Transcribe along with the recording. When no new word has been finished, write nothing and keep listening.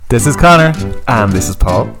This is Connor. And this is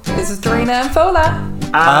Paul. This is Dorina and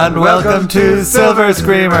Fola. And welcome to Silver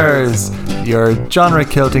Screamers, your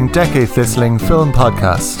genre-kilting, decade-thistling film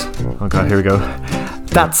podcast. Oh god, here we go.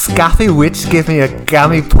 That scathy witch give me a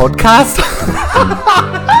gammy podcast?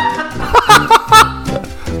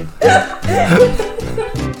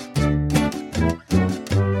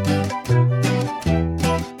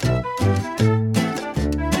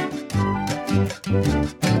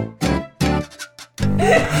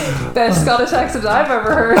 Best Scottish accent I've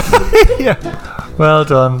ever heard. Yeah. Well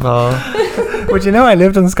done, Paul. Would you know I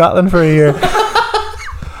lived in Scotland for a year?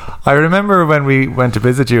 I remember when we went to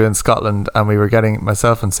visit you in Scotland and we were getting,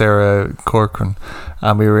 myself and Sarah Corcoran,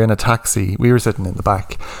 and we were in a taxi. We were sitting in the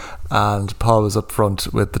back and Paul was up front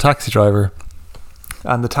with the taxi driver.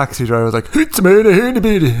 And the taxi driver was like, "Hoochie-booty."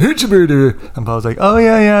 And Paul was like, "Oh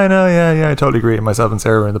yeah, I know, yeah, I totally agree." And myself and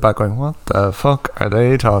Sarah were in the back going, "What the fuck are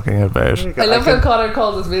they talking about?" I love how Connor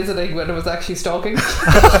called us visiting when it was actually stalking. Well,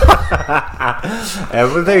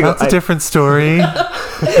 there you That's go. a different story.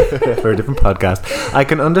 For a different podcast. I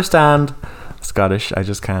can understand Scottish, I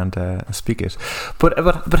just can't speak it. But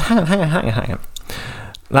hang on.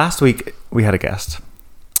 Last week we had a guest.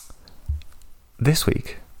 This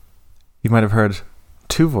week you might have heard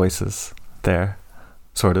two voices there,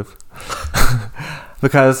 sort of.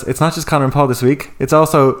 Because it's not just Connor and Paul this week, it's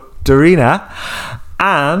also Dorina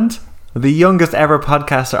and the youngest ever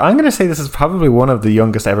podcaster. I'm going to say this is probably one of the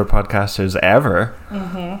youngest ever podcasters ever.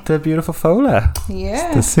 Mm-hmm. The beautiful Fola.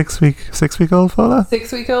 Yeah. The 6-week-old Fola.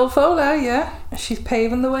 6-week-old Fola, yeah. She's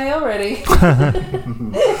paving the way already.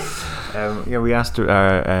 We asked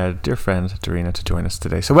our dear friend Dorina to join us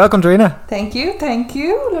today. So welcome, Dorina. Thank you.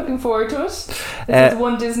 Looking forward to it. This is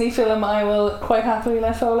one Disney film I will quite happily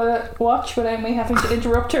let Fola watch without me having to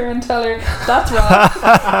interrupt her and tell her, "That's wrong.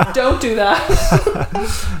 Don't do that."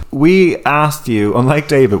 We asked you, unlike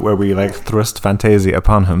David, where we thrust Fantasia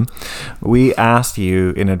upon him, we asked you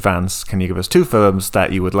in advance, can you give us two films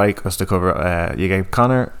that you would like us to cover? You gave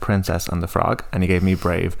Connor Princess and the Frog, and you gave me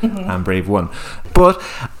Brave, and Brave won. But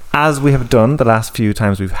as we have done the last few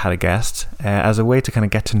times we've had a guest, as a way to kind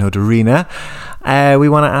of get to know Dorina, we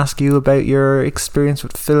want to ask you about your experience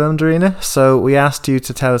with film, Dorina. So we asked you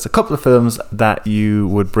to tell us a couple of films that you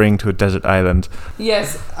would bring to a desert island.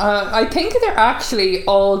 Yes, I think they're actually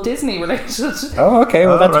all Disney related. Oh, okay.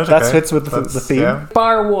 Well, that okay. fits with the theme. Yeah.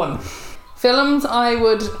 Bar one. Films I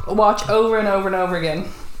would watch over and over and over again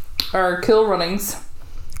are Cool Runnings.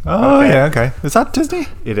 Oh, Okay. yeah, okay. Is that Disney?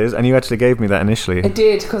 It is, and you actually gave me that initially. I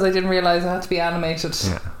did, because I didn't realise it had to be animated.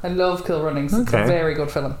 Yeah. I love Cool Runnings. It's Okay. a very good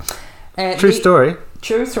film. True story.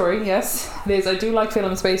 True story, yes. It is. I do like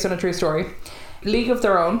films based on a true story. League of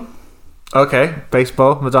Their Own. Okay,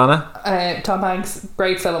 baseball, Madonna. Tom Hanks,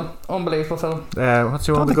 great film. Unbelievable film. What's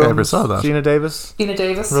your one Don't of the think I ever guns? saw that. Gina Davis, Ina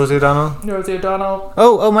Davis. Rosie O'Donnell. Rosie O'Donnell.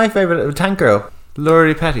 Oh, my favourite, Tank Girl,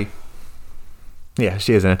 Laurie Petty. Yeah,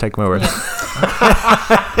 she is in it. Take my word.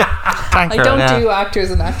 I don't do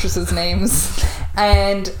actors and actresses' names.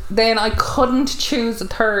 And then I couldn't choose a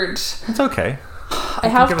third. It's okay. I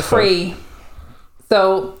have three.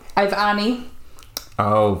 So I've Annie.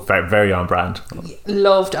 Oh, very, very on brand.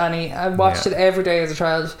 Loved Annie. I watched it every day as a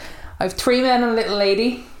child. I've Three Men and a Little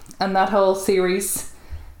Lady, and that whole series.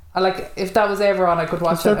 If that was ever on, I could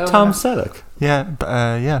watch Is that. that Tom Selleck?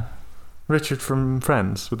 Yeah. Richard from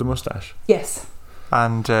Friends with the moustache. Yes.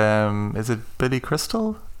 And is it Billy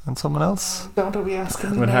Crystal and someone else? Don't be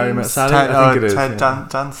asking me When Harry Met names. Sally, I think it is. Ted yeah.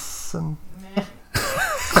 Danson.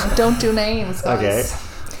 Don't do names, guys. Okay.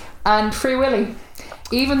 And Free Willy.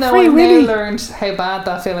 Even though Free I've Willy. now learned how bad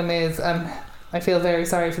that film is, and I feel very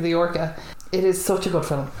sorry for the orca, it is such a good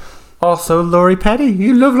film. Also, Laurie Petty.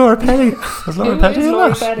 You love Laurie Petty. Was Laurie Who Petty is in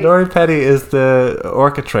Laurie that? Petty? Laurie Petty is the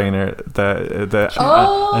orca trainer.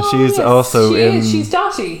 And she's yes, also in. She's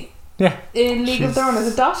Dottie Yeah, in League of Their Own.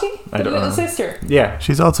 Is it Dottie? I The don't little know. sister. yeah,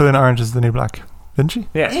 She's also in Orange is the New Black, isn't she?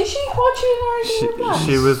 yeah. Is she? What she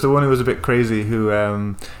She was the one who was a bit crazy.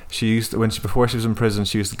 Who she used to, before she was in prison,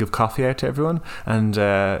 she used to give coffee out to everyone, and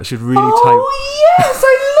she'd really Oh yes,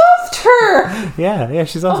 I loved her. Yeah,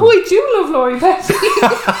 she's awesome. Oh, I do love Laurie Petty.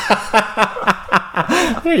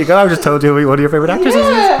 There you go. I just told you one of your favorite actresses.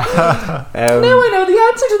 Yeah. Now I know the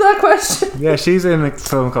answer to that question. Yeah, she's in a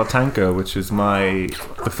film called Tank Girl, which is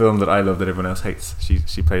the film that I love that everyone else hates.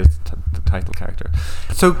 She plays the title character.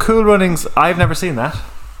 So Cool Runnings, I've never seen that.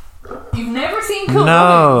 You've never seen Cool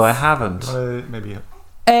No, I Runnings? haven't. Maybe.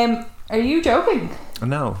 Are you joking?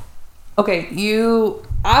 No. Okay, you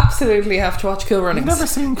absolutely have to watch Cool Runnings. I've never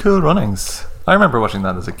seen Cool Runnings. I remember watching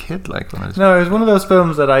that as a kid, when I was. No, it was one of those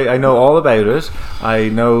films that I know all about it. I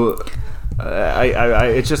know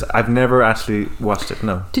It's just I've never actually watched it.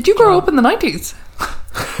 No. Did you grow up in the 90s?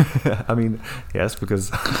 I mean, yes,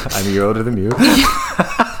 because I'm a year older than you,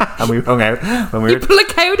 and we hung out when we were.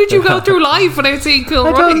 Like, how did you go through life without seeing Cool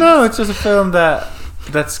I Runnings? don't know. It's just a film that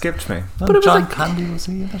skipped me. But it was John like- Candy, was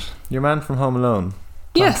he in it? Your Man from Home Alone.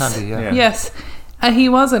 Yes. John Candy, yeah. Yeah. Yes. And he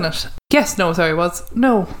was in it. Yes, no, sorry, was.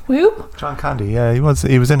 No. Who? John Candy, yeah, he was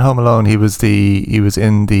in Home Alone. He was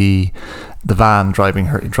in the van driving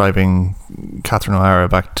Catherine O'Hara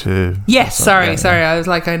back to. Yes, sorry. Yeah. I was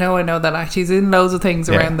like, I know that act. He's in loads of things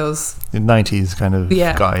Yeah. around those. The 90s kind of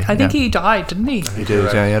guy. I think he died, didn't he? He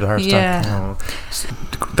did, yeah, he had a heart attack. Yeah.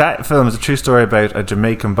 That film is a true story about a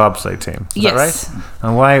Jamaican bobsleigh team. Is Yes. that right?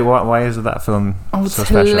 And why is it that film Oh, it's so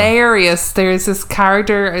special? hilarious. There's this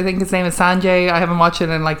character, I think his name is Sanjay. I haven't watched it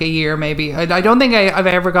in like a year, maybe. I don't think I've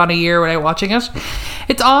ever gone a year without watching it.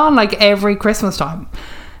 It's on like every Christmas time.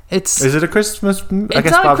 Is it a Christmas?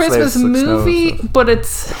 It's not a Christmas movie, but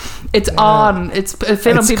it's on. It's a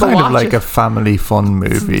film It's people kind watch. of like it. a family fun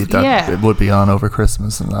movie that Yeah. it would be on over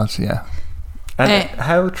Christmas and that, yeah. And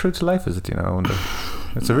how true to life is it? I wonder.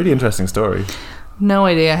 It's a really interesting story. No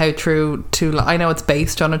idea how true to. I know it's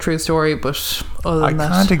based on a true story, but other I than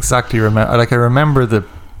that, can't exactly remember. Like, I remember the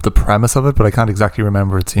premise of it, but I can't exactly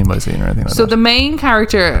remember it scene by scene or anything like so that. the main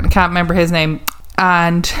character, I can't remember his name,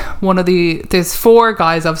 and there's 4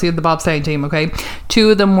 guys obviously in the bobsleighing team. Okay, 2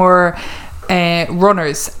 of them were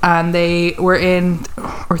runners, and they were in,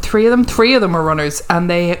 or 3 of them were runners, and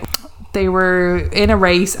they were in a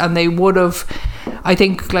race, and they would have, I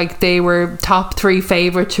think, like they were top 3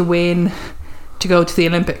 favourite to win, to go to the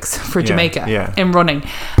Olympics for Jamaica in running.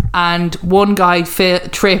 And one guy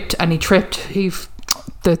tripped, and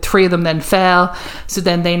the 3 of them then fell, so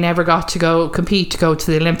then they never got to compete to go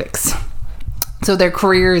to the Olympics. So their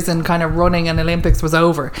careers in kind of running and Olympics was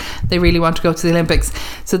over. They really want to go to the Olympics.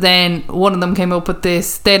 So then one of them came up with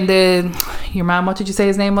this. Then your man, what did you say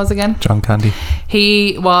his name was again? John Candy.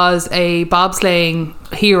 He was a bobsleighing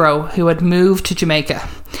hero who had moved to Jamaica.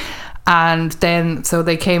 And then, so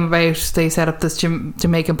they came about, they set up this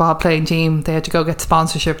Jamaican bobsleighing team. They had to go get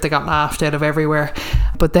sponsorship. They got laughed out of everywhere.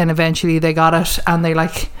 But then eventually they got it, and they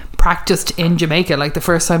like practiced in Jamaica. Like the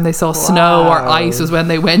first time they saw snow or ice was when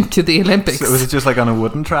they went to the Olympics. So was it just like on a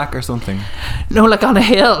wooden track or something? No, like on a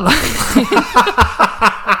hill.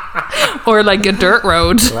 Or like a dirt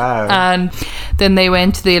road. Wow. And then they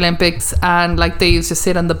went to the Olympics, and like they used to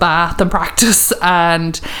sit in the bath and practice.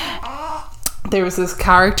 And there was this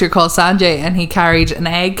character called Sanjay, and he carried an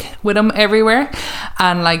egg with him everywhere.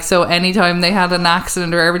 And like, so anytime they had an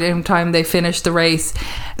accident or every time they finished the race,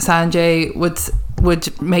 Sanjay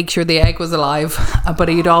would make sure the egg was alive. But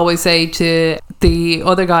he'd always say to the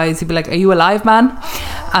other guys, he'd be like, "Are you alive, man?"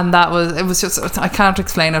 And it was just, I can't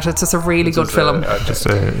explain it. It's just a really good film. Just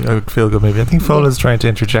a feel good movie. I think Fola's trying to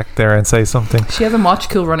interject there and say something. She hasn't watched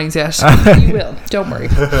Cool Runnings yet. You will, don't worry.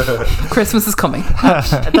 Christmas is coming.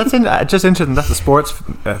 That's just interesting. That's a sports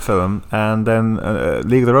film, and then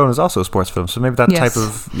League of Their Own is also a sports film. So maybe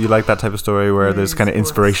you like that type of story where there's kind of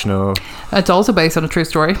inspirational. It's also based on a true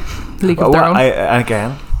story. League of Their Own.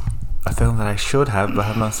 Again, a film that I should have but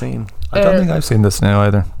have not seen. I don't think I've seen this now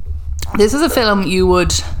either. This is a film you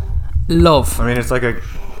would love. I mean, it's like a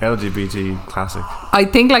LGBT classic. I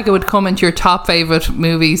think like it would come into your top favourite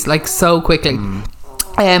movies like so quickly.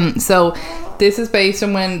 So this is based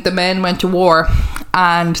on when the men went to war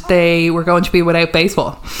and they were going to be without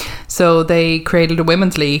baseball. So they created a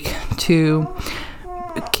women's league to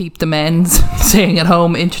keep the men staying at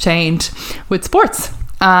home entertained with sports.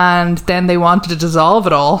 And then they wanted to dissolve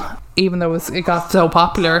it all, even though it got so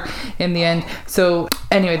popular in the end. So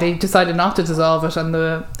anyway, they decided not to dissolve it, and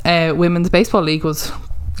the Women's Baseball League was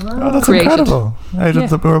That's created. incredible. Out of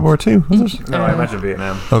the World War II, was it? No, I imagine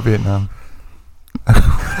Vietnam. Oh, Vietnam.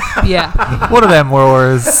 Yeah. One of them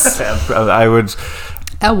wars. I would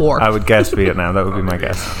guess Vietnam. That would be my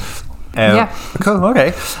guess. Yeah. Cool.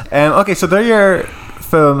 Okay. Okay. So they're your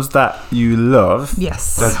films that you love.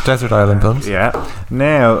 Yes. Desert Island films. Yeah.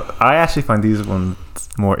 Now, I actually find these ones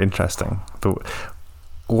more interesting. But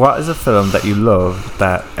what is a film that you love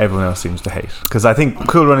that everyone else seems to hate? Because I think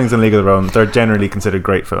Cool Runnings and League of Their Own, they're generally considered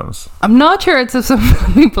great films. I'm not sure it's a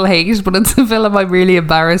film people hate, but it's a film I'm really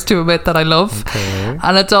embarrassed to admit that I love. Okay.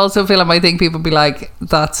 And it's also a film I think people be like,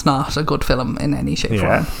 that's not a good film in any shape or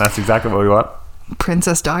Yeah, form. that's exactly what we want.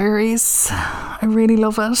 Princess Diaries. I really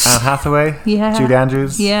love it. Anne Hathaway? Yeah. Julie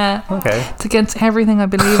Andrews? Yeah. Okay. It's against everything I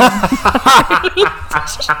believe in.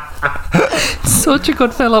 such a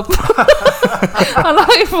good film. And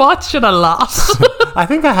I've watched it a lot. I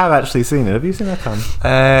think I have actually seen it. Have you seen that, Tom?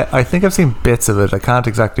 I think I've seen bits of it. I can't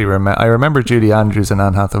exactly remember. I remember Judy Andrews and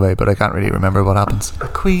Anne Hathaway, but I can't really remember what happens. The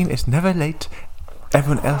Queen is never late.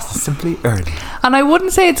 Everyone else is simply early. And I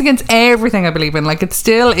wouldn't say it's against everything I believe in. Like, it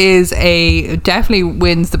still is definitely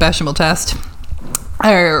wins the Bechamel test.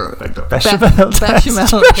 Or Bechamel test.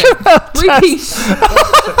 Bechamel. Repeat.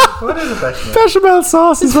 What is a bechamel? Bechamel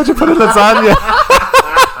sauce is what you put in lasagna.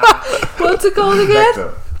 What's it called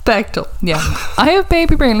again? Bechtel. Yeah. I have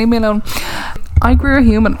baby brain. Leave me alone. I grew a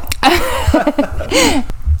human.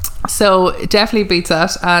 So it definitely beats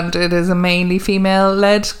that, and it is a mainly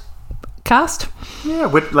female-led cast. Yeah,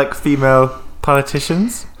 with like female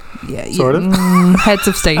politicians. Yeah, sort of. Heads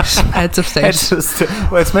of state. Heads of state.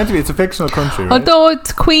 Well, it's meant to be. It's a fictional country, right? Although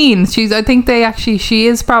it's Queen, I think she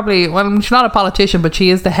is probably. Well, she's not a politician, but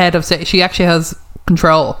she is the head of state. She actually has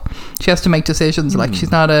control. She has to make decisions. Like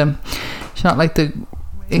she's not like the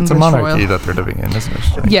English it's a monarchy royal. that they're living in, isn't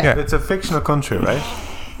it? Yeah. It's a fictional country, right?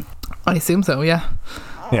 I assume so. Yeah.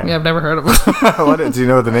 Yeah. I've never heard of it. Do you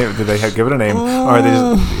know the name? Did they give it a name, or are they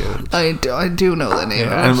just? I do know the name.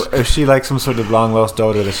 Yeah. Of it. And is she like some sort of long lost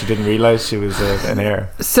daughter that she didn't realize she was an heir?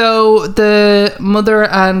 So the mother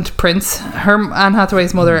and Prince, Anne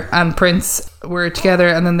Hathaway's mother and Prince were together,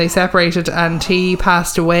 and then they separated, and he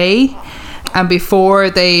passed away. And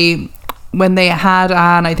when they had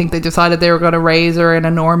Anne, I think they decided they were going to raise her in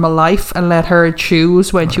a normal life and let her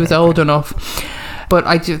choose when she was old enough. But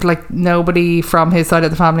I just, like, nobody from his side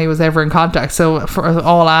of the family was ever in contact. So for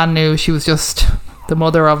all Anne knew, she was just the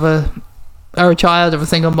mother of a child of a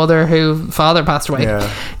single mother whose father passed away. Yeah.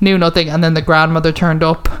 Knew nothing. And then the grandmother turned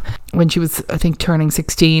up when she was, I think, turning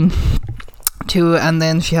 16. And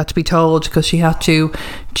then she had to be told, because she had to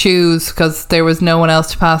choose, because there was no one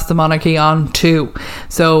else to pass the monarchy on to.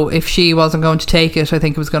 So if she wasn't going to take it, I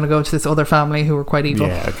think it was going to go to this other family who were quite evil.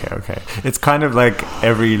 Yeah. Okay. It's kind of like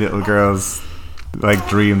every little girl's like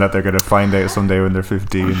dream that they're going to find out someday when they're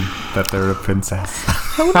 15 that they're a princess.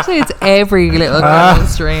 I wouldn't say it's every little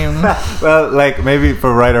girl's dream. Well, like, maybe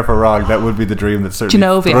for right or for wrong, that would be the dream that's certainly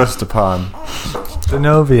Genovia. thrust upon.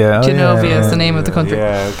 Genovia. Genovia is the name of the country.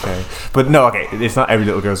 Yeah, okay. But no, okay, it's not every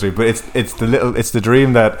little girl's dream, but it's the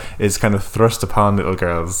dream that is kind of thrust upon little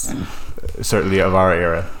girls, certainly of our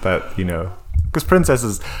era, that, you know, because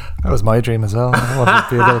princesses... That was my dream as well. I wanted to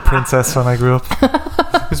be a little princess when I grew up.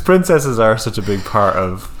 Because princesses are such a big part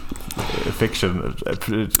of fiction,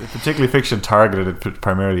 particularly fiction targeted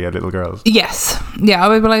primarily at little girls. Yes. Yeah,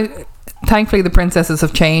 thankfully the princesses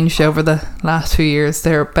have changed over the last few years.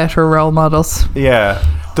 They're better role models. Yeah.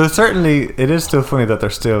 Though certainly it is still funny that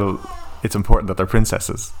it's important that they're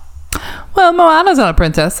princesses. Well, Moana's not a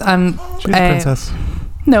princess, and She's a princess.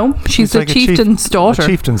 no, she's like a chieftain's daughter. A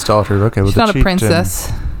chieftain's daughter. Okay, well, she's not a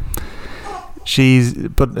princess.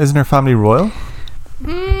 But isn't her family royal?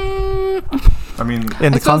 I mean,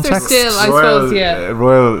 In the suppose they're context, still, I suppose, yeah.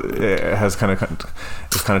 Royal has kind of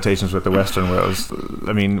its connotations with the Western worlds.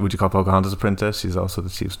 I mean, would you call Pocahontas a princess? She's also the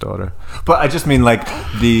chief's daughter. But I just mean, like,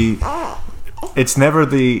 it's never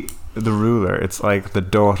the ruler. It's like the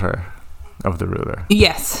daughter of the ruler.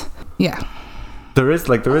 Yes. Yeah. There is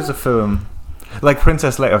a film like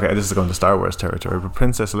Princess Leia. Okay, this is going to Star Wars territory, but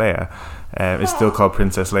Princess Leia is still called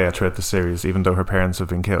Princess Leia throughout the series, even though her parents have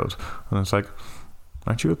been killed. And it's like,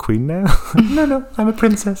 aren't you a queen now? No, I'm a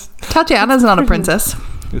princess. Tatiana's not a princess.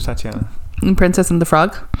 Who's Tatiana? Princess and the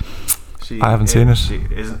Frog. I haven't seen it.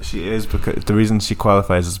 She is because the reason she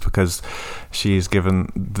qualifies is because she's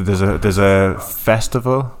given. There's a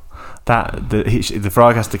festival that the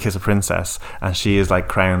frog has to kiss a princess, and she is like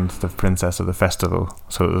crowned the princess of the festival.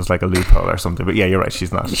 So it was like a loophole or something. But yeah, you're right.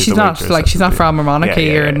 She's not. She's not from a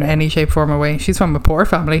monarchy or in any shape, form, or way. She's from a poor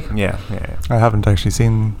family. Yeah. I haven't actually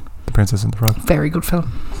seen The Princess and the Frog. Very good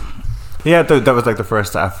film. Yeah, that was like the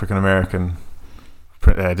first African American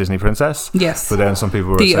Disney princess. Yes. But then some people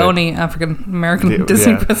were the saying, only African American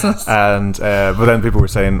Disney princess. And but then people were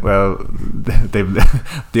saying, well, they've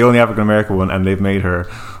the only African American one, and they've made her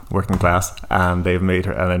working class, and they've made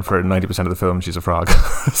her, and then for 90% of the film she's a frog.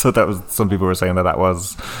 So that was, some people were saying that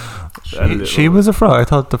was she was a frog. I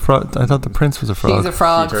thought the prince was a frog. She's a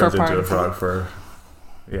frog she for turns part into a of frog for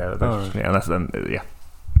yeah,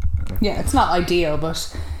 it's not ideal,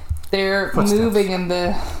 but they're moving in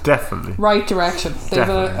the definitely right direction. They've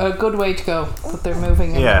a good way to go, but they're moving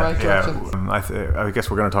in the right direction. I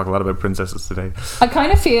guess we're going to talk a lot about princesses today. I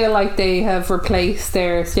kind of feel like they have replaced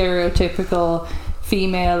their stereotypical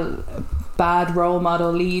female bad role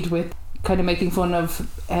model lead with kind of making fun of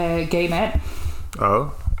gay men.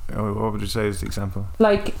 Oh, what would you say is the example?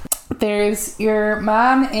 Like, there's your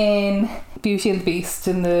man in Beauty and the Beast,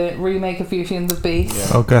 in the remake of Beauty and the Beast.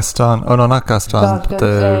 Yeah. Oh, Gaston. Oh no, not Gaston.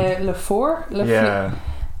 Le Four. Yeah.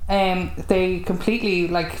 They completely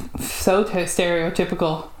like so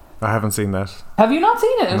stereotypical. I haven't seen that. Have you not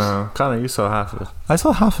seen it? No. Connor, you saw half of it. I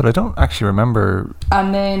saw half of it. I don't actually remember.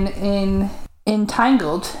 And then in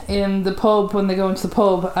Tangled, in the pub, when they go into the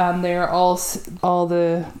pub and they're all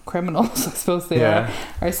the criminals, I suppose they are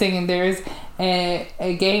singing. There's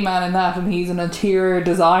a gay man in that, and he's an interior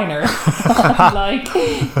designer.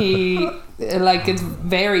 Like it's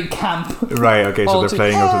very camp. Right, okay, so they're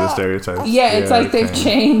playing up to the stereotypes. Yeah, it's like they've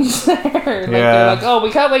changed there. They're like, oh,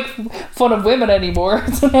 we can't make fun of women anymore,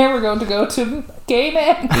 so now we're going to go to gay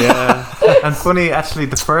men. Yeah. And funny, actually,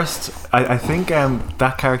 the first, I think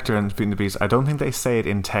that character in Beauty and the Beast, I don't think they say it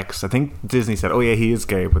in text. I think Disney said, oh yeah, he is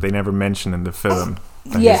gay, but they never mention in the film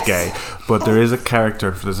that he's gay. But there is a character,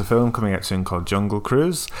 there's a film coming out soon called Jungle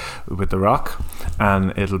Cruise with The Rock,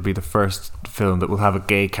 and it'll be the first film that will have a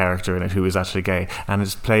gay character in it who is actually gay, and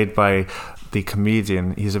it's played by the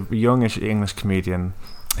comedian. He's a youngish English comedian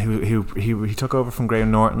who he took over from Graham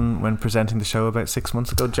Norton when presenting the show about 6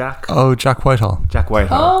 months ago. Jack Whitehall.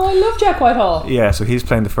 Oh, I love Jack Whitehall. Yeah, so he's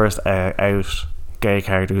playing the first out gay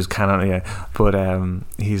character who's canon, but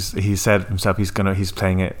he said himself he's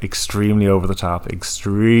playing it extremely over the top,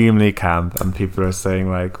 extremely camp, and people are saying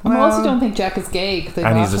like, well, I also don't think Jack is gay because they've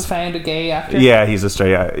also found a gay actor. Yeah, he's a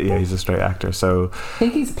straight actor. So I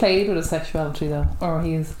think he's played with his sexuality though, or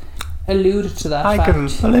he's alluded to that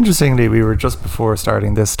fact. Well, interestingly, we were just before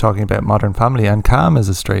starting this talking about Modern Family, and Cam is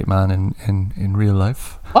a straight man in real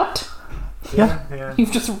life. What? Yeah.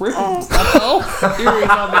 You've just ruined that whole theory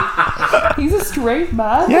on me. He's a straight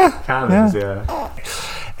man. Yeah. Cam is,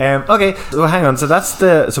 okay, well, hang on.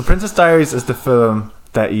 So Princess Diaries is the film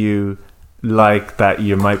that you like, that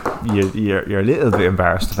you're a little bit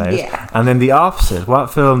embarrassed about. Yeah. And then the opposite. What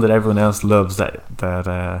film that everyone else loves that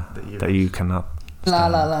you cannot? La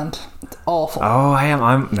La Land. It's awful. Oh, I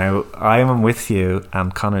am with you,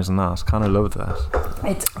 and Connor's not. Connor loved that.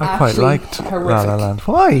 It's I quite liked horrific. La La Land.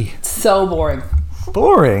 Why? It's so boring.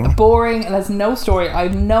 Boring? It has no story. I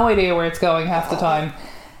have no idea where it's going half the time.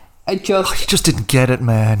 You just didn't get it,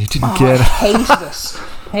 man. You didn't get it. I hated it.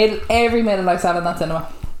 I hated every minute I sat in that cinema.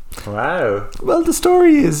 Wow. Well, the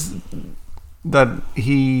story is that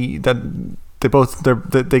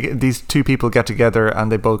these two people get together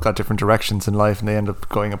and they both got different directions in life and they end up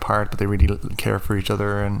going apart, but they really care for each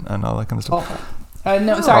other and all that kind of stuff. Awful.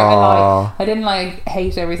 No, sorry, I lied. I didn't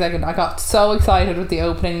hate every second. I got so excited with the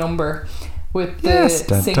opening number with the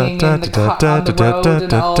singing on the road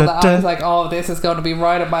and all that. I was like, oh, this is going to be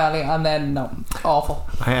right up my alley, and then no, awful.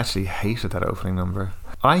 I actually hated that opening number.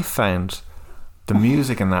 I found the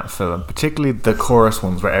music in that film, particularly the chorus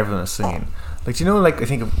ones where everyone is singing, like, do you know, like, I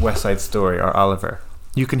think of West Side Story or Oliver,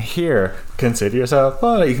 you can hear consider yourself,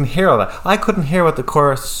 oh, you can hear all that. I couldn't hear what the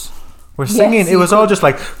chorus were singing. Yes, it was all just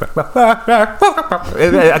like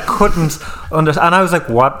I couldn't understand, and I was like,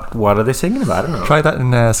 what are they singing about? I don't know. Try that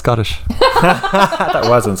in Scottish. That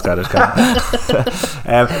wasn't Scottish.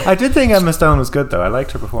 I did think Emma Stone was good though. I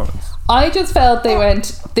liked her performance. I just felt they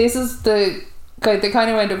went, this is the, they kind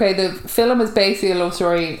of went, okay, the film is basically a love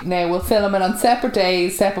story, now we'll film it on separate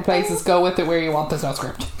days, separate places, go with it where you want, there's no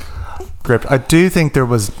script. I do think it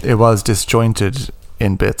was disjointed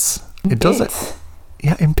in bits. It does it.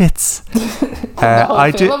 Yeah, in bits. It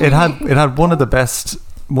had one of the best,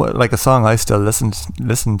 like, a song I still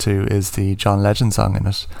listen to is the John Legend song in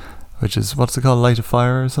it, which is, what's it called, Light a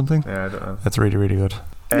Fire or something? Yeah, I don't know. That's really, really good.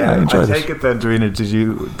 Yeah, I enjoyed it. I take it then, Dorina, do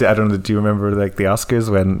you remember like the Oscars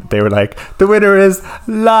when they were like, the winner is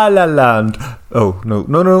La La Land? Oh,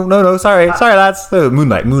 no, sorry lads. Oh,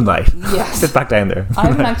 Moonlight. Yes. Sit back down there. I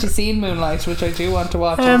haven't actually seen Moonlight, which I do want to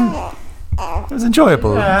watch. It was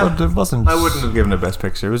enjoyable, but it wasn't. I wouldn't have given it Best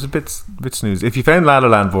Picture. It was a bit snoozy. If you found La La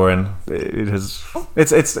Land boring,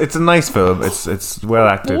 it's a nice film. It's well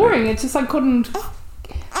acted. Boring. It's just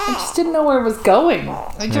I just didn't know where it was going.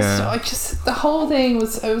 I just the whole thing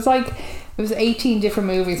was, it was 18 different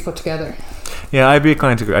movies put together. Yeah, I'd be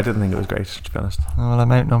inclined to agree. I didn't think it was great, to be honest. Well, I'm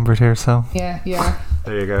outnumbered here, so yeah.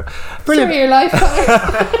 There you go. Brilliant. Story of your life.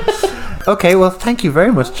 Okay, well, thank you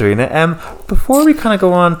very much, Dorina. Before we kind of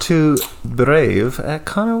go on to Brave,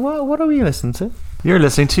 Connor, what are we listening to? You're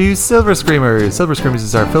listening to Silver Screamers. Silver Screamers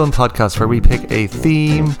is our film podcast where we pick a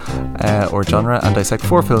theme or genre and dissect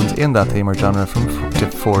 4 films in that theme or genre from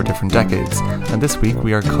 4 different decades. And this week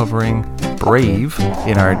we are covering Brave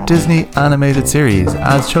in our Disney animated series,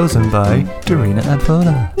 as chosen by Dorina and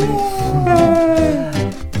Fola.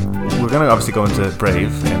 We're going going to obviously go into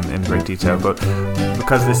Brave in great detail, but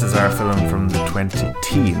because this is our film from the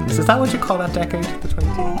 2010s, is that what you call that decade? The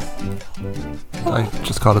 2010s? I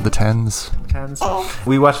just call it the tens.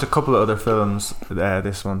 We watched a couple of other films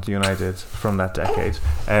this month, you and I did, from that decade.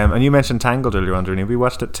 And you mentioned Tangled earlier on, Dooney. We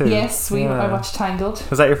watched it too. Yes, I watched Tangled.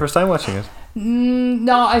 Was that your first time watching it?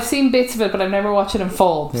 No, I've seen bits of it, but I've never watched it in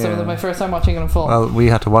full. So it was my first time watching it in full. Well, we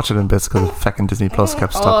had to watch it in bits because fucking Disney Plus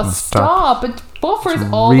kept stopping and stop! It buffers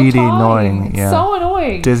it's all really the time. Annoying. It's Yeah. so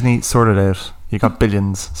annoying. Disney sorted out. You got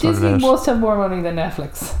billions sorted Disney out. must have more money than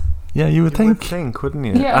Netflix. Yeah, you would think. Wouldn't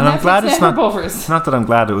you? Yeah, and I'm Netflix glad it's never not. buffers. Not that I'm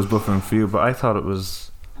glad it was buffering for you, but I thought it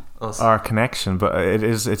was our connection. But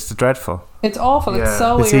it's dreadful. It's awful. Yeah. It's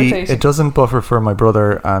so You see, irritating. it doesn't buffer for my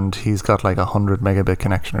brother, and he's got like 100 megabit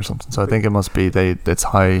connection or something. So I think it must be it's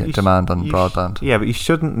high demand on broadband. Yeah, but you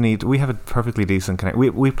shouldn't need. We have a perfectly decent connection.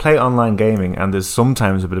 We play online gaming, and there's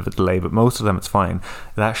sometimes a bit of a delay, but most of them it's fine.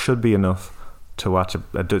 That should be enough to watch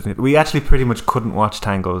a Disney. We actually pretty much couldn't watch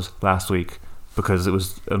Tangled last week because it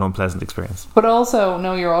was an unpleasant experience. But also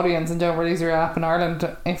know your audience and don't release your app in Ireland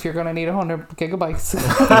if you're going to need 100 gigabytes.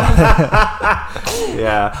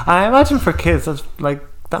 Yeah, I imagine for kids that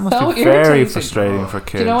must So be very irritating. frustrating for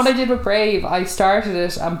kids. Do you know what I did with Brave? I started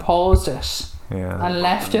it and paused it and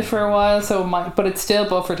left it for a while, but it still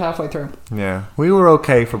buffered halfway through. Yeah, we were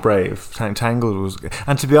okay for Brave. Tangled was,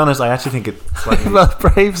 and to be honest, I actually think it. Slightly, Well,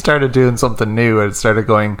 Brave started doing something new, and it started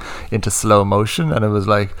going into slow motion, and it was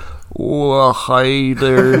like, "Oh, hi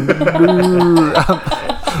there."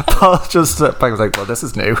 Paul just I was like, "Well, this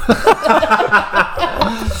is new."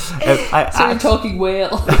 So you're talking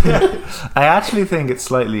whale. I actually think it's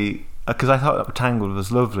slightly, because I thought Tangled was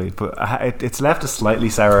lovely, but it's left a slightly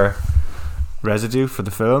sour residue for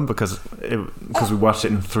the film because we watched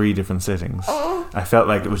it in 3 different sittings. I felt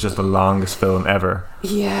like it was just the longest film ever.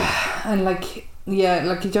 Yeah, and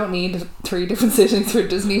you don't need 3 different sittings for a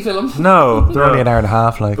Disney film. No, They're only an hour and a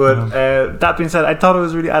half. But that being said, I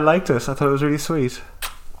liked it. I thought it was really sweet.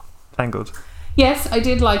 Tangled. Yes, I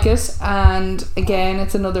did like it, and again,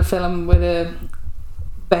 it's another film with a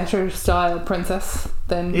better style princess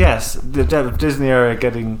than. Yes, the Disney are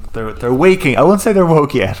getting. They're waking. I won't say they're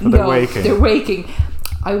woke yet, but they're waking. They're waking.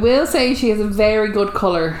 I will say she has a very good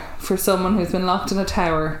colour for someone who's been locked in a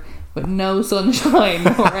tower with no sunshine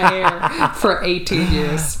or air for 18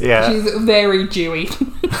 years. Yeah, she's very dewy.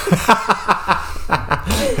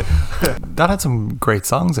 That had some great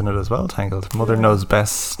songs in it as well. Tangled, Mother Knows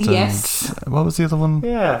Best. And yes. What was the other one?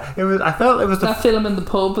 Yeah, it was. I felt it was that film in the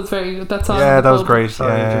pub was very good. That song. Yeah, that was pub. great.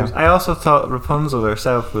 Yeah. I also thought Rapunzel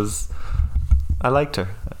herself was. I liked her.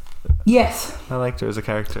 Yes. I liked her as a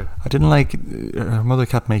character. I didn't like her mother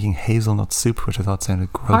kept making hazelnut soup, which I thought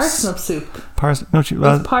sounded gross. Parsnip soup. No, It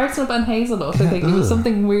was parsnip and hazelnut. I think it was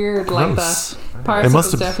something weird like that. Parsnip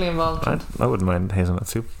was definitely involved. I wouldn't mind hazelnut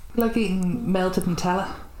soup. Like eating melted Nutella.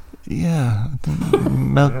 Yeah,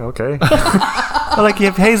 Yeah, okay. well, like you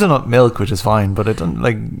have hazelnut milk, which is fine, but I don't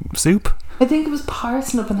like soup. I think it was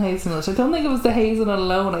parsnip and hazelnut. I don't think it was the hazelnut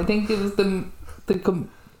alone. I think it was the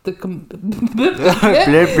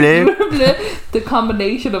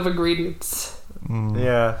combination of ingredients.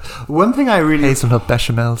 Yeah, one thing I really hazelnut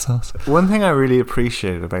bechamel sauce. One thing I really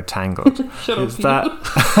appreciated about Tangled is that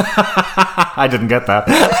I didn't get that.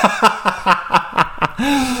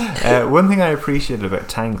 One thing I appreciated about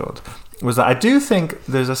Tangled was that I do think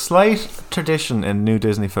there's a slight tradition in new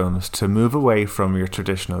Disney films to move away from your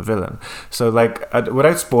traditional villain. So,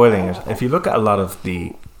 without spoiling it, if you look at a lot of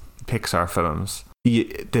the Pixar films,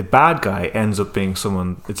 the bad guy ends up being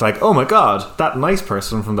someone. It's like, oh my god, that nice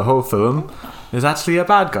person from the whole film is actually a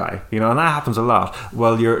bad guy, and that happens a lot.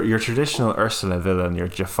 Well, your traditional Ursula villain, your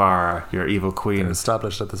Jafar, your evil queen,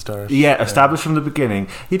 established at the start. Yeah, established from the beginning.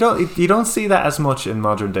 You don't see that as much in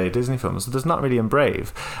modern day Disney films. There's not really in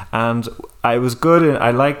Brave, and I was good.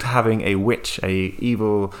 I liked having a witch, a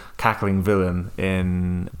evil cackling villain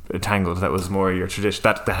in Tangled that was more your tradition.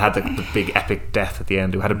 That had the big epic death at the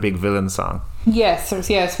end. Who had a big villain song. Yes, I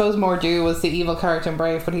suppose Mordu was the evil character in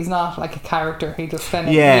Brave, but he's not like a character. He just kind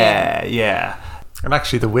of yeah. And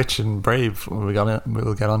actually, the witch in Brave, we'll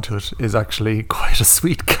get onto it, is actually quite a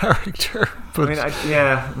sweet character. But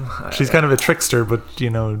she's kind of a trickster, but I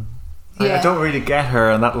don't really get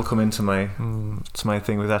her, and that will come into my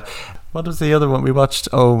thing with that. What was the other one we watched?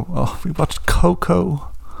 We watched Coco.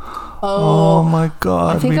 Oh my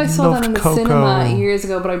god! I think I saw that in the Coco. cinema years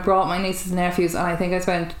ago, but I brought my nieces and nephews, and I think I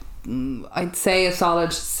spent, I'd say, a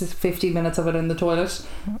solid 50 minutes of it in the toilet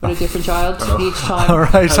with a different child each time. All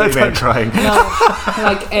right, How have you been trying? No,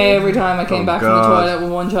 like every time I came back from the toilet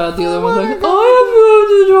with one child, the other one was like, I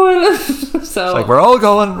to the toilet. So It's like, we're all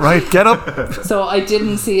going, right, get up. So I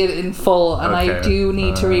didn't see it in full, and I Okay. do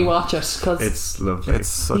need to rewatch it because It's lovely. It's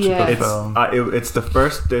such Yeah. a good It's film. it's the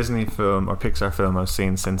first Disney film or Pixar film I've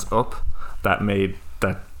seen since Up that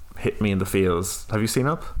hit me in the feels. Have you seen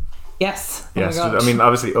Up? yes. Yes. Oh my God. I mean,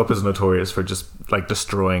 obviously, Up is notorious for just like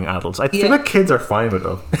destroying adults. I Yeah. feel like kids are fine with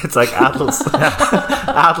Up. It's like adults,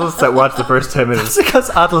 adults that watch the first 10 minutes. It's because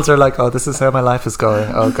adults are like, oh, this is how my life is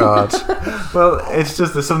going. Oh, God. Well, it's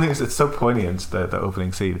just there's something. It's so poignant the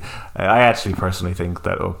opening scene. I actually personally think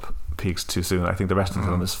that Up peaks too soon. I think the rest of the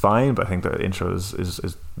film is fine, but I think the intro is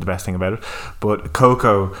the best thing about it. But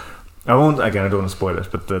Coco, I don't want to spoil it,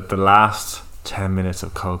 but the last 10 minutes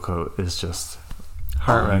of Coco is just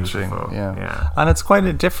Heart-wrenching. beautiful. Yeah. And it's quite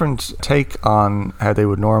a different take on how they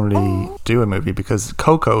would normally do a movie, because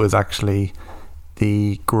Coco is actually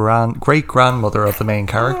the great grandmother of the main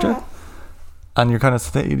character. And you're kind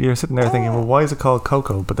of you're sitting there thinking, well, why is it called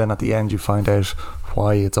Coco? But then at the end you find out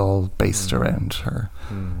why it's all based around her.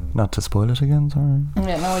 Not to spoil it again, sorry.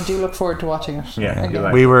 Yeah, no, I do look forward to watching it. Yeah, Again. you're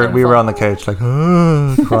right. We were In full. on the couch like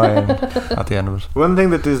crying at the end of it. One thing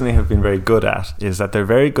that Disney have been very good at is that they're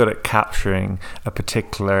very good at capturing a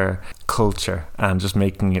particular culture and just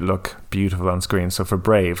making it look beautiful on screen. So for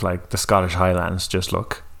Brave, like the Scottish Highlands just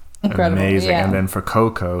look Incredible, amazing. yeah. And then for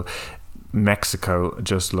Coco, Mexico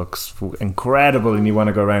just looks incredible and you want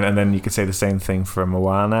to go around. And then you could say the same thing for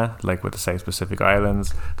Moana, like with the South Pacific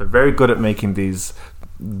Islands. They're very good at making these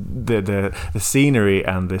the scenery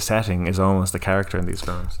and the setting is almost the character in these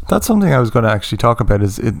films. That's something I was going to actually talk about.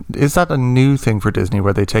 Is that a new thing for Disney,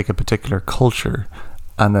 where they take a particular culture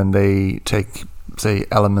and then they take, say,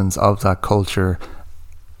 elements of that culture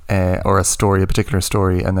or a particular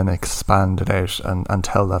story, and then expand it out and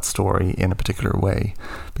tell that story in a particular way?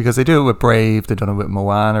 Because they do it with Brave, they've done it with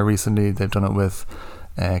Moana recently, they've done it with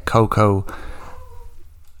Coco.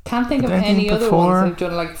 Can't think of Did anything any other before? ones. They've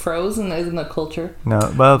done like Frozen, isn't it culture?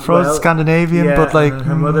 No, well, Frozen's Scandinavian, yeah, but like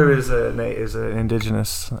her mother is an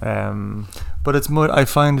indigenous. but it's I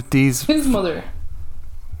find these His mother.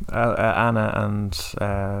 Anna and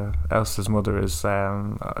Elsa's mother is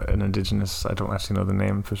an indigenous. I don't actually know the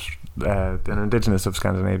name, but an indigenous of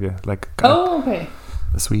Scandinavia, like Oh, okay.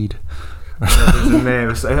 a Swede. there's a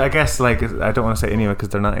name. I guess like I don't want to say Inuit because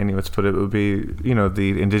they're not Inuits, but it would be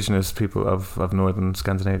the indigenous people of northern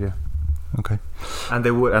Scandinavia. Okay. And they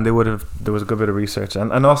would have. There was a good bit of research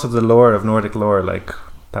and also the lore of Nordic lore, like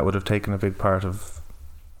that would have taken a big part of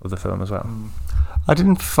the film as well. I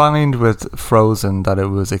didn't find with Frozen that it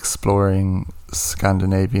was exploring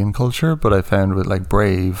Scandinavian culture, but I found with like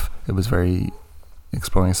Brave, it was very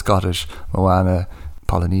exploring Scottish, Moana,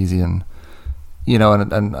 Polynesian,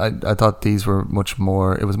 and I thought these were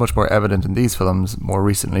it was much more evident in these films more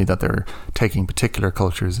recently that they're taking particular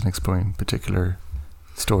cultures and exploring particular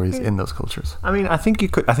stories in those cultures. I mean, I think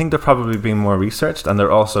they're probably being more researched, and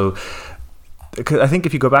they're also. Cause I think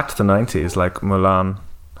if you go back to the 90s, like Mulan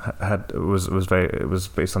was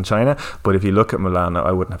based on China, but if you look at Mulan,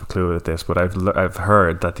 I wouldn't have a clue with this, but I've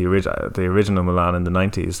heard that the original Mulan in the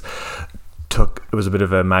 90s it was a bit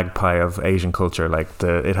of a magpie of Asian culture. Like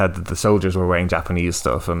it had the soldiers were wearing Japanese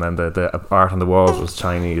stuff, and then the art on the walls was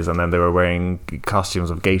Chinese, and then they were wearing costumes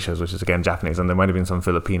of geishas, which is again Japanese, and there might have been some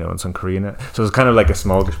Filipino and some Korean. So it was kind of like a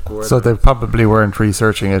smallgish. So they probably weren't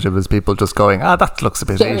researching it. It was people just going, that looks a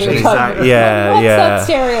bit Asian. Stereotype. Yeah, What's yeah. that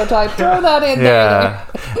stereotype? Throw that in there.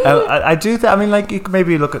 I do that. I mean, like you could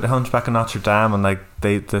maybe look at the Hunchback of Notre Dame, and like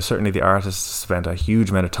certainly the artists spent a huge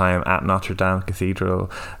amount of time at Notre Dame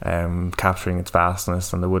Cathedral, capturing its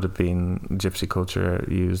vastness, and there would have been gypsy culture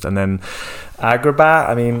used. And then Agrabah,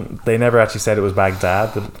 I mean, they never actually said it was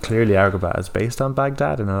Baghdad, but clearly Agrabah is based on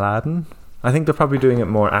Baghdad in Aladdin. I think they're probably doing it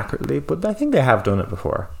more accurately, but I think they have done it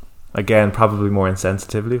before. Again, probably more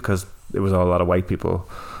insensitively because it was all a lot of white people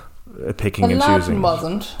picking and Aladdin choosing.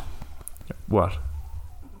 wasn't. What?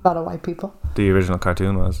 A lot of white people. The original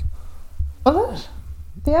cartoon was. Was it?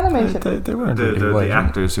 The animation. They weren't really white. The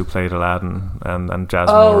actors who played Aladdin and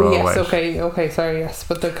Jasmine were all yes, white. okay, sorry, yes.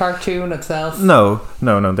 But the cartoon itself, No,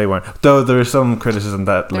 they weren't. Though there is some criticism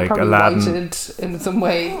that they're like probably Aladdin. whited in some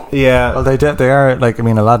way. Yeah. Well, they are, like, I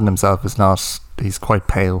mean, Aladdin himself is not, he's quite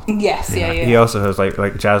pale. Yes, yeah. He also has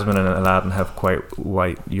like Jasmine and Aladdin have quite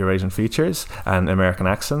white Eurasian features and American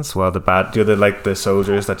accents, while the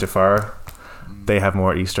soldiers that Jafar, they have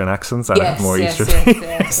more Eastern accents and have more Eastern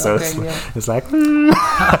yes. so Okay, it's like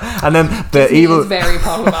and then the Disney evil is very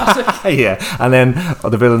problematic. yeah, and then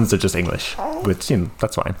the villains are just English, which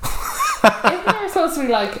that's fine. Isn't there supposed to be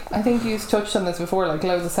like, I think you touched on this before, like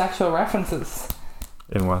loads of sexual references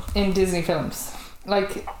In what? in Disney films?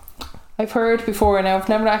 Like, I've heard before, and I've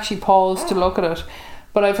never actually paused to look at it,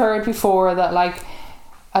 but I've heard before that like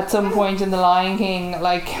at some point in the Lion King,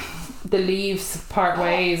 like the leaves part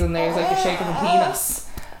ways and there's like a shape of a penis.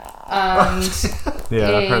 And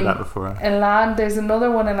Yeah, I've heard that before. Aladdin, there's another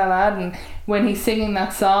one in Aladdin when he's singing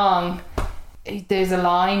that song. There's a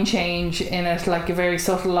line change in it, like a very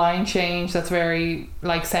subtle line change that's very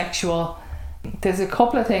like sexual. There's a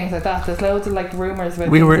couple of things like that. There's loads of like rumors about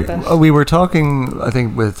We things like that. we were talking, I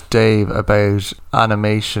think, with Dave about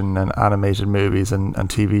animation and animated movies and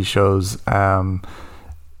TV shows.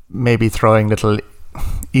 Maybe throwing little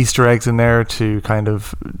Easter eggs in there to kind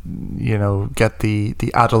of, you know, get the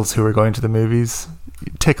adults who are going to the movies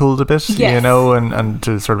tickled a bit, Yes. you know, and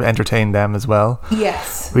to sort of entertain them as well.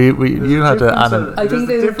 Yes. You had to I think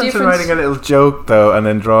there's a difference in difference- writing a little joke though, and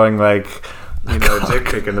then drawing like, you know, a dick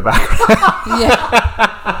pic in the background. Yeah.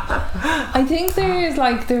 I think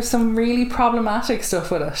there's some really problematic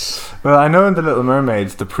stuff with it. Well, I know in The Little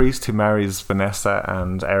Mermaids, the priest who marries Vanessa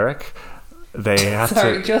and Eric, they had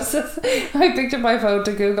Sorry, to. just as I picked up my phone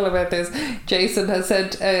to Google about this, Jason has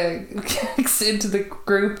sent into the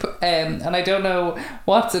group, and I don't know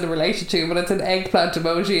what's it in relation to, but it's an eggplant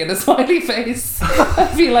emoji and a smiley face. I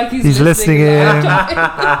feel like he's listening in.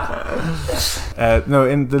 No,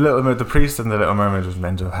 in the priest in The Little Mermaid was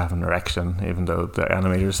meant to have an erection, even though the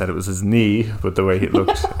animator said it was his knee, but the way he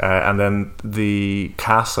looked. And then the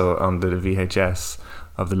castle on the VHS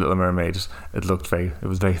of The Little Mermaid, it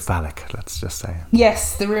was very phallic, let's just say.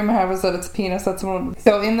 Yes, the rumour has that it's a penis. That's one.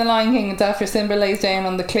 So in The Lion King, it's after Simba lays down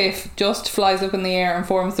on the cliff, just flies up in the air and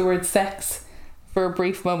forms the word sex for a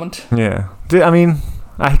brief moment. Yeah. I mean,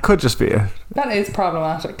 I could just be a... That is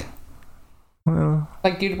problematic. Well,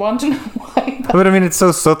 Like, you'd want to know why. but I mean, it's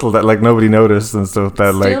so subtle that like nobody noticed and stuff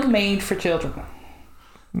that Still like... made for children.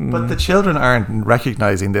 But the children aren't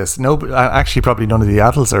recognizing this. No, actually, probably none of the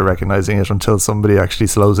adults are recognizing it until somebody actually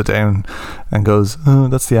slows it down and goes, "Oh,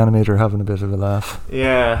 that's the animator having a bit of a laugh."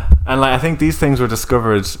 Yeah, and like I think these things were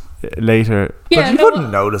discovered later. Yeah, But you no,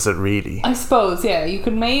 wouldn't notice it really. I suppose, yeah, you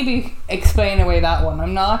could maybe explain away that one.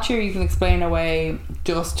 I'm not sure you can explain away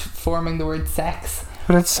just forming the word sex.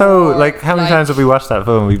 But it's so Or, like how many like- times have we watched that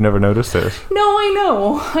film and we've never noticed it? No,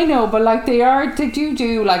 I know, but like they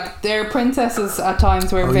do like they're princesses at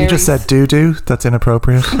times where Oh, very you just said doo-doo? That's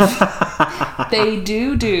inappropriate. they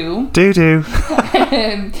do Doo-doo.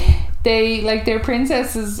 they like they're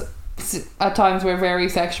princesses at times wear very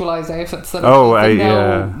sexualized outfits that Oh, there's no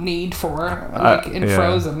yeah. need for, like in yeah.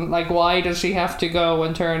 Frozen. Like, why does she have to go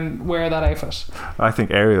and wear that outfit? I think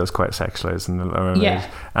Ariel's quite sexualized in The Little Mermaid. Yeah.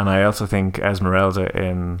 And I also think Esmeralda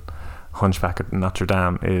in Hunchback of Notre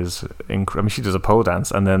Dame is I mean, she does a pole dance,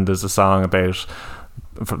 and then there's a song about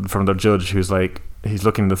from the judge who's like, he's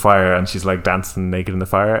looking in the fire and she's like dancing naked in the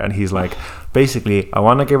fire, and he's like, basically, I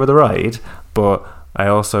want to give her the ride, but I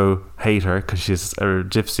also hate her because she's a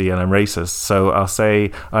gypsy and I'm racist, so I'll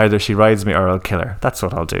say either she rides me or I'll kill her. That's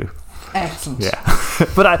what I'll do. Excellent. Yeah.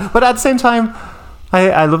 but at the same time,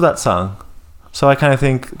 I love that song, so I kind of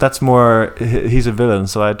think that's more, he's a villain,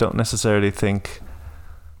 so I don't necessarily think,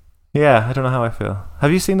 yeah, I don't know how I feel.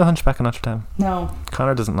 Have you seen The Hunchback of Notre Dame? No.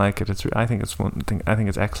 Connor doesn't like it. I think it's one thing. I think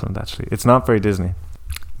it's excellent, actually. It's not very Disney.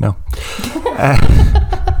 No.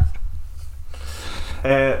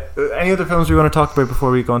 Any other films we want to talk about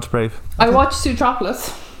before we go on to Brave? I watched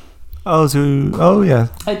Zootropolis. Oh yeah.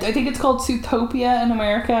 I think it's called Zootopia in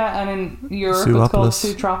America, and in Europe it's called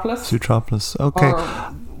Zootropolis. Zootropolis. Okay.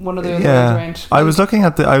 Or one of the other Yeah. ways around.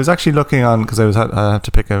 I was actually looking on because I have to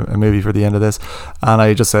pick a movie for the end of this, and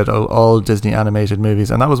I just said all Disney animated movies,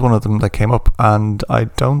 and that was one of them that came up, and I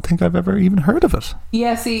don't think I've ever even heard of it.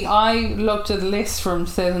 Yeah, see, I looked at the list from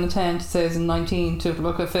 2010 to 2019 to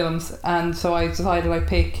look at films, and so I decided I'd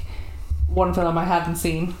pick one film I hadn't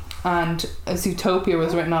seen, and Zootopia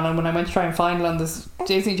was written on, and when I went to try and find it on this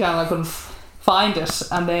Disney Channel, I couldn't find it,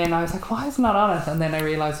 and then I was like, why is it not on it? And then I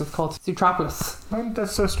realised it was called Zootropolis.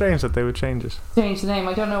 That's so strange that they would change it. Change the name,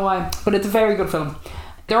 I don't know why, but it's a very good film.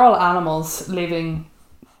 They're all animals living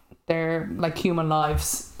their like human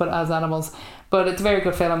lives, but as animals. But it's a very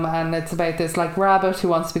good film, and it's about this like rabbit who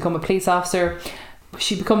wants to become a police officer.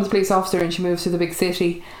 She becomes a police officer and she moves to the big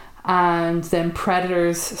city, and then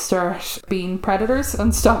predators start being predators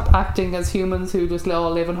and stop acting as humans who just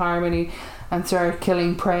all live in harmony and start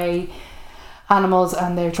killing prey animals,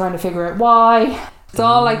 and they're trying to figure out why. It's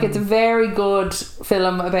all like, it's a very good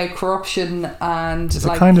film about corruption, and Is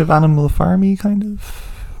like it kind of Animal Farmy kind of?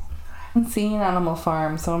 I haven't seen Animal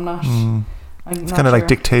Farm, so I'm not. It's kind of like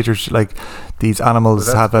dictators, like these animals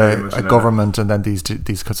Well, that's have very much a in government, and then these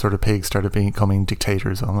sort of pigs started becoming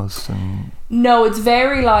dictators almost. And No, it's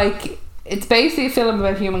very like, it's basically a film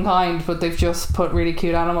about humankind, but they've just put really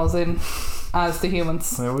cute animals in. as the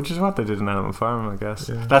humans. Yeah, which is what they did in Animal Farm, I guess.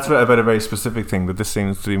 That's about a very specific thing, but this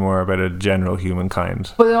seems to be more about a general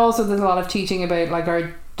humankind. But also there's a lot of teaching about like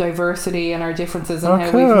our diversity and our differences and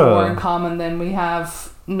how we've more in common than we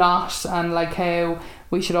have not, and like how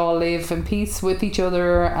we should all live in peace with each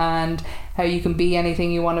other, and how you can be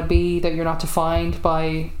anything you want to be, that you're not defined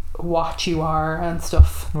by what you are and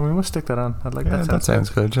stuff. Well, we must stick that on. I'd like Yeah, that sounds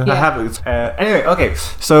good. Yeah. I have it. Anyway, okay.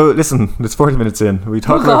 So listen, it's 40 minutes in. We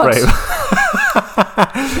talked about Brave.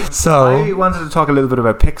 So I wanted to talk a little bit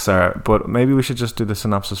about Pixar, but maybe we should just do the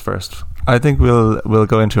synopsis first. I think we'll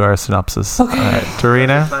go into our synopsis. Okay.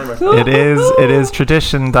 Tarina, it is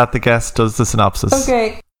tradition that the guest does the synopsis.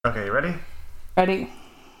 Okay. Okay, you ready?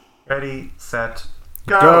 Ready, set,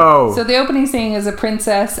 go. So the opening scene is a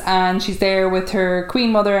princess, and she's there with her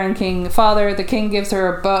queen mother and king father. The king gives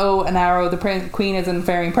her a bow and arrow. The queen isn't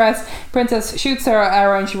very impressed. Princess shoots her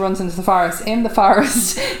arrow and she runs into the forest. In the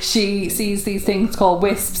forest, she sees these things called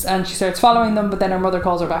wisps, and she starts following them, but then her mother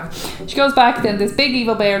calls her back. She goes back, then this big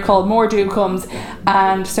evil bear called Mordu comes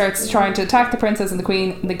and starts trying to attack the princess and the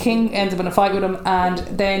queen. The king ends up in a fight with him, and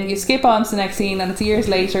then you skip on to the next scene, and it's years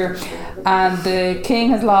later, and the king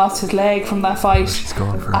has lost his leg from that fight. She's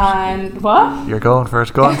going for it. And what? You're going for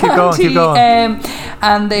it. Go on, keep going, keep going.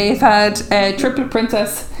 And they've had triplet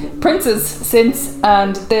princes since,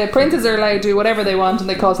 and the princes are allowed to do whatever they want, and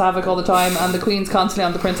they cause havoc all the time, and the queen's constantly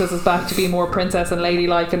on the princess's back to be more princess and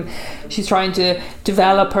ladylike, and she's trying to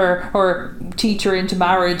develop her or teach her into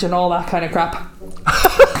marriage and all that kind of crap.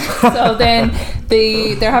 So then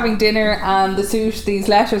they're having dinner, and these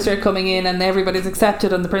letters start coming in, and everybody's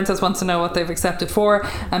accepted, and the princess wants to know what they've accepted for,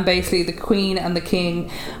 and basically the queen and the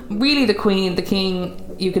king, really the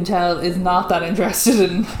king you can tell is not that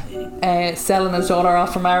interested in selling his daughter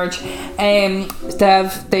off for marriage.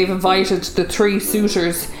 They've invited the 3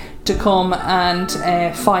 suitors to come and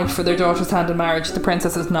fight for their daughter's hand in marriage. The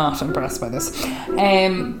princess is not impressed by this.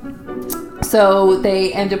 So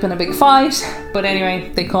they end up in a big fight, but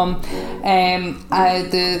anyway, they come.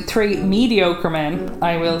 The 3 mediocre men,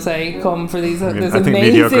 I will say, come for these amazing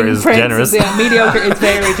mediocre is princes. generous. Yeah, mediocre is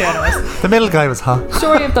very generous. The middle guy was hot.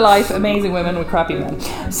 Story of the life, amazing women with crappy men.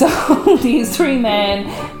 So these 3 men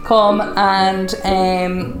come and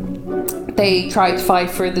they try to fight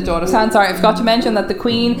for the daughter's hand. Sorry, I forgot to mention that the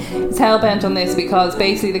queen is hell-bent on this, because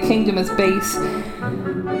basically the kingdom is based...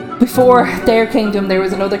 Before their kingdom, there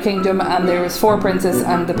was another kingdom, and there was 4 princes,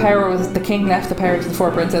 and the king left the power to the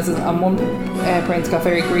 4 princesses, and one prince got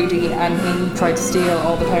very greedy, and he tried to steal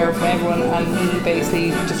all the power from everyone, and he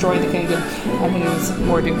basically destroyed the kingdom, and he was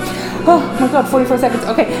Mordu. Oh my god, 44 seconds.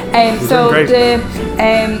 Okay, so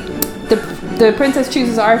the princess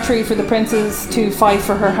chooses archery for the princes to fight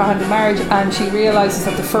for her hand in marriage, and she realises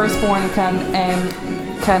that the firstborn can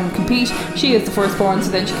compete. She is the firstborn,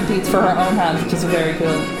 so then she competes for her own hand, which is a very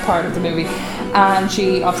cool part of the movie. And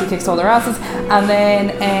she obviously kicks all their asses, and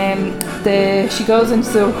then she goes into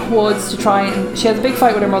the woods to try, and she has a big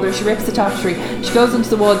fight with her mother. She rips the tapestry. She goes into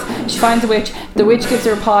the woods. She finds a witch. The witch gives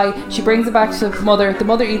her a pie. She brings it back to the mother. The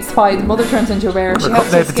mother eats the pie. The mother turns into a bear. We're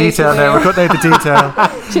cutting out the detail now. We're cutting out the detail.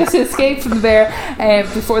 She has to escape from the bear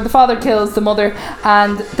before the father kills the mother,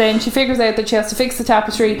 and then she figures out that she has to fix the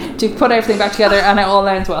tapestry to put everything back together, and it all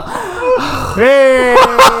ends well.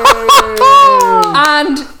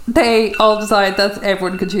 And they all decide that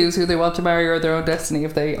everyone can choose who they want to marry, or their own destiny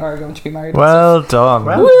if they are going to be married. Well done.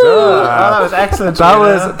 Well done. Oh, that was excellent.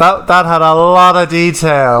 That had a lot of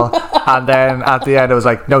detail, and then at the end it was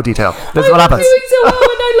like no detail. This is what happens. Doing so well,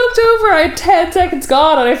 and I looked over, I had 10 seconds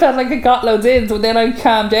gone, and I felt like I got loads in. So then I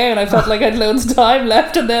calmed down. I felt like I had loads of time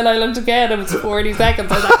left, and then I looked again. It was 40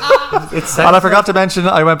 seconds. I was like, ah. And I forgot to mention,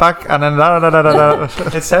 I went back and then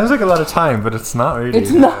It sounds like a lot of time, but it's not really.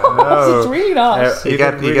 It's not. No. It's really not. You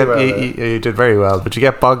did very well, but you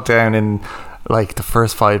get bogged down in like the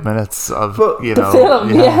first 5 minutes of the film.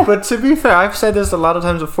 Yeah. But to be fair, I've said this a lot of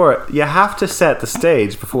times before. You have to set the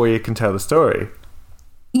stage before you can tell the story.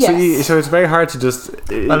 Yes. So it's very hard to just.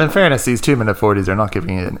 Well, in fairness, these 2-minute 40s are not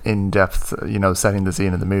giving you an in-depth, setting the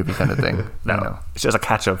scene of the movie kind of thing. No, it's just a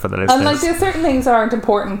catch-up for the listeners. And there's certain things that aren't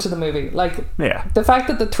important to the movie, the fact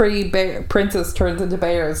that the 3 princes turns into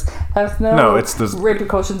bears has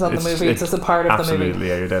repercussions on the movie. It's just a part of the movie. Absolutely,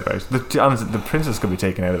 yeah, you're dead right. Honestly, the princes could be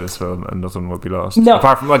taken out of this film and nothing would be lost. No,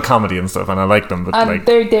 apart from comedy and stuff, and I like them, but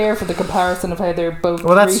they're there for the comparison of how they're both.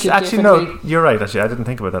 Well, that's actually no. You're right. Actually, I didn't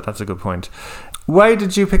think about that. That's a good point. Why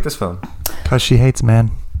did you pick this film? Because she hates men.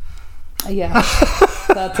 Yeah,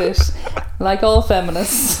 that's it. Like all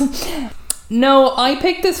feminists. No, I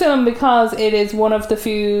picked this film because it is one of the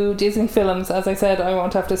few Disney films, as I said, I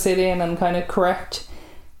won't have to sit in and kind of correct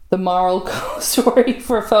the moral story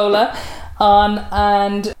for Fola. on,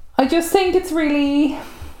 and I just think it's really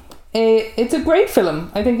it's a great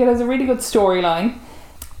film. I think it has a really good storyline,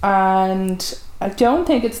 and I don't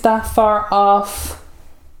think it's that far off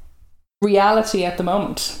reality at the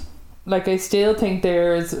moment. Like, I still think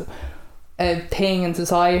there's a thing in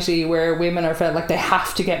society where women are felt like they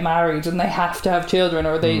have to get married and they have to have children,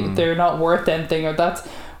 or they're not worth anything, or that's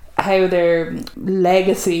how their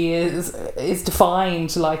legacy is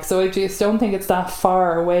defined. Like, so I just don't think it's that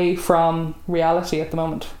far away from reality at the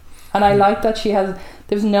moment. And I like that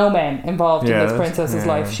there's no men involved in this princess's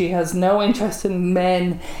life. She has no interest in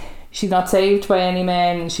men. She's not saved by any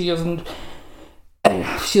men. She doesn't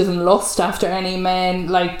lust after any men.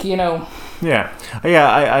 Like, you know.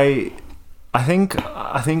 I think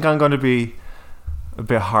I'm going to be a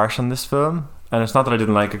bit harsh on this film, and it's not that I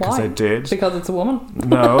didn't like it, because I did. Because it's a woman?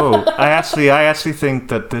 No, I actually think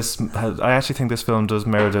that this film does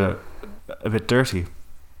Merida a bit dirty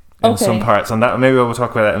in some parts, and that maybe we'll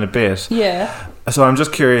talk about that in a bit. Yeah. So I'm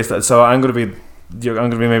just curious I'm going to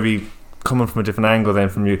be maybe coming from a different angle than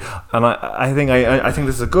from you, and I think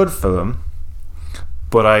this is a good film,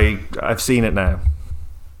 but I've seen it now.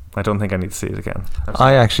 I don't think I need to see it again.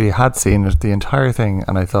 I actually had seen it, the entire thing,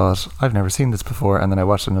 and I thought, I've never seen this before, and then I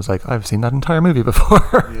watched it and I was like, I've seen that entire movie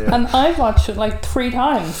before. Yeah. And I've watched it like 3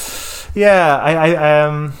 times. Yeah,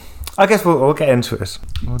 I guess we'll get into it.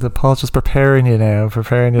 Oh, Paul's just preparing you now.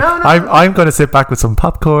 No. I'm going to sit back with some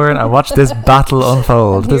popcorn and watch this battle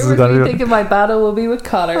unfold. This is going to be thinking my battle will be with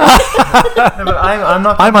Connor. No, but I'm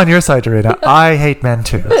not. I'm on your side, Dorina. I hate men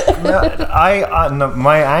too. No,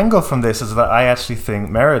 my angle from this is that I actually think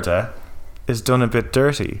Merida is done a bit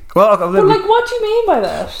dirty. Well, like, what do you mean by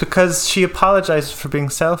that? Because she apologizes for being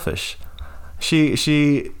selfish.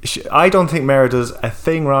 She I don't think Merida's a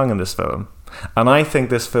thing wrong in this film. And I think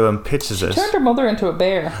this film pitches it. She turned her mother into a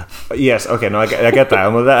bear. Yes, okay, no, I get that.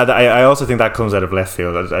 Well, I also think that comes out of left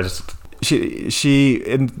field. So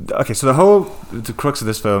the crux of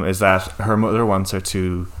this film is that her mother wants her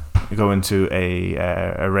to go into a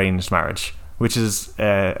arranged marriage, which is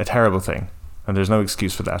a terrible thing, and there's no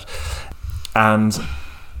excuse for that. And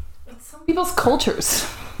it's some people's cultures.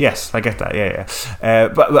 Yes, I get that. Yeah.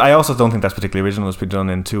 But I also don't think that's particularly original. It's been done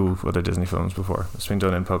in 2 other Disney films before. It's been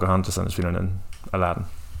done in Pocahontas and it's been done in Aladdin.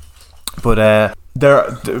 But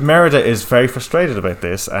Merida is very frustrated about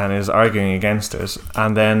this and is arguing against it.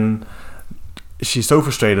 And then she's so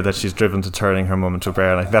frustrated that she's driven to turning her mum into a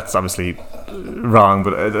bear. Like, that's obviously wrong,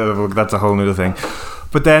 but that's a whole new thing.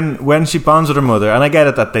 But then when she bonds with her mother, and I get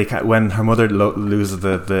it that when her mother loses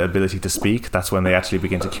the ability to speak, that's when they actually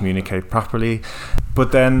begin to communicate properly.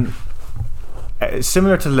 But then,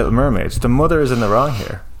 similar to Little Mermaids, the mother is in the wrong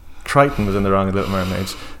here. Triton was in the wrong in Little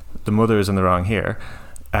Mermaids. The mother is in the wrong here.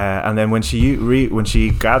 And then when she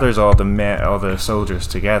gathers all the soldiers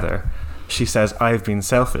together, she says, "I've been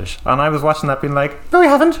selfish." And I was watching that being like, no, you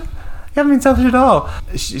haven't. You haven't been selfish at all.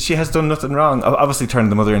 She has done nothing wrong. Obviously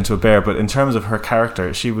turned the mother into a bear, but in terms of her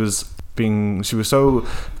character, she was so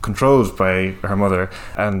controlled by her mother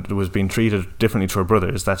and was being treated differently to her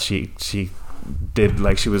brothers that she did,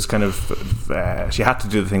 like, she was kind of she had to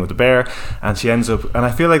do the thing with the bear, and she ends up, and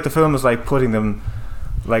I feel like the film is like putting them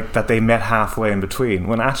like that they met halfway in between,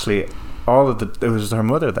 when actually it was her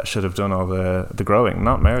mother that should have done all the growing,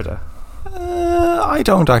 not Merida. I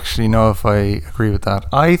don't actually know if I agree with that.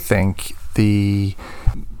 I think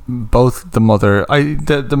both the mother and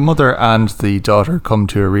the daughter come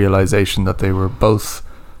to a realization that they were both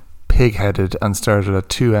pig-headed and started at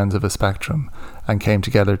 2 ends of a spectrum and came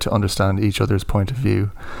together to understand each other's point of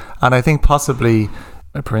view. And I think possibly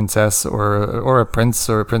a princess or a prince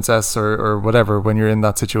or a princess or whatever, when you're in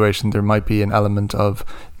that situation, there might be an element of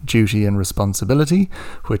duty and responsibility,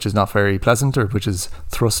 which is not very pleasant, or which is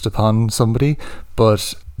thrust upon somebody,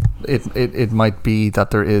 but it might be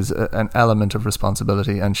that there is an element of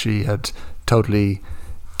responsibility, and she had totally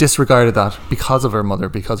disregarded that because of her mother,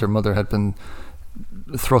 because her mother had been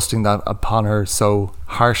thrusting that upon her so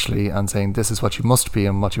harshly and saying, this is what you must be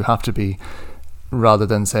and what you have to be, rather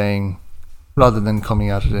than coming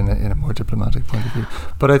at it in a more diplomatic point of view.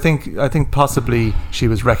 But I think possibly she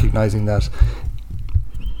was recognizing that,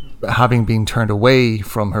 having been turned away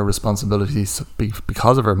from her responsibilities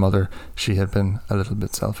because of her mother, she had been a little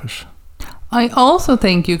bit selfish. I also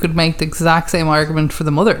think you could make the exact same argument for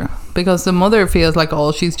the mother, because the mother feels like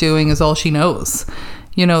all she's doing is all she knows.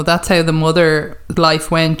 You know, that's how the mother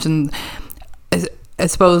life went, and I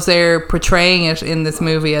suppose they're portraying it in this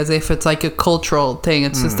movie as if it's like a cultural thing.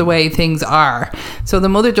 It's just the way things are. So the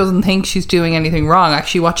mother doesn't think she's doing anything wrong.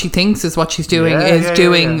 Actually, what she thinks is what she's doing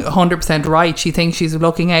doing 100% right. She thinks she's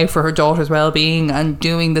looking out for her daughter's well-being and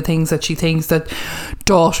doing the things that she thinks that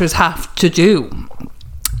daughters have to do.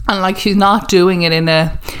 And like, she's not doing it in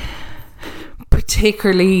a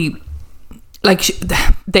particularly... like,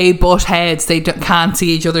 they butt heads, they can't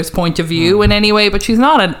see each other's point of view in any way, but she's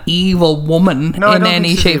not an evil woman in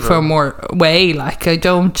any shape, form or way. Like,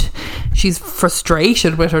 she's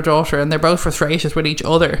frustrated with her daughter, and they're both frustrated with each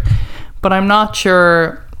other, but I'm not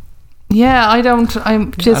sure.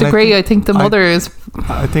 I disagree. I think the mother is...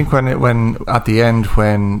 I think when at the end,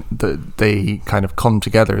 when they kind of come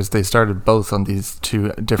together, as they started both on these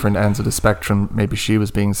two different ends of the spectrum. Maybe she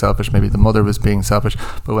was being selfish, maybe the mother was being selfish,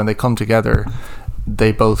 but when they come together,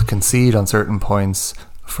 they both concede on certain points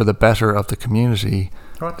for the better of the community.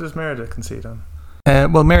 What does Merida concede on?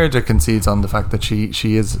 Well, Merida concedes on the fact that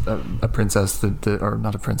she is a princess, or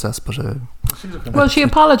not a princess, but she's a princess. Well, she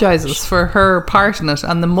apologises for her part in it,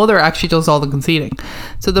 and the mother actually does all the conceding.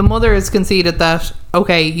 So the mother has conceded that,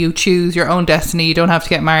 okay, you choose your own destiny, you don't have to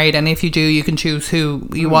get married, and if you do, you can choose who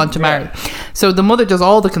you want to marry. So the mother does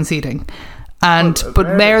all the conceding.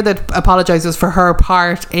 But Merida apologises for her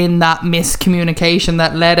part in that miscommunication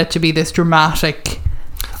that led it to be this dramatic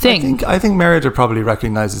thing. I think Merida probably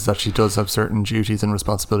recognises that she does have certain duties and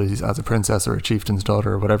responsibilities as a princess or a chieftain's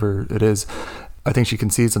daughter or whatever it is. I think she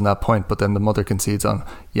concedes on that point, but then the mother concedes on,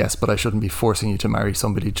 yes, but I shouldn't be forcing you to marry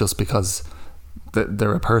somebody just because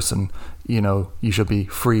they're a person. You should be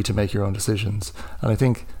free to make your own decisions. And I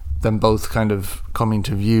think them both kind of coming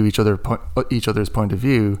to view each other's point of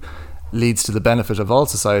view leads to the benefit of all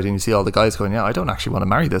society, and you see all the guys going, I don't actually want to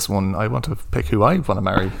marry this one, I want to pick who I want to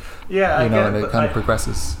marry. And it kind of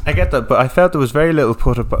progresses. I get that, but I felt there was very little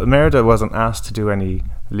put up. Merida wasn't asked to do any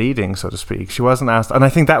leading, so to speak. She wasn't asked, and I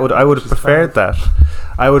think I would have preferred that.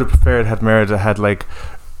 I would have preferred had Merida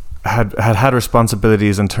had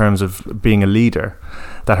responsibilities in terms of being a leader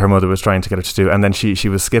that her mother was trying to get her to do, and then she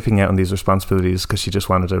was skipping out on these responsibilities because she just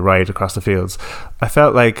wanted to ride across the fields. I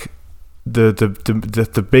felt like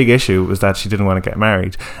the big issue was that she didn't want to get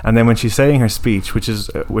married, and then when she's saying her speech, which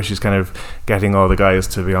is where she's kind of getting all the guys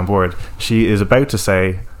to be on board, she is about to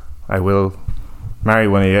say, I will marry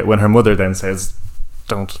one of you, when her mother then says,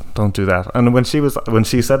 don't do that. And when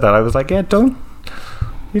she said that, I was like, you don't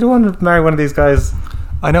want to marry one of these guys.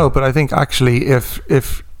 I know, but I think actually if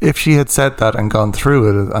she had said that and gone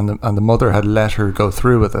through it, and the mother had let her go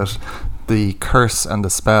through with it, the curse and the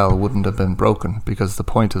spell wouldn't have been broken, because the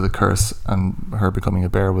point of the curse and her becoming a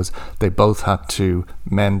bear was they both had to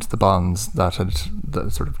mend the bonds that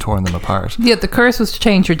sort of torn them apart. Yeah, the curse was to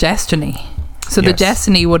change her destiny. So the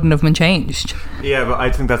destiny wouldn't have been changed. Yeah, but I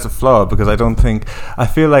think that's a flaw, because I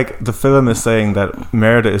feel like the film is saying that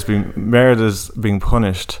Merida's being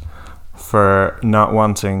punished for not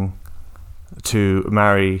wanting to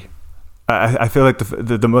marry. I feel like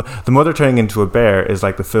the mother turning into a bear is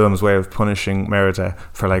like the film's way of punishing Merida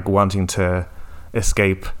for like wanting to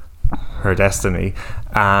escape her destiny,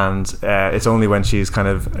 and it's only when she's kind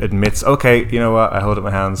of admits, okay, you know what, I hold up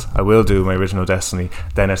my hands, I will do my original destiny,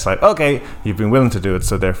 then it's like, okay, you've been willing to do it,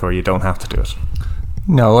 so therefore you don't have to do it.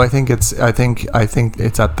 No, I think it's at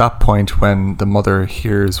that point when the mother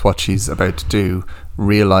hears what she's about to do,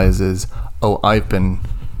 realizes,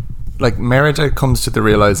 Merida comes to the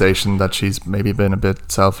realization that she's maybe been a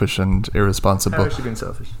bit selfish and irresponsible. How has she been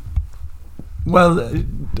selfish? Well,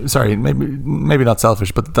 sorry, maybe not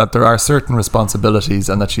selfish, but that there are certain responsibilities,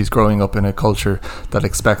 and that she's growing up in a culture that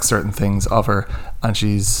expects certain things of her, and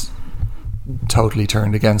she's totally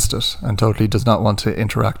turned against it and totally does not want to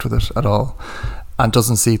interact with it at all, and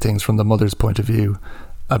doesn't see things from the mother's point of view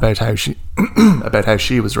about how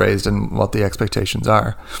she was raised and what the expectations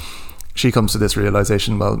are. She comes to this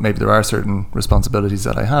realization, well, maybe there are certain responsibilities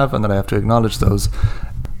that I have, and that I have to acknowledge those.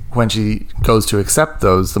 When she goes to accept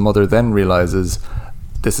those, the mother then realizes,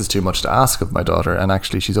 this is too much to ask of my daughter, and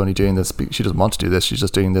actually she's only doing this, she doesn't want to do this, she's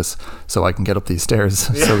just doing this so I can get up these stairs,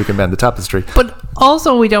 so we can mend the tapestry. But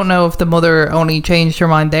also, we don't know if the mother only changed her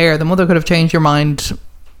mind there. The mother could have changed her mind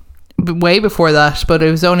way before that, but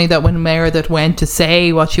it was only that when Merida went to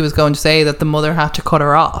say what she was going to say that the mother had to cut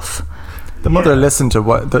her off. The mother listened to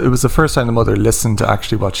it was the first time the mother listened to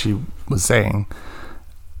actually what she was saying,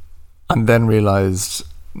 and then realized,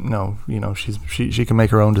 no, she can make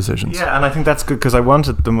her own decisions. Yeah, and I think that's good, because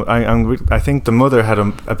I think the mother had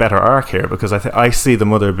a better arc here, because I see the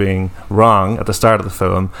mother being wrong at the start of the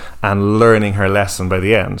film and learning her lesson by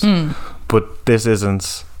the end. But this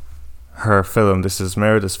isn't her film. This is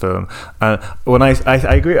Merida's film. When I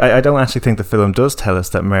agree, I don't actually think the film does tell us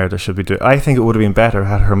that Merida should be doing. I think it would have been better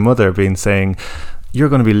had her mother been saying, "You're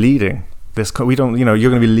going to be leading this. We don't, you're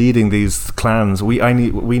going to be leading these clans.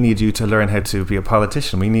 We need you to learn how to be a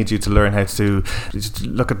politician. We need you to learn how to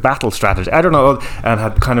look at battle strategy." I don't know, and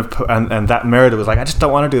had kind of, and that Merida was like, "I just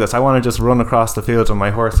don't want to do this. I want to just run across the field on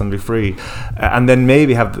my horse and be free," and then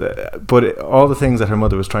maybe but all the things that her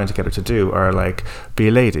mother was trying to get her to do are like, be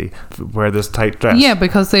a lady, wear this tight dress. Yeah,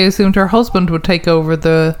 because they assumed her husband would take over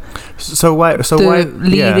the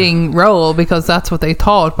leading role, because that's what they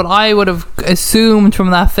thought. But I would have assumed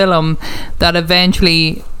from that film that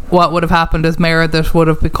eventually what would have happened is Merida would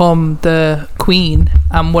have become the queen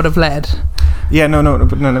and would have led. Yeah, no,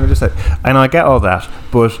 let me just say, and I get all that,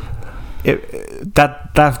 but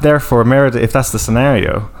that therefore Merida, if that's the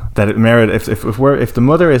scenario, that Merida, if the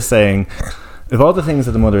mother is saying, if all the things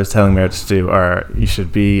that the mother is telling Merida to do are, you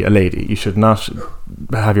should be a lady, you should not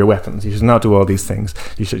have your weapons, you should not do all these things,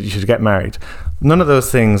 you should get married, none of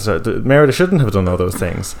those things, Merida shouldn't have done all those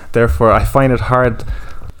things. Therefore, I find it hard.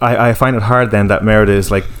 I find it hard then that Merida is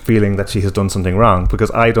like feeling that she has done something wrong, because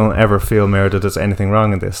I don't ever feel Merida does anything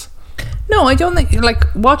wrong in this. No, I don't think, like,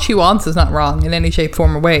 what she wants is not wrong in any shape,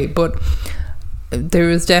 form or way, but there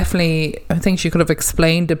is definitely, I think she could have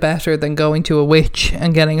explained it better than going to a witch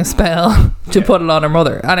and getting a spell to put it on her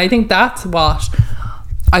mother. And I think that's what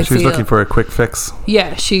she was looking for a quick fix.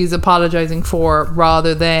 Yeah, she's apologising for,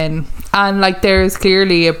 rather than, and like there's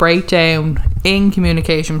clearly a breakdown in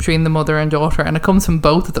communication between the mother and daughter, and it comes from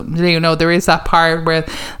both of them. There is that part where,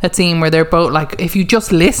 that scene where they're both like, if you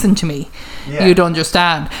just listen to me, you'd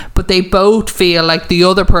understand. But they both feel like the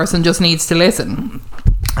other person just needs to listen.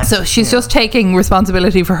 So she's just taking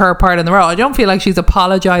responsibility for her part in the role. I don't feel like she's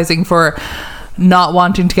apologising for not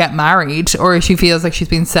wanting to get married, or she feels like she's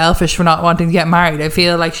been selfish for not wanting to get married. I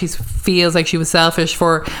feel like she feels like she was selfish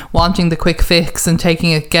for wanting the quick fix and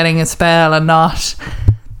getting a spell, and not.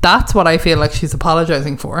 That's what I feel like she's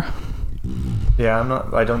apologising for. Yeah,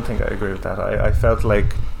 I don't think I agree with that. I felt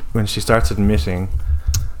like when she starts admitting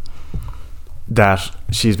that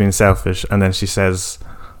she's been selfish, and then she says,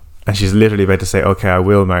 and she's literally about to say, "Okay, I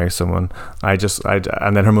will marry someone,"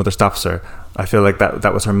 and then her mother stops her. I feel like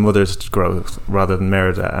that was her mother's growth rather than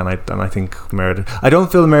Merida, and I think Merida. I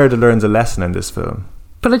don't feel Merida learns a lesson in this film.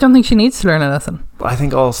 But I don't think she needs to learn a lesson. I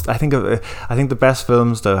think the best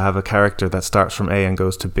films though have a character that starts from A and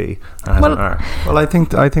goes to B and has an arc. Well, I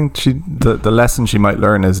think the lesson she might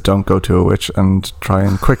learn is, don't go to a witch and try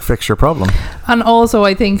and quick fix your problem. And also,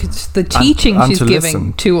 I think the teaching and she's to giving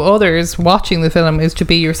listen to others watching the film is to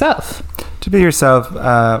be yourself. To be yourself,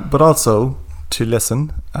 but also to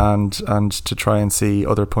listen and to try and see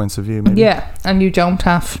other points of view. Maybe. Yeah, and you don't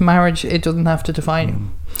have marriage; it doesn't have to define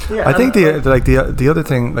you. Yeah, I think the other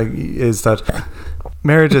thing is that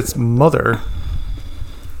Merida's mother,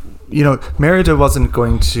 Merida wasn't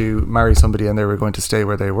going to marry somebody and they were going to stay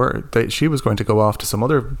where they were. She was going to go off to some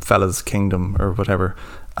other fella's kingdom or whatever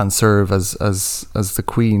and serve as the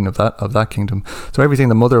queen of that kingdom. So everything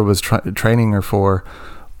the mother was training her for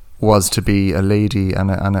was to be a lady and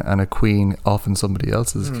a queen off in somebody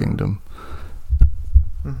else's kingdom.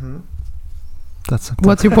 Mm-hmm.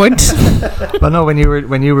 What's your point? Well, no, when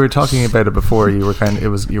you were talking about it before, you were kind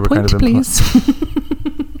of please.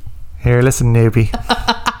 Here, listen, newbie.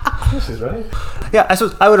 She's right. Yeah, I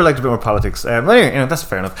suppose I would have liked a bit more politics. But anyway, that's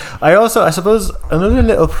fair enough. I suppose another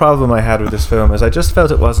little problem I had with this film is I just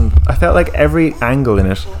felt I felt like every angle in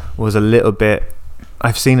it was a little bit.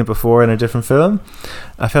 I've seen it before in a different film.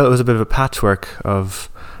 I felt it was a bit of a patchwork of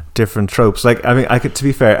different tropes. Like, I mean, to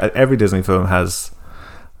be fair, every Disney film has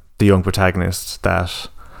the young protagonist that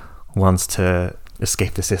wants to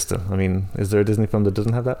escape the system. I mean, is there a Disney film that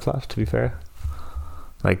doesn't have that plot, to be fair?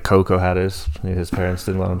 Like Coco had it. His parents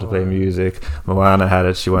didn't want him to play music. Moana had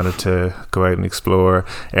it. She wanted to go out and explore.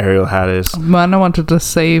 Ariel had it. Moana wanted to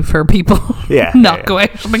save her people. Yeah. Not go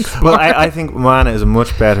out and explore. Well, I think Moana is a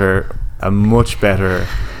much better goes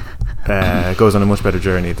on a much better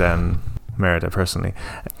journey than Merida, personally.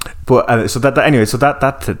 But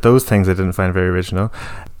those things I didn't find very original.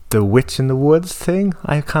 The witch in the woods thing,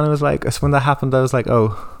 I kind of was like, when that happened, I was like,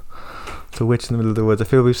 oh, the witch in the middle of the woods. I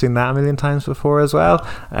feel we've seen that a million times before as well,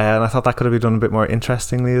 and I thought that could have been done a bit more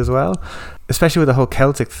interestingly as well, especially with the whole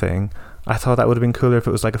Celtic thing. I thought that would have been cooler if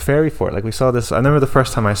it was like a fairy fort. Like we saw this, I remember the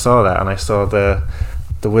first time I saw that, and I saw the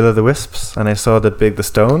will-o'-the-wisps, and I saw the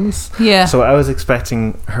stones. Yeah. So I was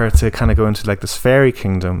expecting her to kind of go into like this fairy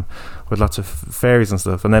kingdom with lots of fairies and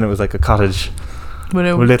stuff, and then it was like a cottage with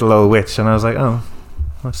a little old witch, and I was like, oh,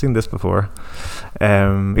 I've seen this before.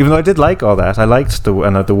 Even though I did like all that, I liked the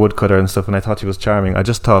woodcutter and stuff, and I thought she was charming. I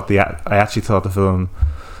just thought I actually thought the film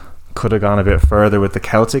could have gone a bit further with the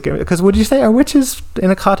Celtic, because would you say are witches in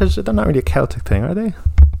a cottage? They're not really a Celtic thing, are they?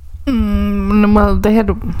 Well, they had.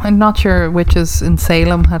 I'm not sure witches in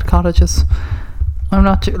Salem had cottages. I'm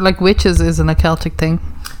not sure. Like witches isn't a Celtic thing.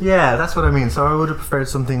 Yeah, that's what I mean. So I would have preferred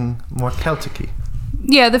something more Celtic-y.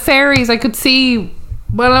 Yeah, the fairies I could see.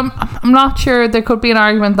 Well, I'm not sure. There could be an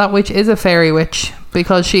argument that witch is a fairy witch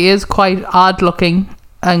because she is quite odd looking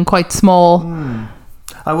and quite small.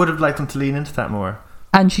 I would have liked them to lean into that more.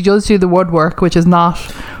 And she does do the woodwork, which is not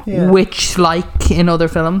witch-like in other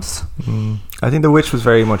films. I think the witch was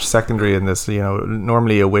very much secondary in this.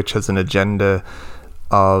 Normally a witch has an agenda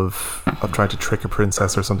of trying to trick a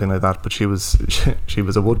princess or something like that, but she was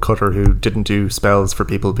a woodcutter who didn't do spells for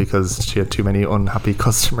people because she had too many unhappy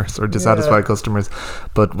customers or dissatisfied customers.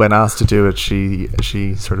 But when asked to do it, she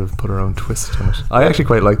sort of put her own twist on it. I actually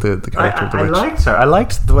quite like the character of the witch. I liked her. I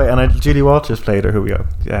liked the way, and Judy Walters played her. Who we got?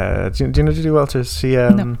 Do you know Judy Walters? She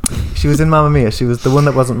No. She was in Mamma Mia. She was the one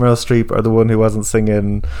that wasn't Meryl Streep, or the one who wasn't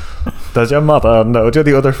singing "Does Your Mother Know?" Do you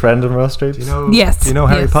know the other friend of Meryl Streep? Yes. Do you know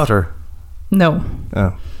Harry Yes. Potter? No.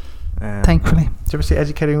 Oh. Thankfully. Did you ever see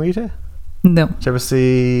Educating Rita? No. Did you ever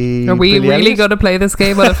see... Are we Billy really Elliot? going to play this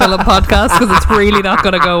game on a film podcast? Because it's really not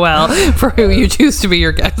going to go well for who you choose to be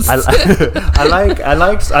your guest. I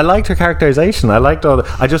liked her characterization. I liked all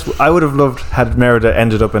I would have loved had Merida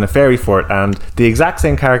ended up in a fairy fort and the exact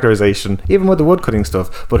same characterization, even with the woodcutting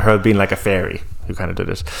stuff, but her being like a fairy who kind of did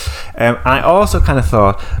it. I also kind of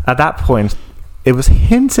thought at that point it was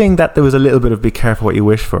hinting that there was a little bit of be careful what you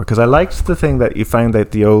wish for, because I liked the thing that you found that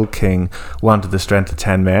the old king wanted the strength of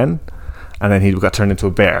 10 men and then he got turned into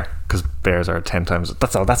a bear because bears are 10 times.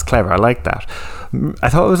 That's clever. I like that. I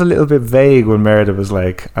thought it was a little bit vague when Merida was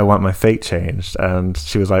like, I want my fate changed, and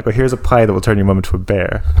she was like, well, here's a pie that will turn your mum into a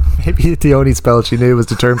bear. Maybe the only spell she knew was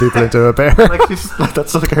to turn people into a bear.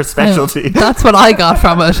 That's like her specialty. That's what I got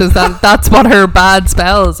from it, is that's what her bad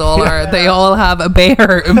spells all are. They all have a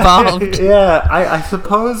bear involved. Yeah, I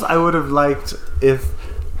suppose I would have liked if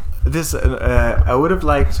this I would have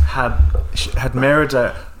liked had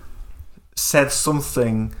Merida said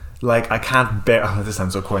something like, I can't bear, this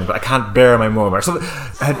sounds so corny, but I can't bear my mum, or something.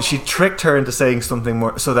 And she tricked her into saying something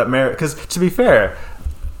more, so that Merida, because to be fair,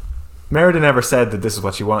 Merida never said that this is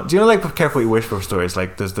what she wants. Do you know, like, Careful What You Wish For stories?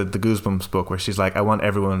 Like, there's the Goosebumps book where she's like, I want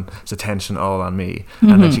everyone's attention all on me,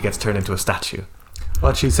 and then she gets turned into a statue.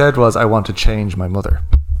 What she said was, I want to change my mother.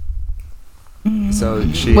 So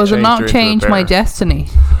she Was it changed her not into a change my bear. destiny?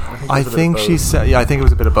 I think she said, I think it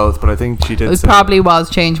was a bit of both, but I think she did It say probably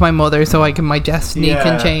was change my mother so my destiny Yeah.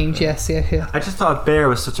 can change. Yes, yeah. I just thought bear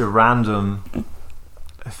was such a random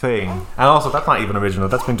thing, and also that's not even original.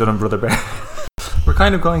 That's been done on Brother Bear. we're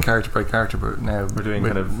kind of going character by character, but now We're doing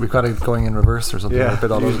kind of- we've got it going in reverse or something. Yeah, a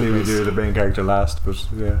bit all over usually the we place. do the main character last, but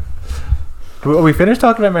yeah. Are we finished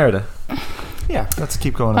talking about Merida? Yeah, let's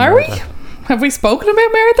keep going. Are on we? that. Have we spoken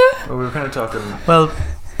about Merida? Well, we were kind of talking. Well,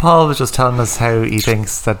 Paul was just telling us how he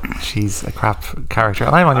thinks that she's a crap character,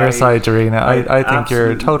 and I'm on your side, Dorina. I think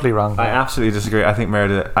you're totally wrong. I absolutely disagree. I think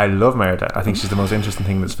Merida. I love Merida. I think she's the most interesting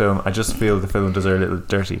thing in this film. I just feel the film does her a little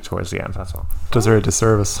dirty towards the end. That's all. Does her a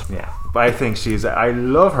disservice. Yeah, but I think I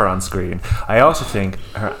love her on screen. I also think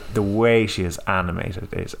the way she is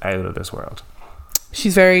animated is out of this world.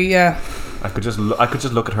 She's very, I could just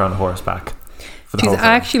look at her on horseback. For the she's whole film.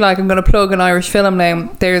 actually like, I'm going to plug an Irish film now.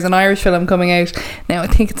 There's an Irish film coming out now. I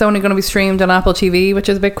think it's only going to be streamed on Apple TV, which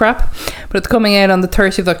is a bit crap, but it's coming out on the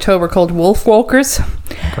 30th of October, called Wolf Walkers.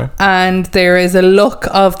 Okay. And there is a look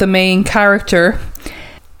of the main character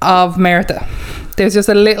of Merida. There's just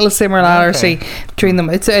a little similarity between them.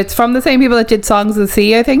 It's from the same people that did Songs of the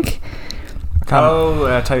Sea, I think.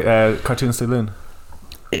 Cartoon Saloon.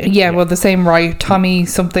 Yeah, well, the same Tommy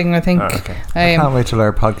something, I think. Oh, okay. I can't wait till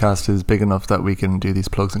our podcast is big enough that we can do these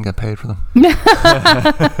plugs and get paid for them.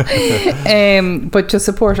 But to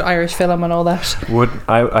support Irish film and all that.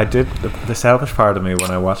 I did the selfish part of me when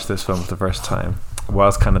I watched this film for the first time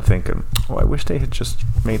was kind of thinking, I wish they had just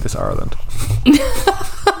made this Ireland.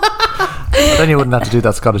 But then you wouldn't have to do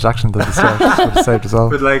that Scottish accent at the start. Would have saved us all.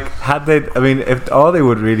 But like, had they, I mean, if all they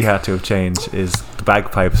would really have to have changed is the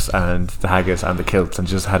bagpipes and the haggis and the kilts, and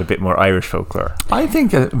just had a bit more Irish folklore. I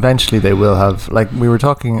think eventually they will have, like we were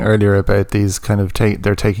talking earlier about these kind of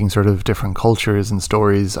they're taking sort of different cultures and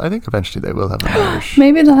stories. I think eventually they will have an Irish.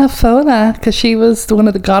 Maybe they'll have Fola, because she was one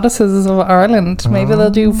of the goddesses of Ireland. Maybe they'll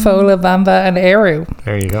do Fola, Vamba and Eru.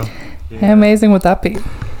 There you go. How amazing would that be?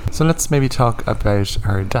 So let's maybe talk about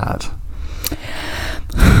her dad.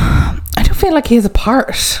 I don't feel like he has a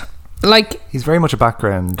part like, He's very much a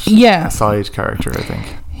background, yeah, side character, I think.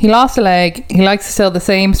 he lost a leg. He likes to tell the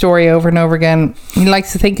same story over and over again. He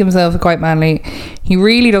likes to think himself quite manly. He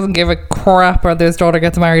really doesn't give a crap whether his daughter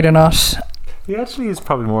gets married or not. He actually is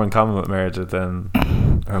probably more in common with Merida than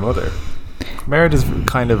her mother. Merritt is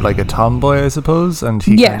kind of like a tomboy, I suppose, and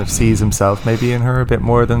he Yeah. kind of sees himself maybe in her a bit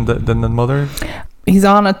more than the mother. He's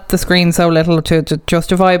on at the screen so little to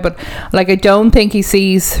justify, but like, I don't think he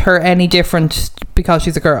sees her any different because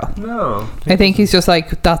she's a girl. No. I think he's just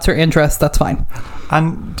like, that's her interest, that's fine.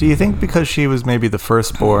 And do you think because she was maybe the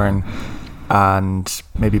firstborn, and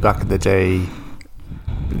maybe back in the day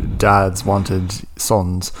dads wanted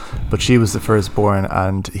sons, but she was the firstborn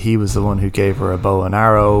and he was the one who gave her a bow and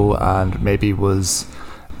arrow and maybe was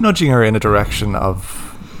nudging her in a direction of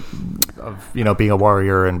being a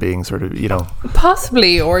warrior and being sort of,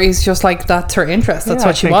 Possibly, or he's just like, that's her interest, that's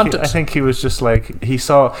what she wanted. I think he was just like, he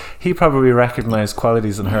probably recognized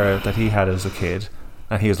qualities in her that he had as a kid,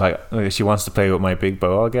 and he was like, oh, she wants to play with my big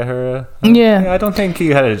bow, I'll get her Yeah. I don't think he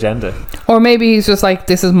had an agenda. Or maybe he's just like,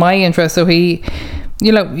 this is my interest, so he,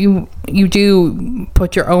 you do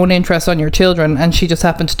put your own interest on your children, and she just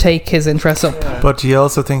happened to take his interest up. But do you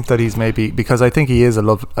also think that he's maybe, because I think he is a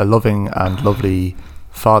loving and lovely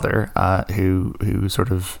father who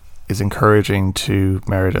sort of is encouraging to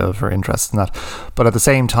Merida of her interest in that, but at the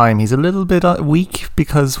same time he's a little bit weak,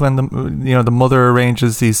 because when the mother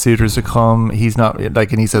arranges these suitors to come, he's not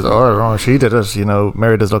like, and he says, oh, she did it,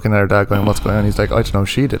 Merida's looking at her dad going, what's going on? He's like, I don't know,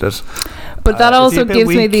 she did it. But that also gives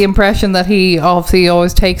me the impression that he obviously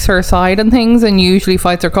always takes her side and things, and usually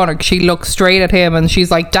fights her corner. She looks straight at him and she's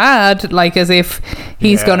like, Dad, like as if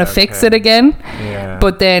he's gonna fix it again. Yeah.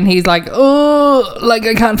 But then he's like, oh, like,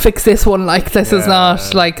 I can't fix this one, like this is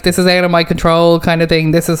not, like, this is out of my control kind of thing.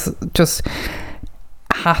 This is just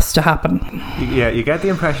has to happen. Yeah, you get the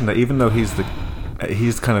impression that even though he's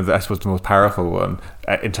kind of, I suppose, the most powerful one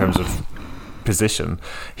in terms of position,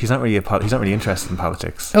 he's not really interested in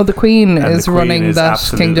politics. Oh, the Queen And is the Queen running is that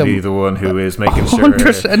absolutely kingdom. the one who is making sure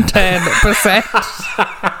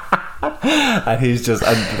 110%. and he's just,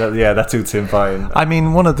 that suits him fine. I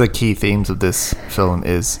mean, one of the key themes of this film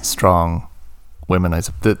is strong women.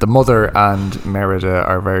 The mother and Merida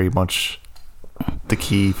are very much the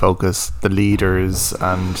key focus, the leaders,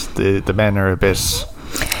 and the men are a bit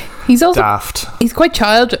He's also daft. He's quite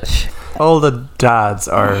childish. All the dads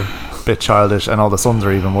are a bit childish, and all the sons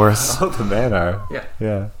are even worse. All the men are. Yeah.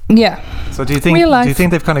 Yeah. So do you think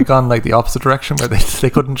they've kind of gone like the opposite direction, where they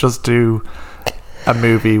couldn't just do a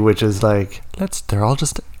movie which is like, they're all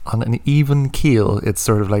just on an even keel? It's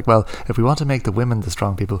sort of like, well, if we want to make the women the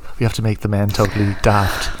strong people, we have to make the men totally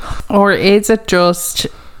daft. Or is it just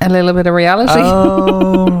a little bit of reality?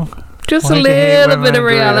 Oh, just a little bit of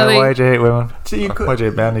reality. Why do you hate women? So Why do you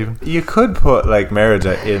hate men even? You could put like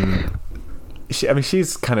Merida in.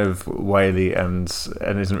 She's kind of wily and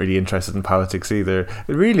isn't really interested in politics either.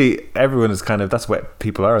 Really, everyone is kind of, that's what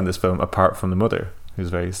people are in this film, apart from the mother, who's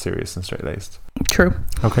very serious and straight-laced. True.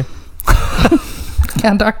 Okay.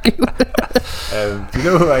 Can't argue. Do you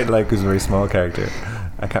know who I like who's a very small character?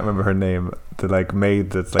 I can't remember her name. The like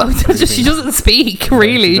maid that's like. She doesn't speak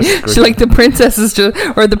really. She She like the princess is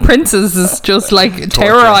just like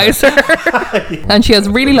terrorize her, and she has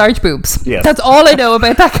really large boobs. Yes. That's all I know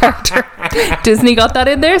about that character. Disney got that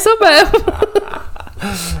in there somehow.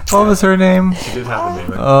 What was her name? She did have a name.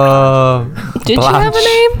 Did Blanche. she have a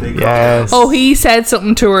name? Yes. Oh, he said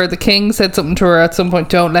something to her. The king said something to her at some point.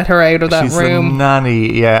 Don't let her out of that She's room. the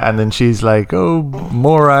nanny, yeah, and then she's like, "Oh,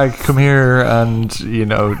 Morag, come here," and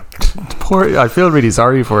poor. I feel really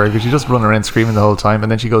sorry for her because she just run around screaming the whole time,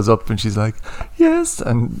 and then she goes up and she's like, "Yes,"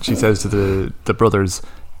 and she says to the brothers,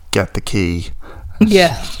 "Get the key."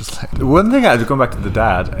 Yeah. Just like, One thing, going back to the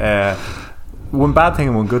dad, one bad thing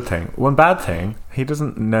and one good thing. One bad thing, he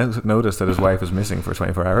doesn't notice that his wife is missing for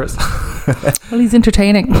 24 hours. Well, he's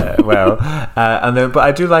entertaining. And then, but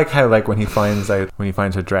I do like how, like, when he finds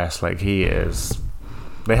her dress, like, they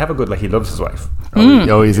have a good, like, he loves his wife.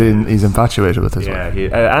 he's infatuated with his wife.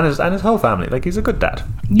 Yeah, and his whole family. Like, he's a good dad.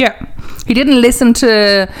 Yeah. He didn't listen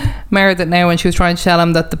to Meredith now when she was trying to tell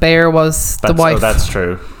him that the bear was the wife. Oh, that's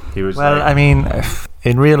true. He was. Well, I mean,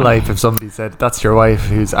 in real life, if somebody said that's your wife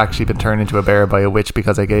who's actually been turned into a bear by a witch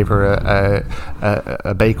because I gave her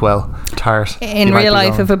a Bakewell tart. In real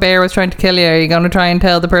life, if a bear was trying to kill you, are you going to try and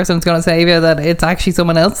tell the person who's going to save you that it's actually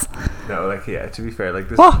someone else? No, like, yeah, to be fair, like,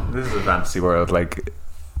 this is a fantasy world. Like,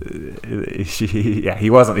 he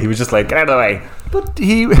wasn't. He was just like, get out of the way.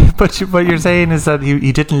 But what you're saying is that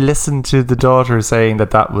he didn't listen to the daughter saying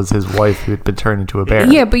that was his wife who had been turned into a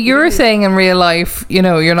bear. Yeah, but you're saying in real life, you're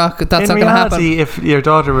not. That's not going to happen. If your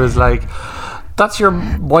daughter was like, That's your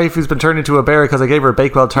wife who's been turned into a bear because I gave her a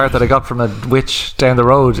Bakewell tart that I got from a witch down the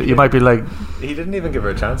road. You might be like, He didn't even give her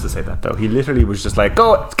a chance to say that though. He literally was just like,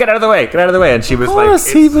 "Go, get out of the way, get out of the way," and she was of like, course,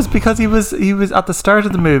 he was, because he was at the start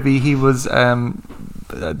of the movie. He was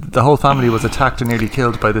the whole family was attacked and nearly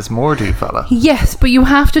killed by this Mordu fella. Yes, but you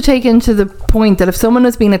have to take into the point that if someone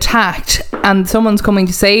has been attacked and someone's coming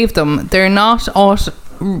to save them, they're not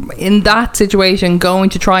in that situation going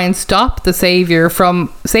to try and stop the savior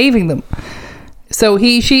from saving them. So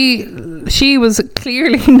she was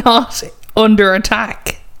clearly not under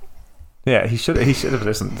attack. Yeah, he should have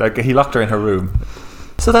listened. Like, he locked her in her room.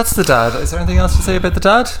 So that's the dad. Is there anything else to say about the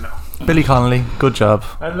dad? No. Billy Connolly, good job.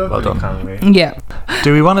 I love well Billy done. Connolly. Yeah.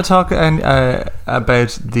 Do we want to talk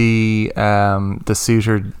about the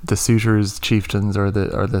suitors, chieftains, or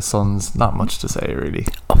the sons? Not much to say, really.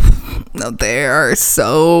 No, they are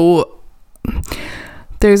so.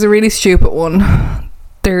 There's a really stupid one.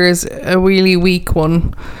 There's a really weak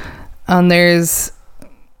one, and there's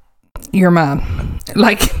your man.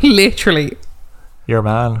 Like, literally. Your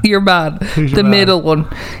man. Your man. Who's your the man? middle one.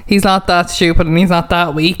 He's not that stupid and he's not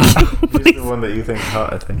that weak. He's the one that you think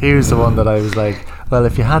hot, I think. He was the one that I was like, well,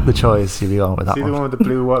 if you had the choice, you'd be going with that See one. the one with the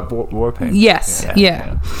blue war paint? Yes.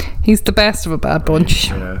 Yeah. He's the best of a bad bunch.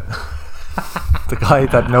 Yeah. The guy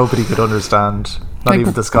that nobody could understand. Not Like-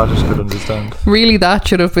 even the Scottish could understand. Really, that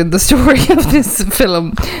should have been the story of this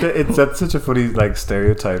film. That's such a funny like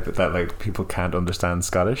stereotype that like people can't understand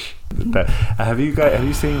Scottish. That, have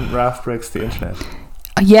you seen Ralph Breaks the Internet?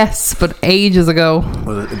 Yes, but ages ago.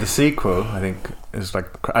 Well, the sequel, I think, is like,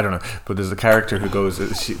 I don't know, but there's a character who goes,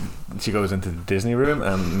 she goes into the Disney room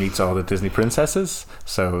and meets all the Disney princesses.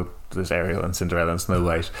 So there's Ariel and Cinderella and Snow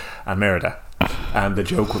White and Merida. And the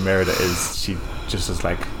joke with Merida is she just is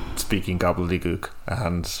like speaking gobbledygook,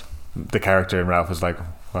 and the character in Ralph is like,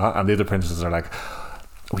 well, and the other princesses are like,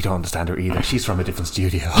 we don't understand her either. She's from a different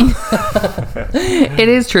studio. It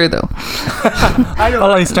is true though.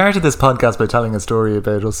 I started this podcast by telling a story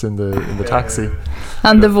about us in the taxi.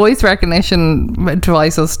 And the voice recognition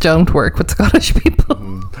devices don't work with Scottish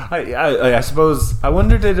people. I suppose, I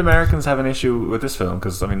wonder, did Americans have an issue with this film?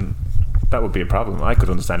 Because I mean, that would be a problem. I could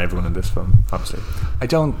understand everyone in this film, obviously. I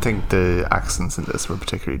don't think the accents in this were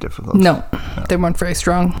particularly difficult. No, they weren't very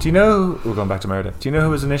strong. Do you know, we're going back to Merida, do you know who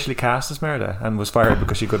was initially cast as Merida and was fired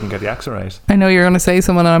because she couldn't get the accent right? I know you're going to say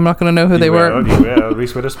someone and I'm not going to know who they were. You will,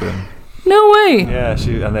 Reese Witherspoon. No way. Yeah,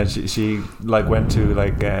 she like went to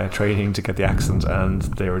like training to get the accent, and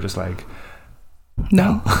they were just like,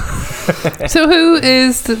 No. So who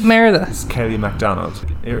is Merida? it's Kelly MacDonald.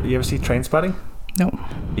 You ever see Trainspotting? No.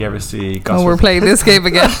 You ever see Oh, we're Gosford? playing this game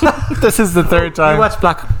again. This is the third You time. watch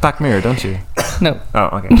Black Mirror, don't you? No.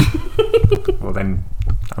 Oh, okay. Well then,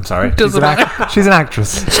 I'm sorry. Doesn't matter. She's an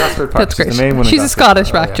actress. Gosford Park, That's she's great. the main one in She's a Gosford.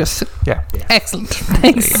 Scottish Oh, yeah. actress. Yeah. Excellent.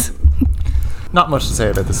 Thanks. Not much to say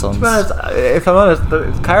about the sons. To be honest, if I'm honest,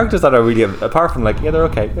 the characters that are really, apart from like, yeah, they're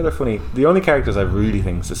okay, yeah, they're funny, the only characters I have really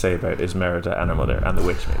things to say about is Merida and her mother and the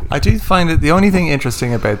witch, maybe. I do find it the only thing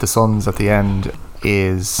interesting about the sons at the end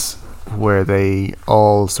is where they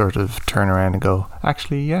all sort of turn around and go,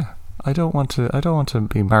 actually, yeah, I don't want to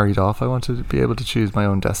be married off. I want to be able to choose my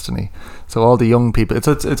own destiny. So all the young people,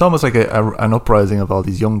 it's almost like an uprising of all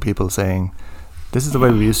these young people saying, this is the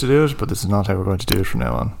way we used to do it, but this is not how we're going to do it from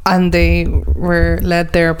now on. And they were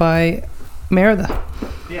led there by Merida.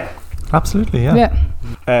 Yeah. Absolutely, yeah.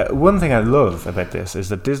 Yeah. One thing I love about this is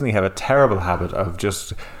that Disney have a terrible habit of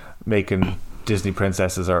just making Disney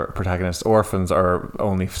princesses or protagonists orphans or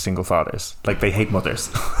only single fathers. Like, they hate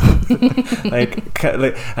mothers. like,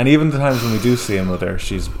 and even the times when we do see a mother,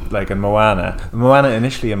 she's like in Moana,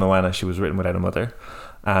 initially in Moana, she was written without a mother.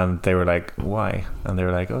 And they were like, why? And they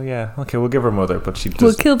were like, oh yeah, okay, we'll give her a mother, but she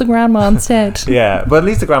We'll just... kill the grandma instead. Yeah, but at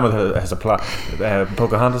least the grandmother has a plot.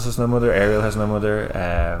 Pocahontas has no mother, Ariel has no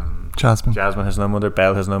mother, Jasmine has no mother,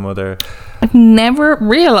 Belle has no mother. I've never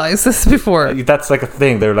realised this before. That's like a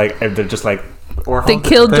thing. They're just like orphans. They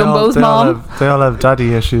killed Dumbo's mom. They all have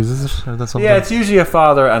daddy issues, is it? Or that's something? Yeah, it's usually a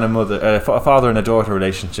father and a mother, a father and a daughter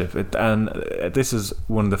relationship. This is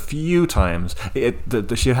one of the few times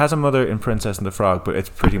she has a mother in Princess and the Frog, but it's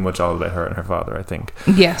pretty much all about her and her father, I think.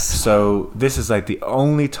 Yes. So this is like the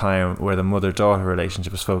only time where the mother-daughter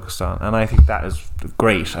relationship is focused on, and I think that is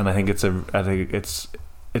great. And I think it's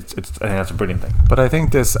that's a brilliant thing. But I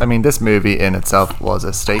think this movie in itself was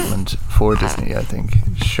a statement for Disney, I think,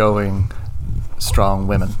 showing strong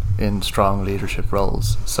women in strong leadership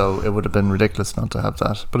roles. So it would have been ridiculous not to have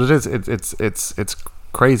that. But it's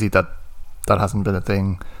crazy that hasn't been a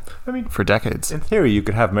thing, I mean, for decades. in theory, you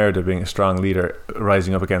could have Merida being a strong leader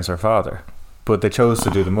rising up against her father. but they chose to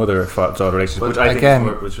do the mother-daughter relationship, which I again,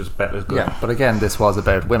 think was good. Yeah, but again, this was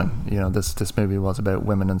about women. This movie was about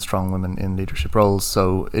women and strong women in leadership roles,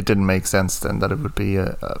 so it didn't make sense then that it would be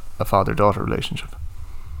a father-daughter relationship.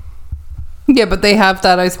 Yeah, but they have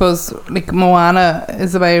that, I suppose, like Moana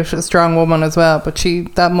is about a strong woman as well, but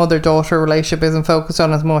that mother-daughter relationship isn't focused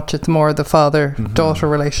on as much. It's more the father-daughter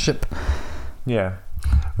relationship. Yeah.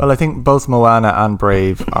 Well, I think both Moana and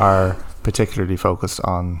Brave are particularly focused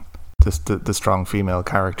on the strong female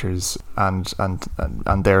characters and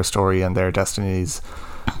their story and their destinies,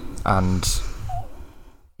 and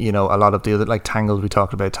a lot of the other, like Tangled, we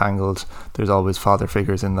talked about Tangled, there's always father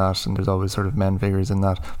figures in that and there's always sort of men figures in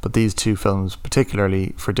that, but these two films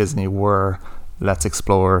particularly for Disney were let's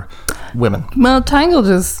explore women. Well, Tangled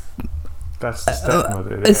is that's the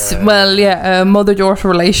stepmother. a mother-daughter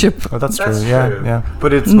relationship. Oh, that's true. Yeah.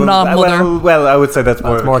 But it's not mother. Well, I would say that's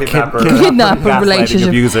more kidnapper relationship.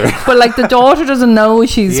 Abuser. But like the daughter doesn't know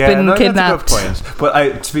she's been kidnapped. That's a good point.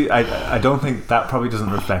 But I don't think that probably doesn't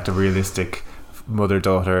reflect a realistic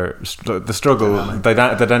mother-daughter the struggle,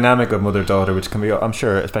 the dynamic of mother-daughter, which can be, I'm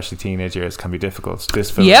sure, especially teenage years, can be difficult. This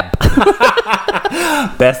film. Yep.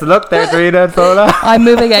 Best of luck there, Karina and Fola. I'm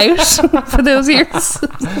moving out for those years.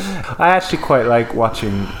 I actually quite like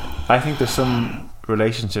watching. I think there's some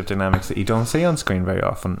relationship dynamics that you don't see on screen very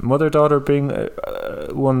often. Mother-daughter being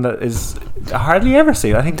one that is hardly ever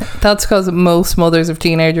seen. I think that's because most mothers of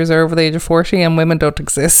teenagers are over the age of 40 and women don't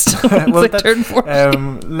exist once they turn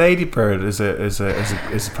 40. Lady Bird is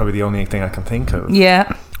probably the only thing I can think of.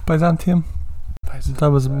 Yeah. Byzantium.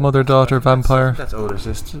 That was mother-daughter vampire. That's older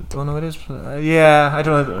sister. Oh no, it is. Yeah, I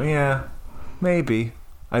don't know. Yeah, maybe.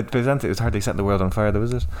 Byzantium was hardly setting the world on fire, though,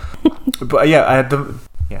 was it? But yeah, I had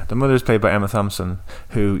the mother is played by Emma Thompson,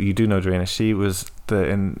 who you do know, Dorina. She was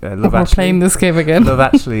in Love Actually. We're playing this game again. Love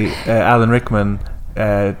Actually. Alan Rickman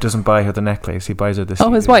doesn't buy her the necklace; he buys her this.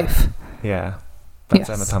 Oh, his wife. Yeah, that's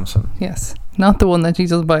Emma Thompson. Yes, not the one that he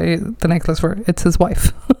doesn't buy the necklace for. It's his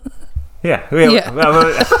wife. Yeah.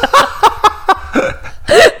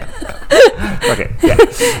 Okay.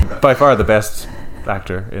 Yeah. By far the best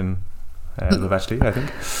actor in Love Actually, I think.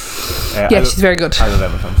 She's very good. I love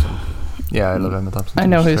Emma Thompson. Yeah, I love Emma Thompson. I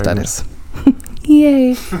know who that is.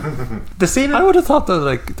 Yay. The scene. I would have thought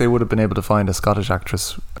that they would have been able to find a Scottish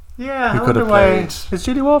actress. Yeah, who could have played. Is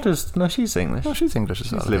Julie Walters? No, she's English. No, she's English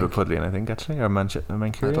as well. She's Liverpudlian, I think, actually, or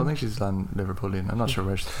Mancunian. I don't think she's Liverpudlian. I'm not sure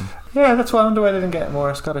where she's from. Yeah, that's why I wonder why they didn't get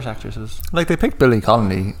more Scottish actresses. Like they picked Billy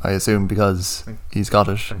Connolly, I assume, because he's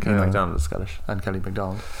Scottish. And Kelly MacDonald is Scottish. And Kelly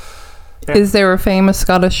MacDonald. Yeah. Is there a famous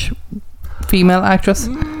Scottish female actress?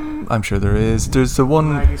 I'm sure there is. There's the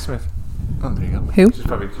one. Maggie Smith. Oh, there you go. Who? She's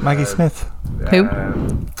probably, Maggie Smith. Who?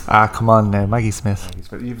 Come on now, Maggie Smith. Maggie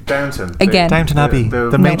Smith. You've Downton. Again. Downton Abbey.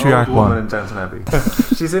 The matriarch woman in Downton Abbey.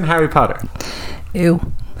 She's in Harry Potter. Ew.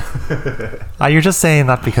 You're just saying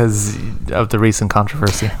that because of the recent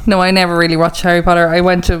controversy. No, I never really watched Harry Potter. I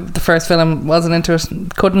went to the first film, wasn't into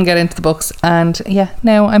it, couldn't get into the books, and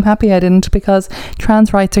now I'm happy I didn't, because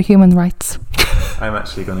trans rights are human rights. I'm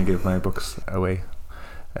actually going to give my books away.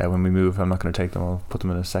 When we move, I'm not going to take them. I'll put them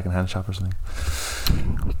in a second-hand shop or something.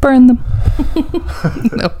 Burn them.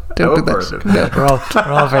 No, don't do that. No.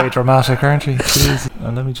 We're all very dramatic, aren't we? Jeez.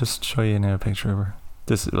 And let me just show you now a picture of her.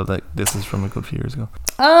 This is from a good few years ago.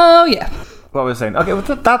 Oh yeah. What was I saying? Okay, well,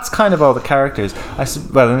 that's kind of all the characters.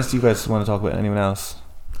 Unless you guys want to talk about anyone else.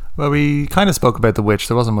 Well, we kind of spoke about the witch.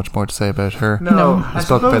 There wasn't much more to say about her. No. We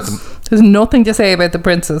spoke about them. There's nothing to say about the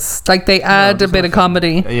princess. Like they add a bit of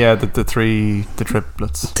comedy. Yeah, the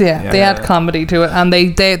triplets. Yeah, they add comedy to it, and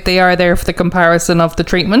they are there for the comparison of the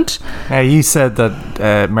treatment. You said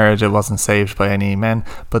that Merida wasn't saved by any men,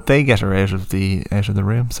 but they get her out of the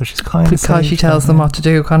room, so she's kind of because she tells them what to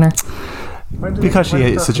do, Connor. Because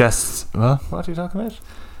she suggests. Well, what are you talking about?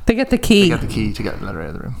 They get the key. They get the key to let her out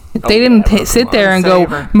of the room. They didn't sit there and go,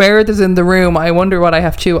 Merida's in the room, I wonder what I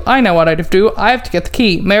have to do. I know what I have to do. I have to get the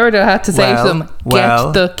key. Merida had to save them.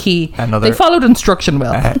 Get the key. They followed instruction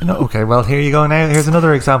well. Okay, well, here you go now. Here's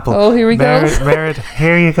another example. Oh, here we go. Merida,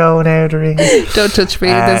 here you go now, Doreen. Don't touch me.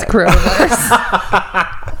 There's coronavirus.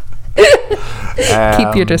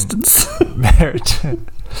 Keep your distance.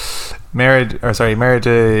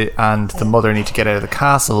 Merida and the mother need to get out of the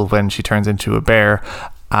castle when she turns into a bear,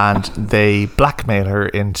 and they blackmail her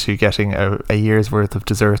into getting a year's worth of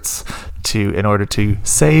desserts in order to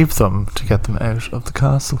save them, to get them out of the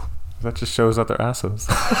castle. That just shows that they're assholes.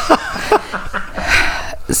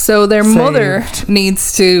 So their mother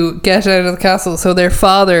needs to get out of the castle, so their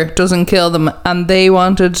father doesn't kill them, and they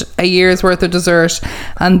wanted a year's worth of dessert.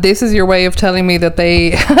 And this is your way of telling me that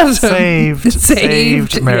they had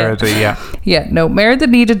saved Merida. Yeah, no, Merida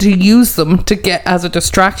needed to use them to get as a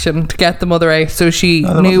distraction to get the mother out, so she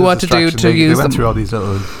knew what to do to use them. They went through all these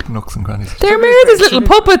little nooks and crannies. They're Merida's little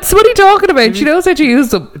puppets. What are you talking about? She knows how to use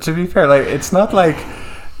them. To be fair, like, it's not like,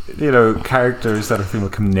 you know, characters that are female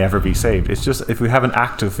can never be saved. It's just if we have an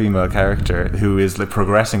active female character who is like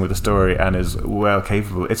progressing with the story and is well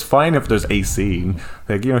capable, it's fine if there's a scene.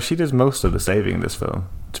 Like, you know, she does most of the saving in this film,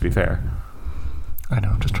 to be fair. I know,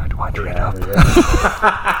 I'm just trying to wind your head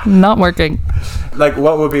up. Not working. Like,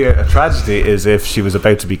 what would be a tragedy is if she was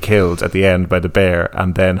about to be killed at the end by the bear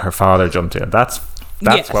and then her father jumped in. That's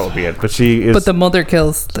what would be it. But she is. But the mother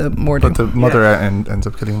kills the Mordu. But the mother ends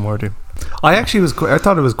up killing Mordu. I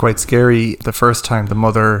thought it was quite scary the first time the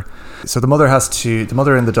mother and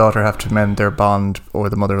the daughter have to mend their bond, or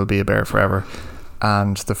the mother will be a bear forever.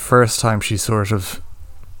 And the first time she sort of,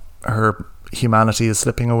 her humanity is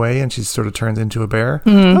slipping away and she sort of turns into a bear.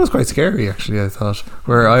 That was quite scary, actually, I thought,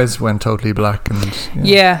 where her eyes went totally black. And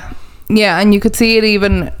yeah, and you could see it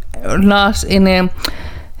even not in a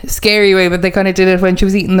scary way, but they kind of did it when she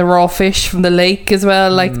was eating the raw fish from the lake as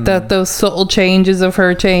well, like those subtle changes of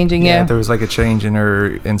her changing. There was like a change in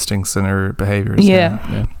her instincts and her behaviors. Yeah.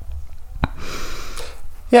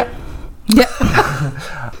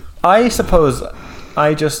 I suppose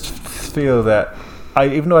I just feel that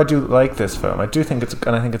even though I do like this film, I do think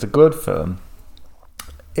I think it's a good film.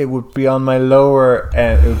 It would be on my lower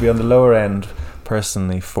end. It would be on the lower end,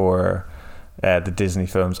 personally, for the Disney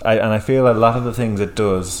films. I feel a lot of the things it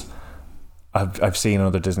does, I've seen in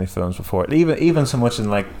other Disney films before. Even so much in,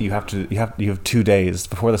 like, you have 2 days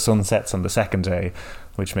before the sun sets on the second day,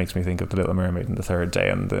 which makes me think of The Little Mermaid on the third day,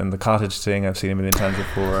 and the cottage thing I've seen a million times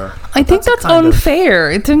before. I think that's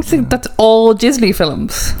unfair. I think that's all Disney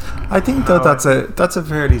films. I think though that's a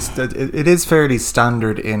fairly it is fairly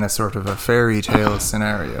standard in a sort of a fairy tale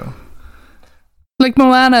scenario. Like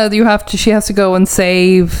Moana, she has to go and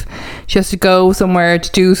save. She has to go somewhere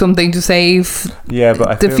to do something to save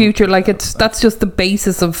the future. Like, that's just the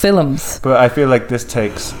basis of films. But I feel like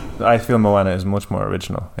I feel Moana is much more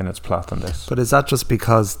original in its plot than this. But is that just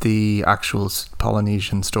because the actual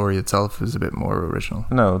Polynesian story itself is a bit more original?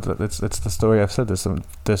 No, it's the story. I've said this.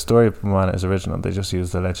 The story of Moana is original. They just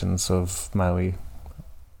use the legends of Maui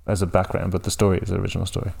as a background, but the story is the original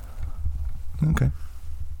story. Okay.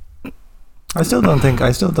 I still don't think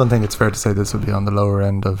it's fair to say this would be on the lower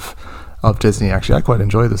end of Disney. Actually, I quite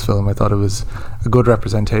enjoyed this film. I thought it was a good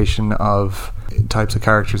representation of types of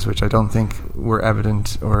characters which I don't think were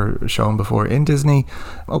evident or shown before in Disney.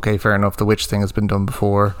 Okay, fair enough, the witch thing has been done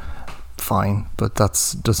before, fine, but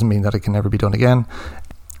that doesn't mean that it can never be done again.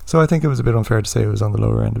 So I think it was a bit unfair to say it was on the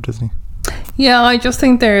lower end of Disney. Yeah, I just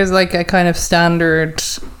think there's like a kind of standard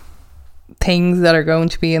things that are going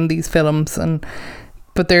to be in these films,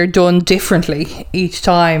 but they're done differently each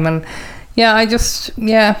time. And I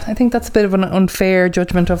think that's a bit of an unfair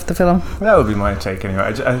judgment of the film. That would be my take anyway.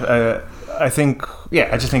 I just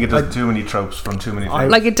think it does too many tropes from too many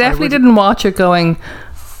things. Like, I definitely didn't watch it going,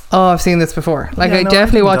 oh, I've seen this before. Like, I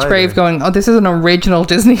definitely watched Brave going, oh, this is an original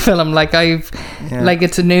Disney film. Like, like,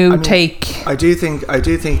 it's a new take. I do think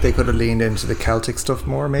they could have leaned into the Celtic stuff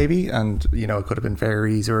more, maybe, and it could have been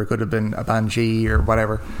fairies, or it could have been a banshee or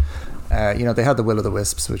whatever. They had the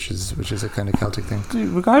Will-o'-the-Wisps, which is a kind of Celtic thing.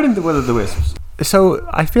 Regarding the Will-o'-the-Wisps, so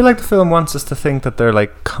I feel like the film wants us to think that they're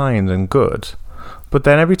like kind and good, but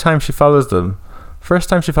then every time she follows them, first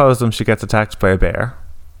time she follows them, she gets attacked by a bear.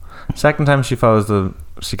 Second time she follows them,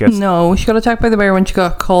 she got attacked by the bear when she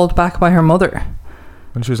got called back by her mother.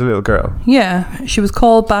 When she was a little girl. Yeah, she was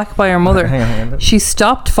called back by her mother. Hang on. She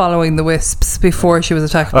stopped following the wisps before she was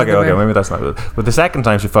attacked by the bear. Okay, maybe that's not it. But the second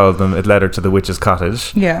time she followed them, it led her to the witch's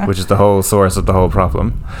cottage, which is the whole source of the whole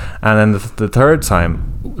problem. And then the third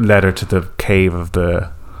time led her to the cave of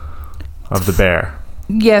the bear.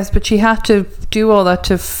 Yes, but she had to do all that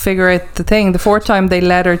to figure out the thing. The fourth time they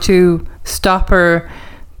led her to stop her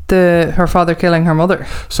father killing her mother.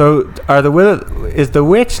 So is the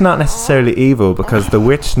witch not necessarily evil, because the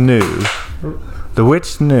witch knew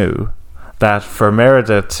that for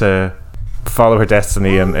Merida to follow her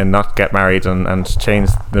destiny and not get married and change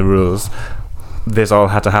the rules, this all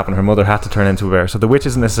had to happen. Her mother had to turn into a bear. So the witch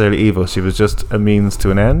isn't necessarily evil, she was just a means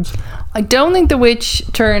to an end. I don't think the witch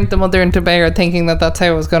turned the mother into a bear thinking that that's how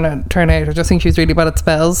it was going to turn out. I just think she was really bad at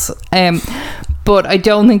spells. But I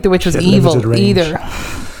don't think the witch was evil either.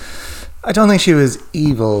 I don't think she was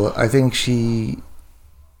evil. I think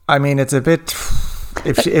it's a bit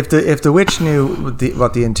if the witch knew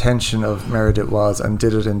what the intention of Meredith was and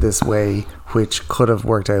did it in this way, which could have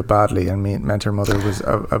worked out badly and meant her mother was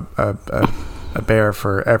a bear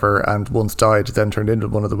forever and once died, then turned into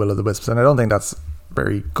one of the Will-o'-the-Wisps, and I don't think that's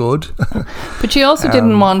very good. But she also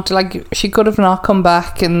didn't want to, like, she could have not come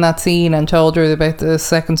back in that scene and told her about the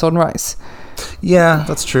second sunrise. Yeah,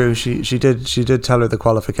 that's true. She did tell her the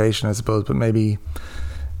qualification, I suppose, but maybe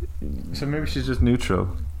she's just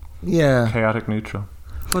neutral. Yeah, chaotic neutral.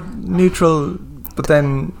 But neutral. But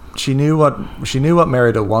then she knew what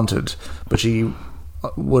Merida wanted, but she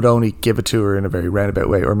would only give it to her in a very roundabout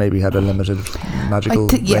way, or maybe had a limited magical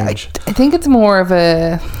range. I think it's more of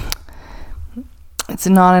it's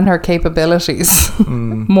not in her capabilities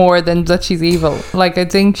more than that she's evil. Like, I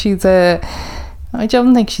think I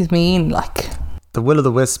don't think she's mean. Like, the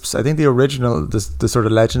Will-o'-the-Wisps, I think the original, the sort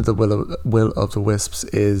of legend of the Will-o'-the-Wisps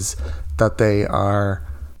is that they are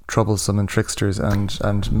troublesome and tricksters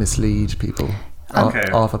and mislead people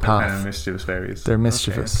off a path. Kind of mischievous fairies. They're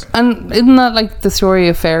mischievous. Okay. And isn't that like the story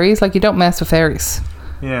of fairies? Like, you don't mess with fairies.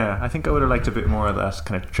 Yeah, I think I would have liked a bit more of that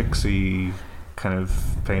kind of tricksy, kind of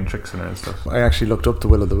playing tricks in her and stuff. I actually looked up the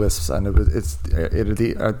Will-o'-the-Wisps, and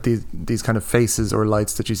it are these kind of faces or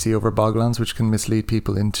lights that you see over boglands, which can mislead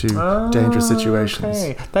people into dangerous situations.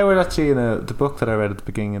 Okay. They were actually in the book that I read at the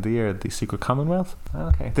beginning of the year, The Secret Commonwealth.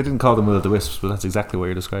 Okay, they didn't call them Will-o'-the-Wisps, but that's exactly what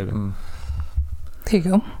you're describing. There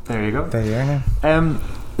you go. There you go. There you are now.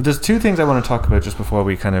 There's two things I want to talk about just before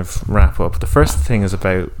we kind of wrap up. The first thing is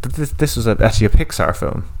about this was actually a Pixar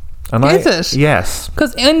film. Is it? Yes.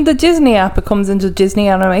 Because in the Disney app, it comes into Disney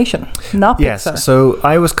Animation, not Pixar. Yes. So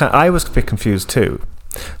I was a bit confused too.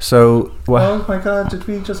 So oh my god, did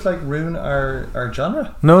we just like ruin our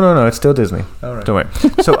genre? No, it's still Disney. All right. Don't worry.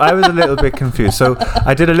 So I was a little bit confused. So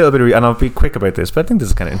I did a little bit of and I'll be quick about this, but I think this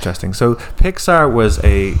is kind of interesting. So Pixar was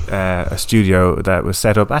a studio that was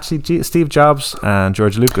set up. Actually, Steve Jobs and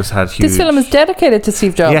George Lucas had huge. This film is dedicated to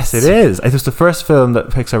Steve Jobs. Yes, it is. It was the first film that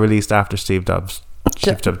Pixar released after Steve Jobs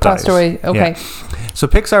passed away. Okay. Yeah. So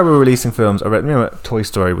Pixar were releasing films. Toy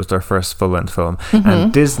Story was their first full-length film,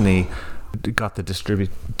 and Disney got the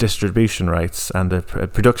distribution rights and the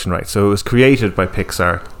production rights. So it was created by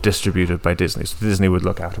Pixar, distributed by Disney. So Disney would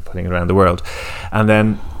look after putting it around the world. And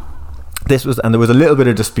then there was a little bit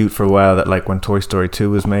of dispute for a while that, like, when Toy Story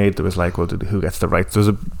 2 was made, there was like, well, who gets the rights? There was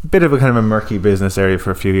a bit of a kind of a murky business area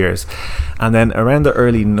for a few years. And then around the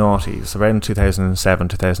early noughties, around 2007,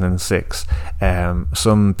 2006,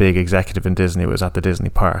 some big executive in Disney was at the Disney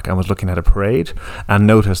park and was looking at a parade and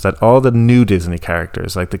noticed that all the new Disney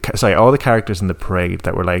characters, all the characters in the parade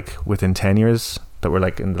that were like within 10 years, that were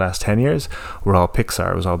like in the last 10 years, were all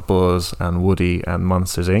Pixar. It was all Buzz and Woody and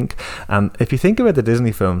Monsters Inc. And if you think about the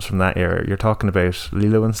Disney films from that era, you're talking about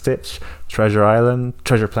Lilo and Stitch, Treasure Island,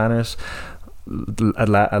 Treasure Planet,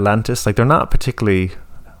 Atlantis. Like, they're not particularly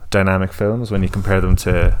dynamic films when you compare them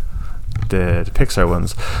to the Pixar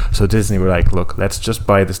ones. So Disney were like, look, let's just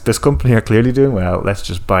buy this company are clearly doing well, let's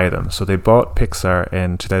just buy them. So they bought Pixar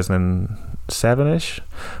in 2007ish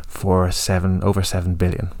for over $7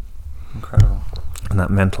 billion. Incredible. And that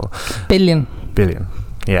mental billion,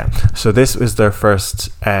 yeah. So this was their first.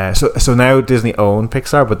 So now Disney own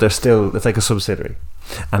Pixar, but it's like a subsidiary.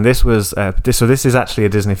 And this was this is actually a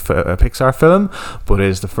Disney Pixar film, but it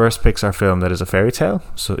is the first Pixar film that is a fairy tale.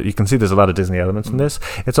 So you can see there's a lot of Disney elements in this.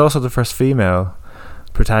 It's also the first female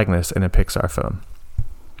protagonist in a Pixar film.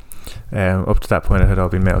 Up to that point, it had all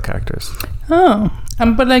been male characters. Oh,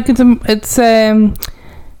 but like it's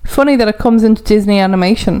funny that it comes into Disney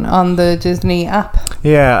Animation on the Disney app.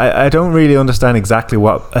 Yeah, I don't really understand exactly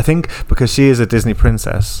what. I think because she is a Disney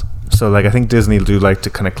princess, so like I think Disney do like to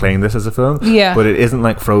kind of claim this as a film. Yeah, but it isn't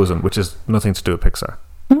like Frozen, which is nothing to do with Pixar.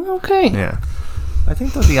 Okay. Yeah, I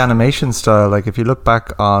think that the animation style, like if you look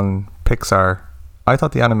back on Pixar, I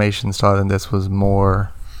thought the animation style in this was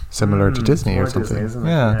more similar to Disney or something. Disney, isn't it?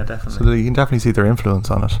 Yeah, definitely. So you can definitely see their influence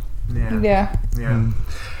on it. Yeah.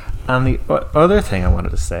 And the other thing I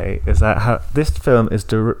wanted to say is that how this film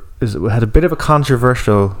had a bit of a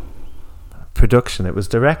controversial production. It was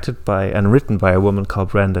directed by and written by a woman called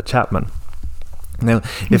Brenda Chapman. Now,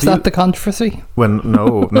 is that the controversy?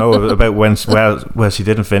 No, about when. Well, she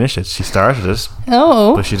didn't finish it. She started it,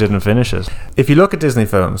 but she didn't finish it. If you look at Disney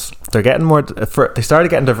films, they're getting more. They started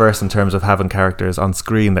getting diverse in terms of having characters on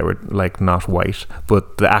screen that were like not white,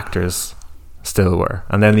 but the actors still were.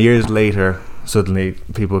 And then years later, suddenly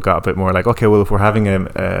people got a bit more like, okay, well, if we're having an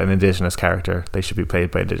indigenous character, they should be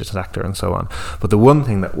played by an indigenous actor and so on. But the one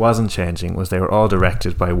thing that wasn't changing was they were all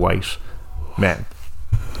directed by white men.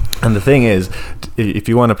 And the thing is, if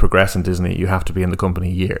you want to progress in Disney, you have to be in the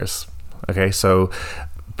company years. Okay, so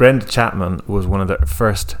Brenda Chapman was one of the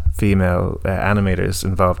first female animators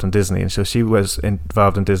involved in Disney, and so she was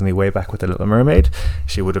involved in Disney way back with The Little Mermaid.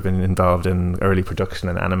 She would have been involved in early production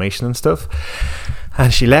and animation and stuff.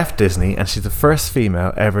 And she left Disney, and she's the first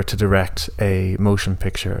female ever to direct a motion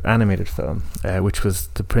picture animated film, which was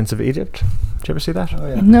The Prince of Egypt. Did you ever see that? Oh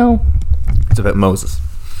yeah. No. It's about Moses.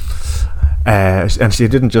 And she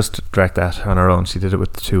didn't just direct that on her own. She did it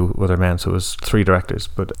with 2 other men, so it was 3 directors.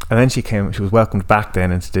 And then she was welcomed back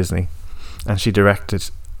then into Disney, and she directed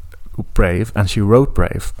Brave, and she wrote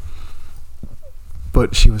Brave.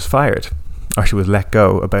 But she was fired, or she was let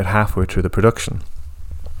go about halfway through the production,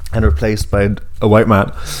 and replaced by a white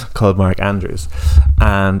man called Mark Andrews.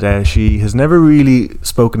 And she has never really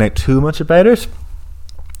spoken out too much about it,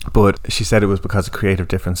 but she said it was because of creative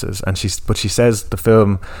differences. And she says the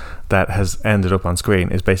film that has ended up on screen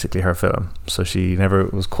is basically her film, so she never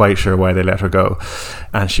was quite sure why they let her go.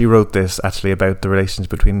 And she wrote this actually about the relations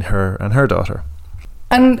between her and her daughter.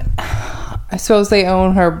 And I suppose they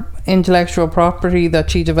own her intellectual property that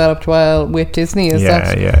she developed while with Disney.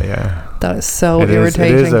 Yeah. That is so It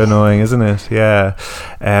irritating. is annoying, isn't it? Yeah.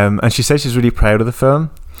 And she says she's really proud of the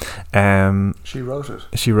film. She wrote it.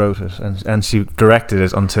 She wrote it, and she directed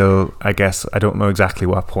it until, I guess, I don't know exactly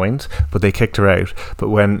what point, but they kicked her out.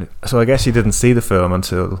 So I guess she didn't see the film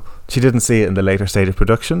until she didn't see it in the later stage of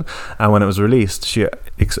production, and when it was released,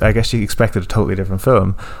 I guess she expected a totally different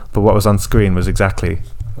film, but what was on screen was exactly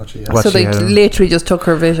What she so they literally just took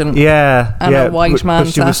her vision. Yeah, and a white man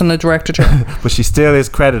sat in a director chair. But she still is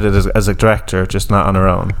credited as a director, just not on her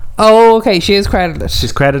own. Oh, okay, she is credited.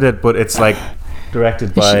 She's credited, but it's like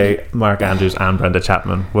directed by Mark Andrews and Brenda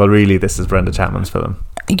Chapman. Well, really, this is Brenda Chapman's film.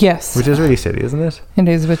 Yes. Which is really silly, isn't it? It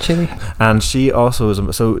is a bit silly. And she also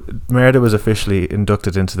was... So, Merida was officially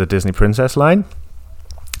inducted into the Disney Princess line.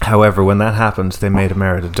 However, when that happened, they made a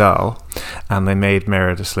Merida doll, and they made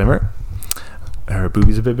Merida slimmer. Her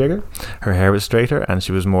boobies a bit bigger, her hair was straighter, and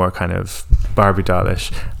she was more kind of Barbie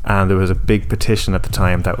dollish. And there was a big petition at the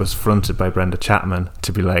time that was fronted by Brenda Chapman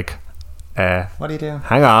to be like, what are you doing?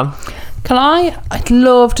 Hang on. I'd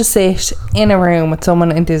love to sit in a room with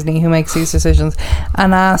someone in Disney who makes these decisions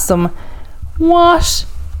and ask them, what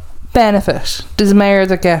benefit does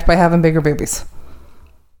Merida get by having bigger boobies?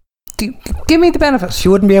 Give me the benefit. She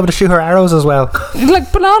wouldn't be able to shoot her arrows as well.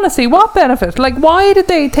 But honestly, what benefit? Why did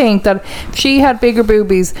they think that if she had bigger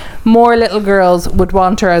boobies, more little girls would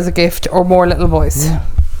want her as a gift, or more little boys? Yeah.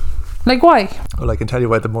 Why? Well, I can tell you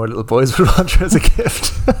why the more little boys would want her as a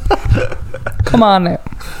gift. Come on now.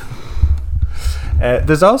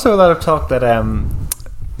 There's also a lot of talk that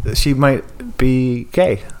she might be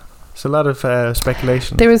gay. There's a lot of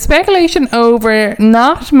speculation. There was speculation over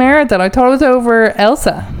not Merida. I thought it was over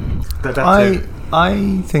Elsa.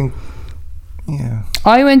 I think, yeah.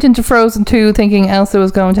 I went into Frozen 2 thinking Elsa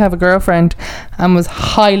was going to have a girlfriend and was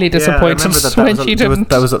highly disappointed when she didn't.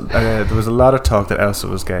 There was a lot of talk that Elsa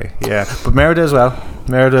was gay. Yeah, but Merida as well.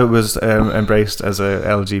 Merida was embraced as a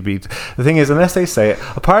LGBT. The thing is, unless they say it,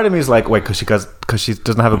 a part of me is like, wait, because she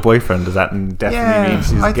doesn't have a boyfriend, does that definitely mean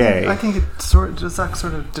she's gay? I think it does that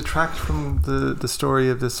sort of detract from the story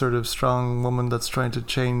of this sort of strong woman that's trying to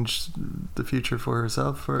change the future for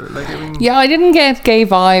herself. I didn't get gay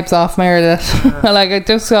vibes off Merida. I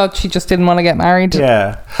just thought she just didn't want to get married.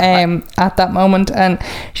 Yeah. At that moment, and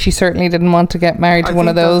she certainly didn't want to get married to one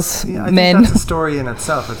of those men. I think that's a story in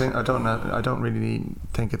itself. I don't really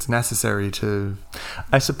think it's necessary to.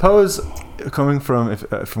 I suppose coming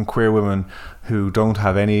from queer women who don't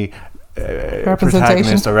have any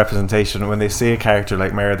protagonist or representation, when they see a character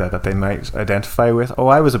like Merida that they might identify with,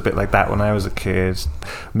 I was a bit like that when I was a kid,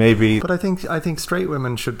 maybe. But I think straight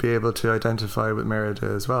women should be able to identify with Merida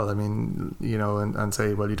as well. I mean, and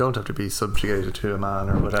say, well, you don't have to be subjugated to a man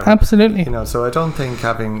or whatever. Absolutely. So I don't think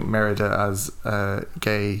having Merida as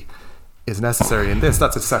gay is necessary in this.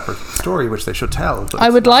 That's a separate story which they should tell.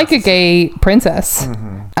 I would like a gay princess,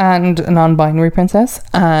 and a non-binary princess,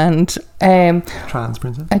 and trans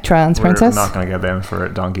princess. A trans princess. We're not going to get them for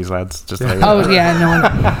donkeys, lads. Just no.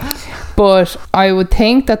 But I would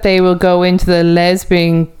think that they will go into the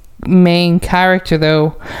lesbian main character,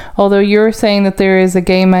 though. Although you're saying that there is a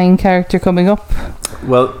gay main character coming up.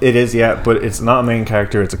 Well, it is, yeah, but it's not a main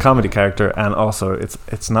character. It's a comedy character, and also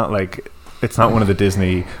it's not like. It's not one of the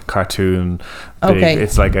Disney cartoon. Okay.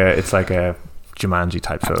 It's like a Jumanji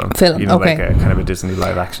type film. Like a kind of a Disney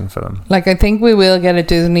live action film. I think we will get a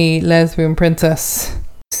Disney lesbian princess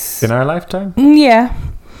in our lifetime. Yeah.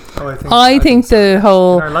 I think the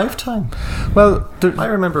whole in our lifetime. Well, I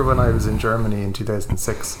remember when I was in Germany in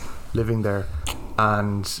 2006, living there,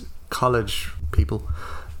 and college people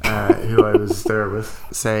who I was there with,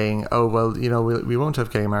 saying, "Oh well, we won't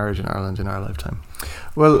have gay marriage in Ireland in our lifetime."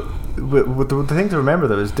 Well, the thing to remember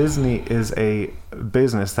though is Disney is a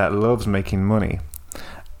business that loves making money,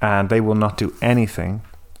 and they will not do anything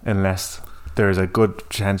unless there is a good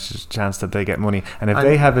chance that they get money. And if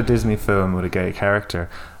they have a Disney film with a gay character,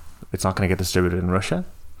 it's not going to get distributed in Russia.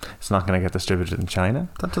 It's not going to get distributed in China.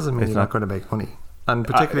 That doesn't mean you're not going to make money. And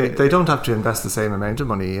particularly, they don't have to invest the same amount of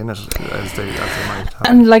money in it as they might have.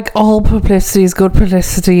 And like all publicity is good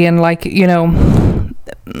publicity, and like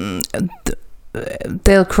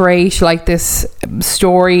they'll create like this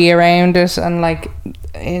story around it, and like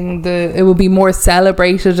it will be more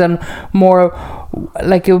celebrated and more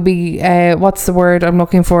like it will be what's the word I'm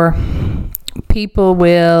looking for? People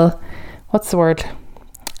will. What's the word?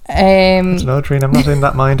 No, Trina, I'm not in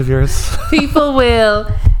that mind of yours. People will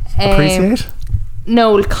appreciate.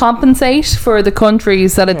 No, compensate for the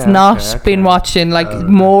countries that it's been watching. Like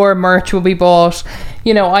more merch will be bought.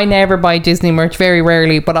 I never buy Disney merch, very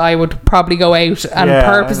rarely, but I would probably go out and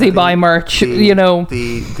purposely buy merch.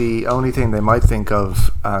 The only thing they might think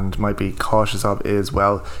of and might be cautious of is,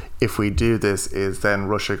 well, if we do this, is then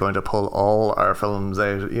Russia going to pull all our films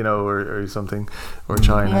out, or something, or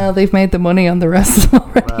China? Well, they've made the money on the rest of them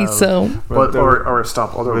already, or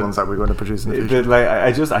stop other ones that we're going to produce in the future.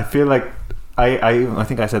 I feel like I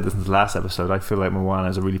think I said this in the last episode. I feel like Moana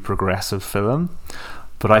is a really progressive film,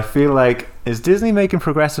 but I feel like, is Disney making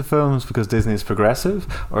progressive films because Disney is progressive,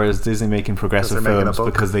 or is Disney making progressive films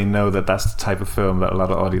because they know that that's the type of film that a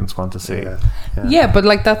lot of audience want to see? Yeah, but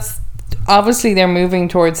like that's obviously they're moving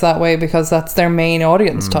towards that way because that's their main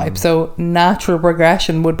audience type. So natural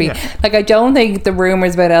progression would be like, I don't think the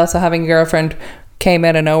rumors about Elsa having a girlfriend came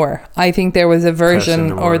out of nowhere. I think there was a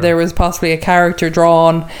version, or there was possibly a character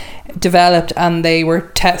drawn, developed, and they were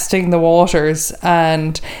testing the waters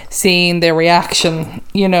and seeing their reaction.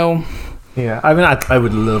 Yeah, I mean, I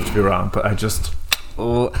would love to be wrong, but I just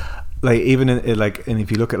even and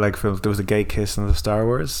if you look at like films, there was a gay kiss in the Star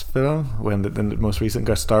Wars film. When the most recent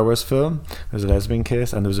Star Wars film, there's a lesbian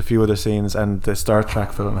kiss, and there was a few other scenes. And the Star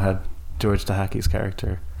Trek film had George Tahaki's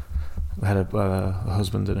character had a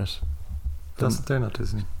husband in it. They're not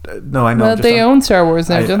Disney. No, I know. Well, they own Star Wars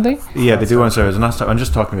now, don't they? Yeah, they do own Star Wars. I'm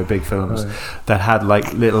just talking about big films that had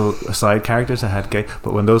like little side characters that had gay.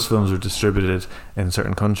 But when those films were distributed in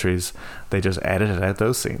certain countries, they just edited out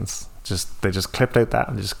those scenes. They just clipped out that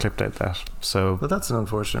and just clipped out that. So, but that's an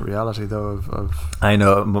unfortunate reality, though. Of I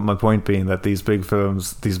know, but my point being that these big film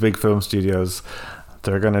studios,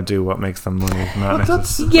 they're gonna do what makes them money.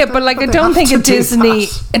 But like I don't think a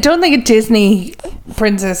Disney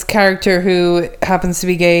princess character who happens to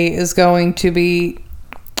be gay is going to be,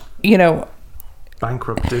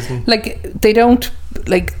 bankrupt Disney. Like they don't,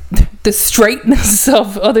 like the straightness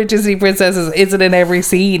of other Disney princesses isn't in every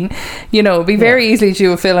scene. It'd be very easy to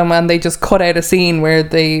do a film and they just cut out a scene where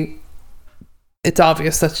it's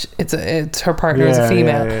obvious that it's her partner is a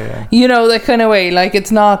female. That kind of way. Like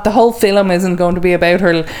it's not, the whole film isn't going to be about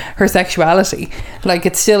her sexuality. Like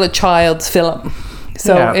it's still a child's film.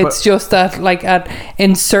 So it's just that like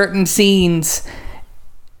in certain scenes,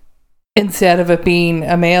 instead of it being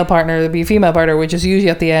a male partner, it'd be a female partner, which is usually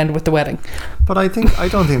at the end with the wedding. But I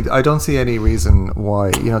don't see any reason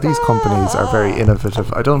why, these companies are very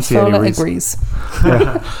innovative. I don't see any reason. Agrees.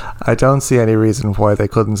 I don't see any reason why they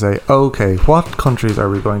couldn't say, okay, what countries are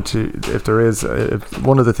we going to, if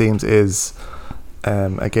one of the themes is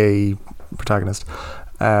a gay protagonist,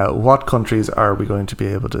 what countries are we going to be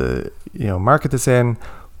able to, market this in?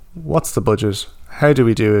 What's the budget? How do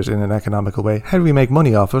we do it in an economical way? How do we make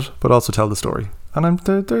money off it, but also tell the story? And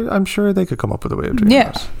I'm sure they could come up with a way of doing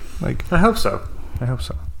that. I hope so.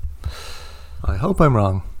 I hope I'm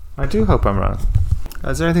wrong. I do hope I'm wrong.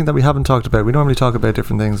 Is there anything that we haven't talked about? We normally talk about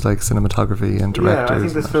different things like cinematography and directors. Yeah, I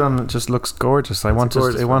think this film just looks gorgeous. I want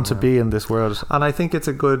to be in this world. And I think it's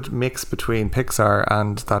a good mix between Pixar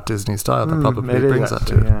and that Disney style that probably brings that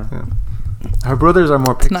to it. Yeah. Her brothers are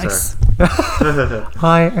more Pixar. Nice.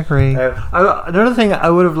 I agree. Another thing I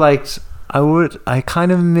would have liked, I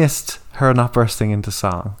kind of missed her not bursting into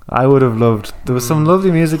song. I would have loved, there was some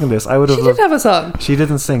lovely music in this. I would have She did have a song. She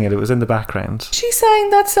didn't sing it, it was in the background. She sang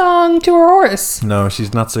that song to her horse. No,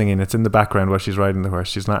 she's not singing. It's in the background while she's riding the horse.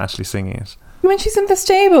 She's not actually singing it. When she's in the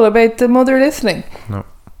stable about the mother listening.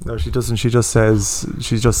 No, she doesn't. She just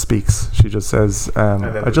speaks. She just says,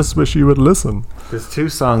 I just wish you would listen. There's 2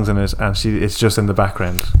 songs in it and it's just in the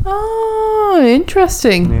background. Oh,